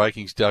pick the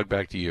Vikings. Doug,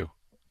 back to you.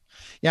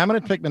 Yeah, I'm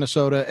going to pick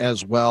Minnesota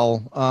as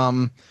well.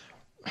 Ryan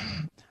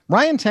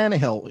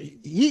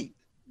Tannehill,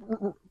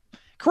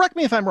 correct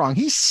me if I'm wrong,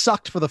 he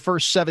sucked for the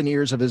first 7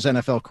 years of his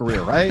NFL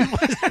career, right?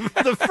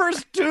 the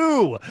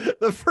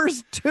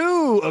first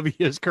two of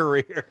his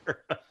career.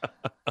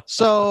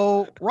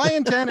 So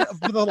Ryan Tannehill,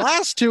 for the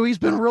last 2, he's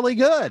been really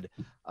good.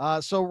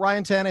 So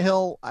Ryan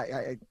Tannehill,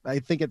 I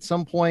think at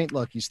some point,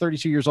 look, he's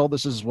 32 years old.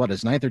 This is what,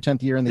 his 9th or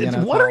 10th year in the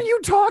NFL. What are you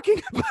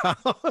talking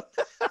about?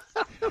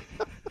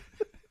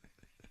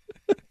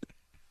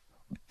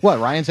 What,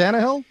 Ryan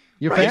Tannehill?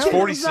 You're He's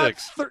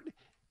 46.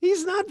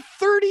 He's not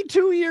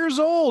 32 years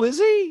old, is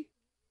he?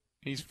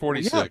 He's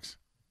 46.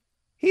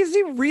 Yeah. Is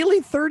he really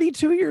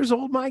 32 years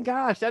old? My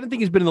gosh, I didn't think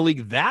he's been in the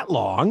league that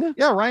long.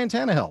 Yeah, Ryan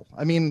Tannehill.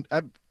 I mean,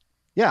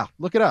 yeah,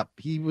 look it up.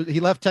 He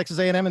left Texas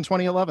A&M in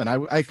 2011.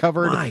 I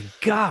covered. My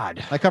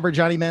God, I covered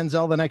Johnny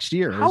Manziel the next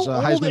year. How old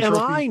am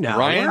I now?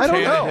 Ryan I don't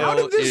Tannehill know. How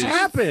did this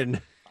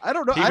happen? I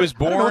don't know. He was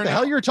born. I don't know what the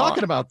hell you were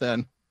talking about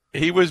then.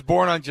 He was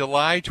born on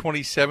July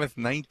 27th,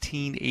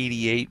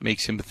 1988.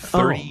 Makes him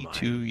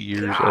 32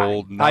 years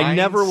old. I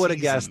never would have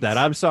guessed that.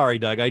 I'm sorry,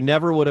 Doug. I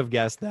never would have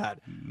guessed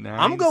that.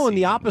 I'm going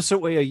the opposite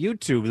way of you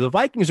two. The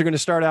Vikings are going to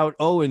start out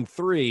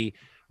 0-3.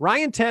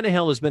 Ryan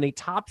Tannehill has been a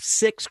top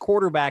 6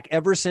 quarterback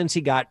ever since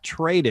he got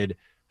traded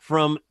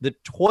from the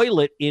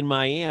toilet in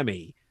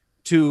Miami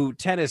to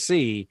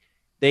Tennessee.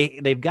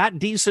 They've got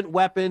decent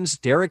weapons.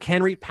 Derrick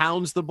Henry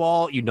pounds the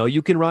ball. You know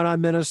you can run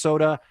on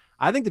Minnesota.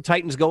 I think the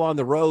Titans go on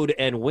the road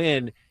and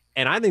win,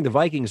 and I think the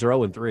Vikings are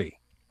 0-3.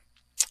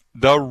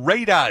 The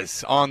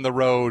Raiders on the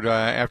road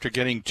after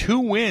getting 2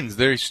 wins.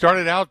 They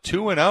started out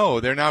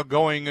 2-0. They're now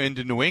going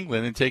into New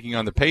England and taking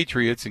on the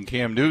Patriots and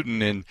Cam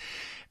Newton.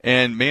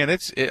 And man,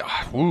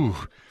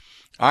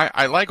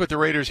 I like what the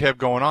Raiders have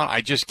going on. I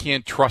just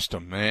can't trust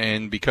them.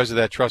 And because of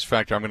that trust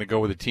factor, I'm going to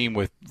go with a team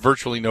with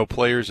virtually no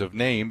players of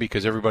name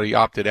because everybody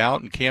opted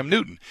out and Cam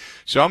Newton.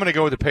 So I'm going to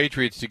go with the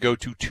Patriots to go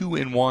to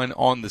 2-1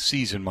 on the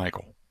season,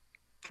 Michael.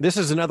 This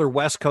is another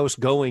West Coast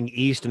going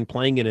east and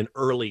playing in an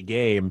early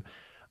game.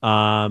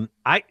 I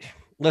like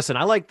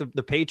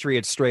the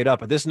Patriots straight up,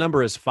 but this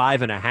number is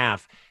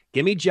 5.5.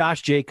 Give me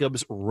Josh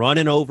Jacobs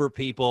running over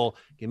people.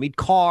 Give me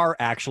Carr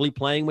actually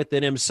playing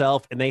within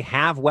himself, and they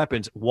have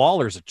weapons.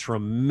 Waller's a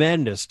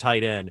tremendous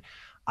tight end.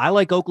 I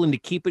like Oakland to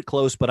keep it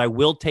close, but I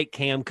will take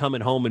Cam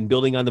coming home and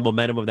building on the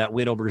momentum of that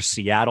win over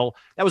Seattle.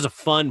 That was a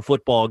fun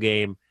football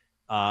game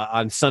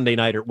on Sunday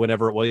night or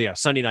whenever it was. Yeah,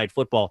 Sunday night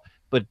football.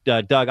 But,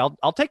 Doug,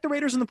 I'll take the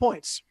Raiders and the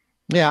points.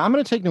 Yeah, I'm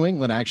going to take New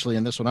England, actually,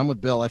 in this one. I'm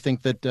with Bill. I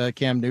think that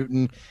Cam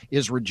Newton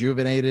is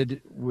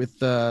rejuvenated with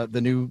the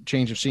new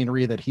change of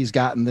scenery that he's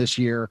gotten this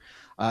year.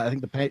 I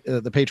think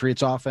the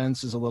Patriots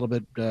offense is a little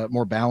bit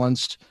more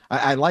balanced.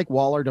 I like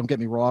Waller, don't get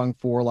me wrong,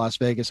 for Las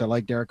Vegas. I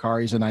like Derek Carr.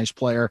 He's a nice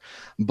player.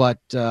 But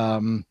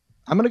I'm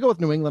going to go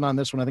with New England on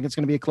this one. I think it's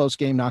going to be a close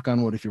game. Knock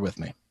on wood if you're with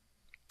me.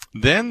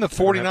 Then the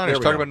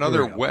 49ers, talk about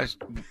another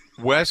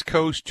West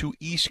Coast to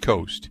East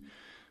Coast.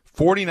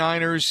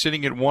 49ers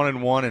sitting at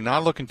 1-1 and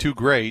not looking too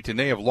great, and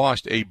they have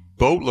lost a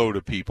boatload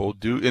of people.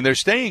 And they're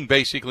staying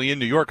basically in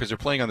New York because they're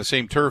playing on the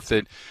same turf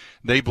that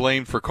they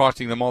blamed for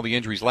costing them all the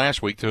injuries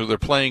last week. So they're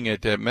playing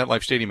at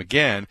MetLife Stadium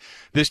again,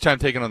 this time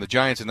taking on the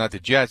Giants and not the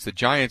Jets. The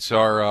Giants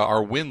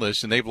are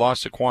winless, and they've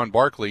lost Saquon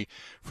Barkley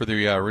for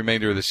the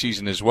remainder of the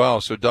season as well.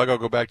 So, Doug, I'll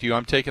go back to you.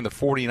 I'm taking the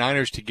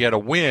 49ers to get a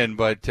win,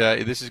 but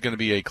this is going to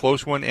be a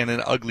close one and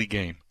an ugly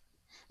game.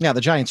 Yeah,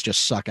 the Giants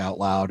just suck out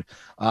loud.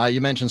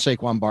 You mentioned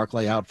Saquon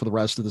Barkley out for the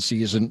rest of the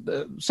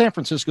season. San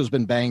Francisco's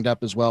been banged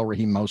up as well,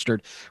 Raheem Mostert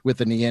with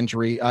a knee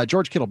injury.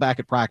 George Kittle back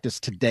at practice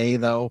today,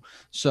 though,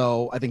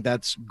 so I think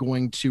that's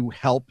going to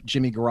help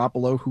Jimmy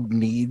Garoppolo, who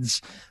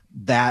needs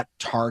that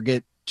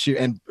target to.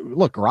 And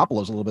look,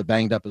 Garoppolo's a little bit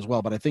banged up as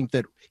well, but I think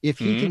that if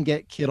he can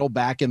get Kittle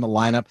back in the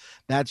lineup,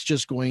 that's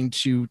just going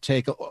to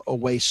take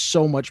away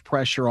so much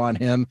pressure on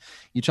him.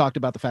 You talked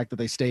about the fact that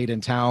they stayed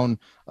in town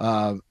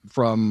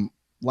from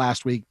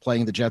last week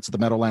playing the Jets at the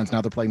Meadowlands. Now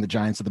they're playing the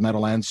Giants at the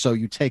Meadowlands. So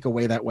you take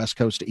away that West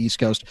Coast to East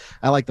Coast.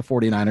 I like the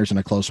 49ers in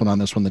a close one on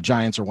this one. The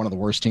Giants are one of the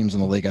worst teams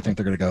in the league. I think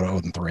they're going to go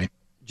to 0-3.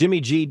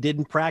 Jimmy G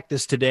didn't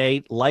practice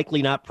today,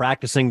 likely not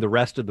practicing the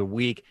rest of the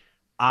week.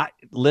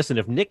 Listen,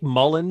 if Nick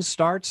Mullins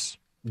starts,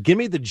 give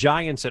me the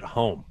Giants at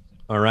home.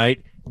 All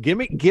right. Give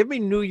me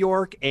New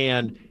York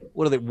and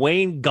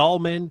Wayne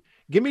Gallman.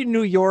 Give me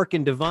New York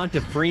and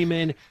Devonta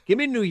Freeman. Give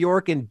me New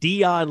York and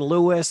Dion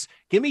Lewis.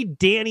 Give me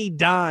Danny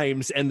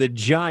Dimes and the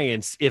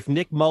Giants if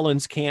Nick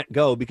Mullins can't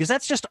go, because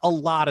that's just a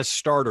lot of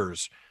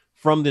starters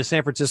from the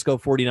San Francisco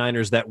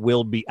 49ers that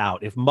will be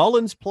out. If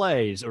Mullins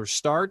plays or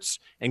starts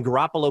and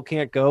Garoppolo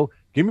can't go,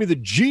 give me the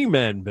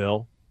G-Men,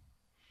 Bill.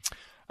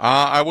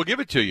 I will give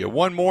it to you.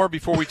 One more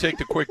before we take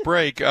the quick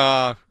break.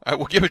 I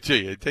will give it to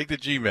you. Take the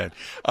G-Men.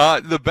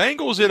 The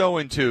Bengals at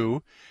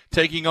 0-2.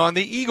 Taking on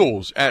the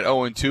Eagles at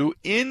 0-2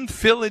 in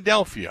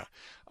Philadelphia.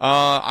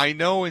 I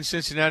know in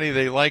Cincinnati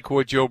they like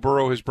what Joe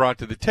Burrow has brought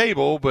to the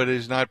table, but it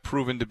has not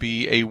proven to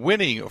be a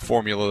winning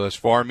formula thus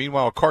far.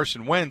 Meanwhile,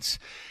 Carson Wentz,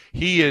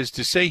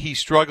 to say he's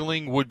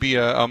struggling would be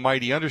a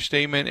mighty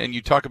understatement, and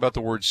you talk about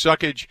the word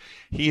suckage.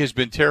 He has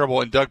been terrible,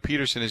 and Doug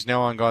Peterson has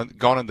now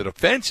gone on the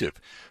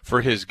defensive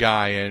for his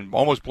guy and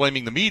almost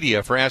blaming the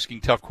media for asking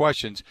tough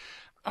questions.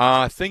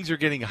 Things are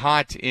getting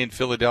hot in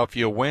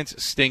Philadelphia.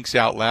 Wentz stinks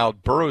out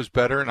loud. Burrow's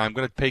better, and I'm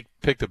going to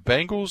pick the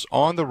Bengals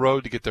on the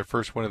road to get their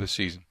first win of the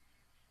season.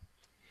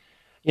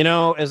 You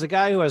know, as a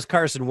guy who has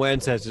Carson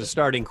Wentz as his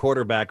starting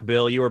quarterback,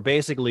 Bill, you are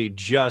basically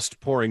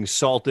just pouring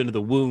salt into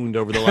the wound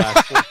over the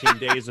last 14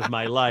 days of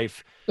my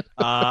life.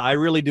 I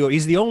really do.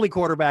 He's the only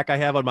quarterback I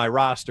have on my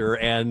roster,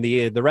 and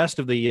the rest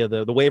of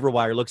the waiver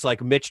wire looks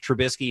like Mitch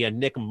Trubisky and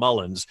Nick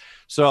Mullins.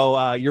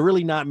 So you're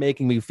really not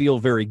making me feel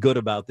very good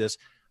about this.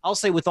 I'll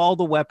say with all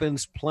the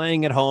weapons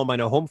playing at home, I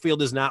know home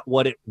field is not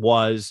what it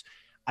was.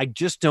 I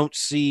just don't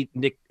see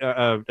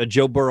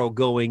Joe Burrow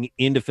going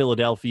into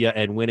Philadelphia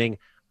and winning.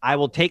 I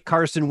will take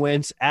Carson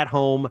Wentz at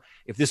home.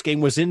 If this game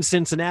was in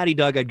Cincinnati,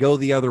 Doug, I'd go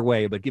the other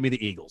way, but give me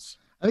the Eagles.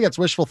 I think that's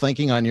wishful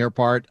thinking on your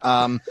part.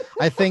 I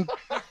think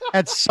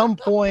at some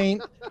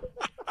point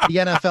the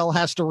NFL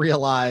has to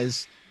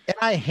realize, and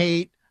I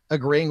hate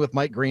agreeing with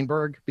Mike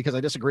Greenberg because I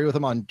disagree with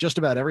him on just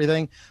about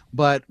everything.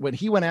 But when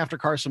he went after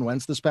Carson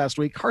Wentz this past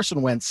week,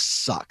 Carson Wentz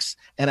sucks.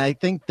 And I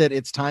think that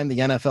it's time the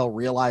NFL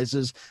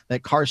realizes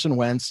that Carson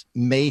Wentz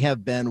may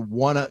have been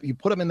you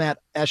put him in that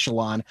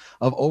echelon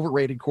of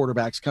overrated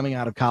quarterbacks coming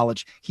out of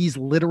college. He's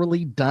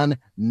literally done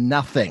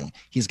nothing.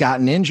 He's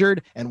gotten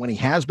injured. And when he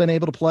has been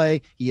able to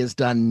play, he has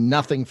done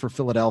nothing for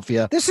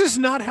Philadelphia. This is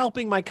not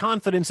helping my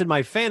confidence in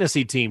my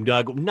fantasy team,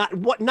 Doug. Not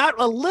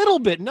a little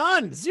bit.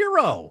 None.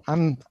 Zero.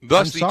 I'm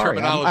sorry.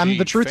 I'm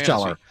the truth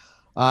teller.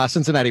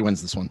 Cincinnati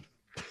wins this one.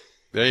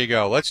 There you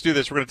go. Let's do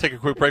this. We're going to take a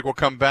quick break. We'll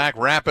come back,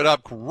 wrap it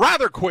up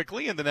rather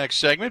quickly in the next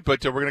segment,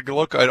 but we're going to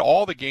look at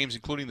all the games,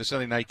 including the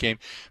Sunday night game.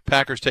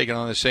 Packers taking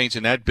on the Saints,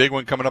 and that big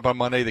one coming up on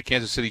Monday, the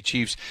Kansas City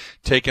Chiefs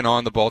taking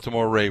on the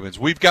Baltimore Ravens.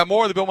 We've got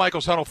more of the Bill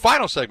Michaels Huddle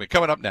final segment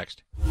coming up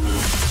next.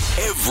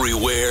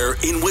 Everywhere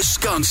in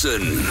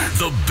Wisconsin,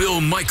 the Bill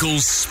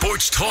Michaels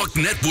Sports Talk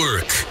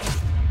Network.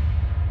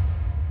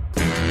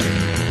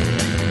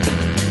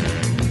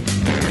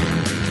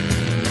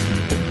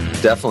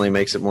 Definitely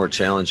makes it more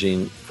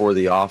challenging for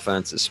the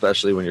offense,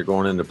 especially when you're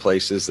going into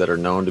places that are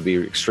known to be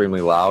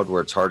extremely loud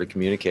where it's hard to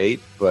communicate.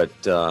 But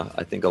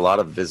I think a lot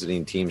of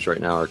visiting teams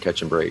right now are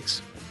catching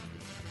breaks.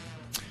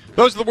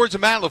 Those are the words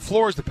of Matt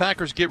LaFleur as the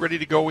Packers get ready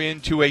to go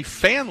into a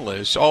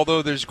fanless,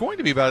 although there's going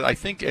to be about, I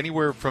think,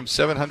 anywhere from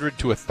 700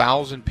 to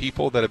 1,000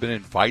 people that have been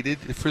invited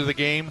for the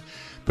game,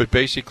 but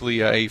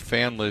basically a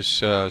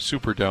fanless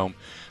Superdome.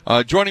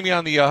 Joining me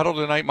on the huddle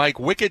tonight, Mike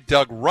Wickett,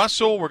 Doug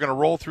Russell. We're going to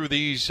roll through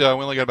these. We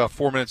only got about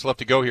 4 minutes left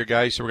to go here,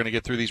 guys, so we're going to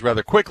get through these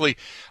rather quickly.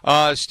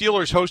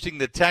 Steelers hosting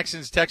the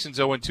Texans. Texans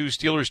 0-2,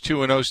 Steelers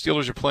 2-0.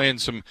 Steelers are playing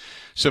some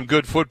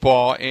good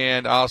football,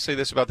 and I'll say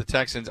this about the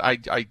Texans.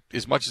 I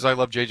as much as I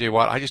love J.J.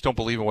 Watt, I just don't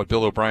believe in what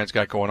Bill O'Brien's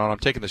got going on. I'm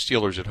taking the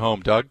Steelers at home.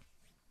 Doug?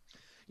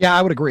 Yeah,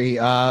 I would agree.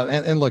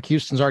 And look,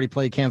 Houston's already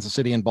played Kansas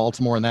City and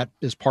Baltimore, and that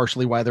is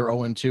partially why they're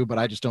 0-2, but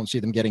I just don't see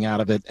them getting out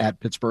of it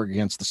at Pittsburgh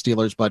against the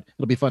Steelers, but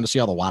it'll be fun to see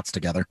all the Watts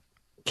together.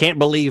 Can't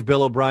believe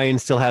Bill O'Brien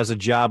still has a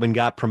job and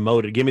got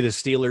promoted. Give me the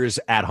Steelers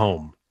at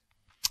home.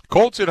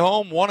 Colts at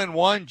home,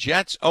 1-1.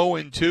 Jets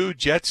 0-2.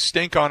 Jets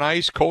stink on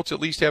ice. Colts at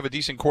least have a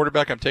decent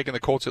quarterback. I'm taking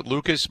the Colts at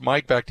Lucas.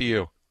 Mike, back to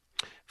you.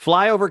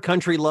 Flyover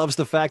country loves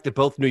the fact that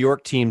both New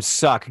York teams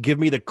suck. Give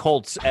me the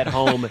Colts at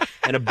home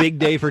and a big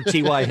day for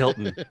T.Y.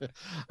 Hilton.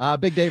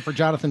 Big day for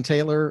Jonathan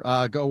Taylor.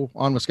 Go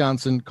on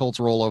Wisconsin. Colts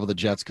roll over the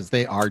Jets because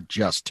they are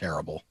just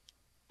terrible.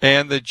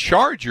 And the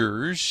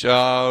Chargers,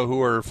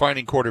 who are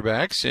finding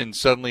quarterbacks and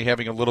suddenly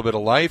having a little bit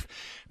of life,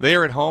 they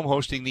are at home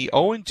hosting the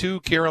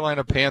 0-2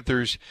 Carolina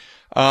Panthers.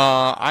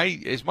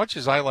 As much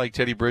as I like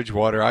Teddy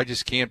Bridgewater, I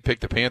just can't pick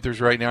the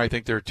Panthers right now. I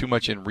think they're too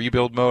much in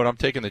rebuild mode. I'm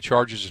taking the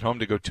Chargers at home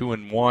to go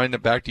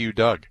 2-1. Back to you,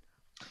 Doug.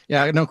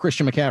 Yeah, I know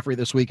Christian McCaffrey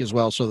this week as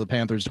well, so the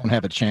Panthers don't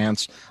have a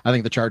chance. I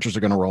think the Chargers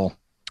are going to roll.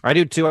 I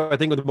do, too. I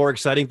think the more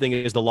exciting thing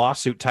is the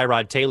lawsuit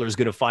Tyrod Taylor is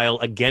going to file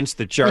against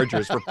the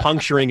Chargers for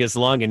puncturing his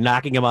lung and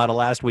knocking him out of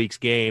last week's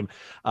game.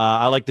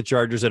 I like the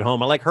Chargers at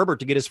home. I like Herbert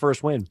to get his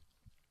first win.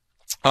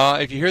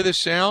 If you hear this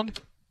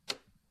sound,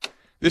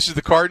 this is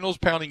the Cardinals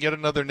pounding yet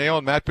another nail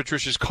in Matt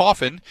Patricia's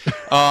coffin.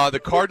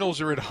 The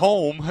Cardinals are at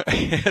home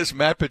as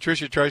Matt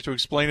Patricia tries to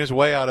explain his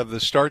way out of the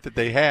start that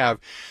they have.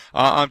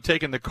 I'm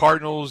taking the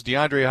Cardinals,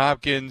 DeAndre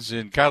Hopkins,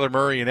 and Kyler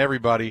Murray and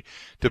everybody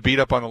to beat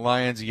up on the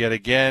Lions yet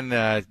again.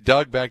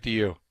 Doug, back to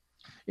you.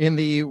 In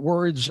the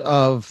words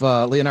of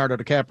Leonardo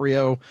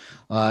DiCaprio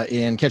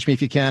in Catch Me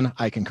If You Can,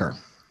 I concur.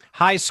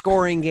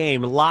 High-scoring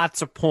game,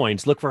 lots of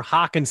points. Look for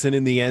Hawkinson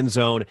in the end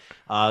zone.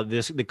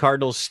 The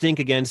Cardinals stink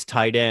against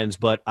tight ends,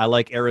 but I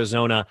like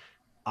Arizona.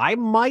 I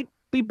might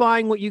be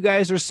buying what you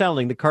guys are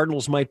selling. The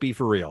Cardinals might be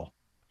for real.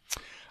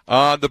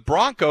 The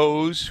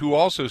Broncos, who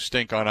also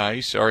stink on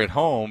ice, are at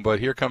home, but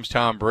here comes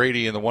Tom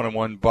Brady and the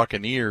 1-1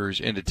 Buccaneers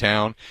into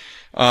town.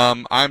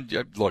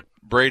 Look,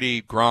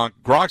 Brady,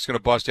 Gronk's going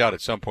to bust out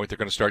at some point. They're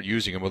going to start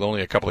using him with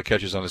only a couple of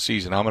catches on the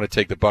season. I'm going to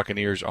take the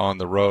Buccaneers on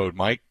the road.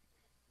 Mike?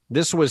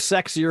 This was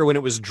sexier when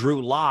it was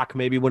Drew Lock,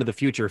 maybe one of the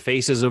future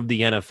faces of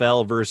the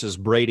NFL versus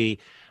Brady.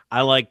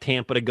 I like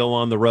Tampa to go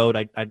on the road.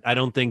 I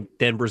don't think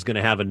Denver's going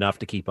to have enough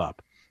to keep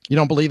up. You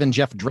don't believe in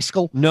Jeff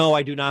Driscoll? No,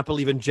 I do not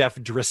believe in Jeff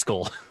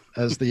Driscoll.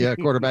 As the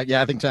quarterback.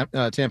 Yeah, I think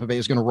Tampa Bay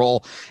is going to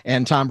roll,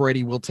 and Tom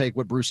Brady will take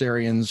what Bruce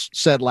Arians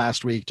said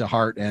last week to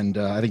heart, and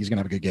I think he's going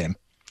to have a good game.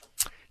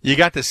 You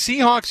got the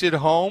Seahawks at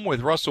home with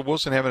Russell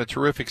Wilson having a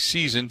terrific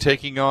season,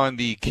 taking on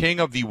the king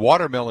of the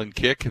watermelon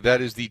kick.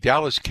 That is the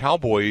Dallas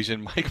Cowboys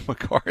and Mike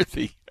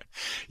McCarthy.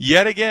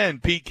 Yet again,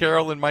 Pete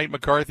Carroll and Mike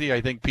McCarthy. I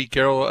think Pete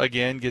Carroll,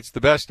 again, gets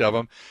the best of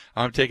them.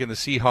 I'm taking the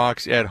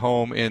Seahawks at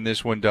home in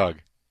this one, Doug.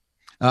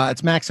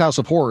 It's Mac's House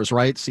of Horrors,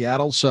 right?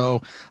 Seattle.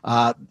 So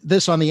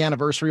this on the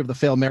anniversary of the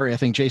Fail Mary, I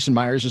think Jason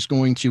Myers is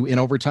going to, in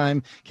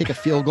overtime, kick a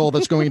field goal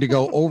that's going to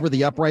go over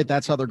the upright.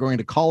 That's how they're going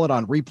to call it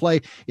on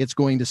replay. It's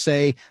going to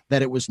say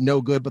that it was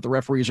no good, but the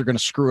referees are going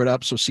to screw it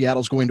up. So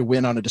Seattle's going to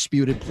win on a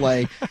disputed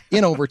play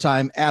in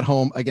overtime at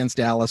home against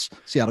Dallas.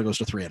 Seattle goes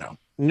to 3-0.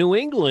 New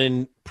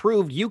England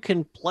proved you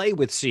can play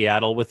with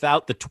Seattle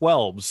without the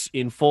 12s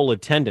in full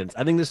attendance.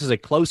 I think this is a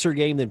closer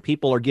game than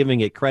people are giving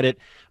it credit,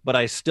 but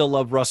I still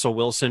love Russell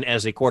Wilson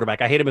as a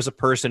quarterback. I hate him as a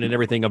person and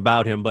everything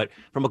about him, but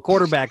from a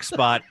quarterback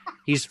spot,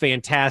 he's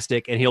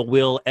fantastic, and he'll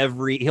will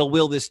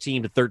this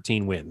team to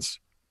 13 wins.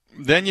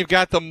 Then you've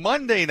got the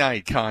Monday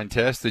night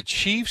contest, the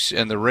Chiefs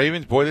and the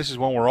Ravens. Boy, this is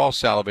one we're all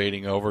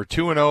salivating over.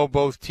 2-0,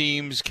 both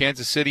teams.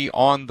 Kansas City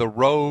on the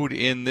road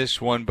in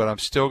this one, but I'm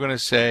still going to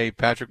say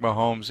Patrick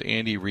Mahomes,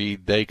 Andy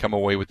Reid, they come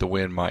away with the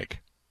win, Mike.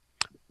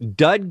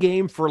 Dud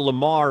game for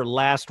Lamar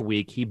last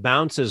week. He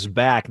bounces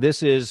back.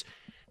 This is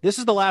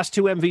the last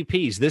two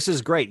MVPs. This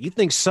is great. You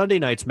think Sunday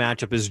night's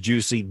matchup is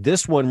juicy.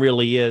 This one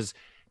really is.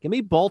 Give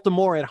me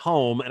Baltimore at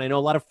home, and I know a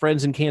lot of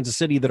friends in Kansas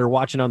City that are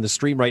watching on the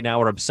stream right now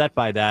are upset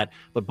by that,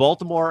 but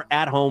Baltimore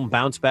at home,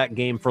 bounce-back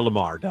game for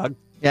Lamar. Doug?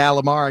 Yeah,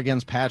 Lamar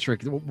against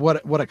Patrick.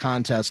 What a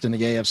contest in the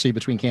AFC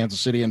between Kansas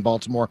City and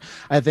Baltimore.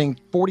 I think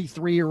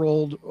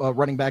 43-year-old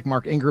running back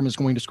Mark Ingram is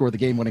going to score the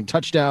game-winning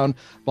touchdown.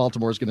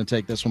 Baltimore is going to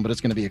take this one, but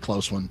it's going to be a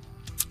close one.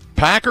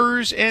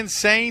 Packers and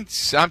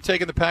Saints. I'm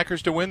taking the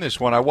Packers to win this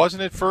one. I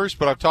wasn't at first,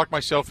 but I've talked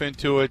myself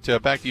into it.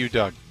 Back to you,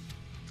 Doug.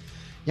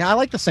 Yeah, I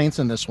like the Saints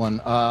in this one.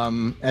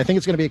 I think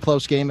it's going to be a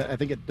close game. I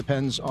think it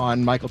depends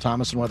on Michael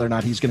Thomas and whether or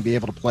not he's going to be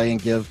able to play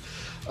and give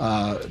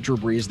Drew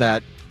Brees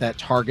that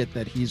target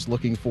that he's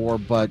looking for.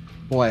 But,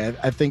 boy,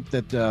 I think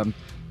that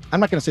I'm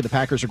not going to say the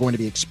Packers are going to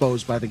be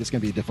exposed, but I think it's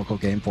going to be a difficult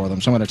game for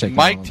them. So I'm going to take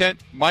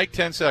Mike,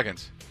 10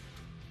 seconds.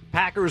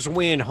 Packers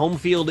win. Home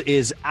field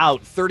is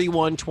out.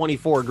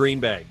 31-24 Green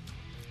Bay.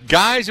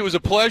 Guys, it was a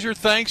pleasure.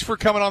 Thanks for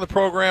coming on the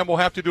program. We'll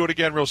have to do it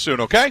again real soon,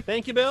 okay?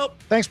 Thank you, Bill.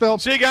 Thanks, Bill.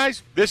 See you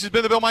guys. This has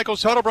been the Bill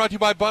Michaels Huddle, brought to you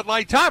by Bud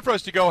Light. Time for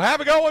us to go.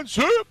 Have a good one.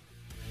 See you.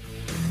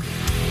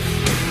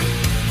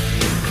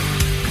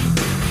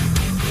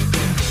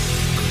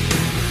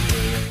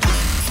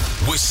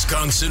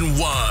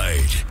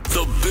 Wisconsin-wide,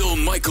 the Bill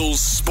Michaels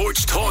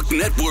Sports Talk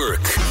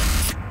Network.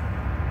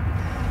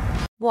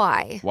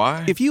 Why?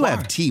 If you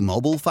have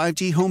T-Mobile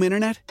 5G home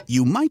internet,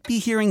 you might be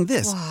hearing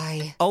this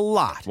a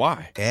lot.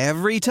 Why?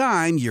 Every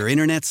time your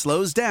internet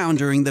slows down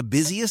during the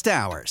busiest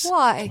hours.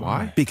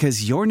 Why?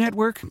 Because your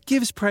network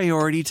gives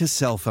priority to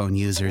cell phone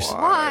users.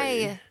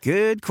 Why?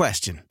 Good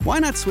question. Why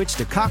not switch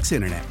to Cox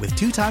Internet with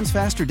 2 times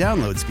faster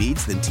download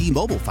speeds than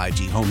T-Mobile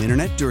 5G home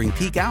internet during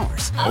peak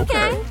hours?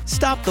 Okay.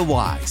 Stop the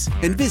whys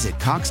and visit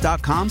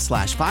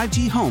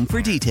cox.com/5G home for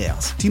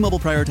details. T-Mobile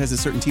prioritizes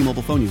certain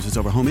T-Mobile phone users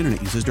over home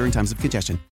internet users during times of congestion.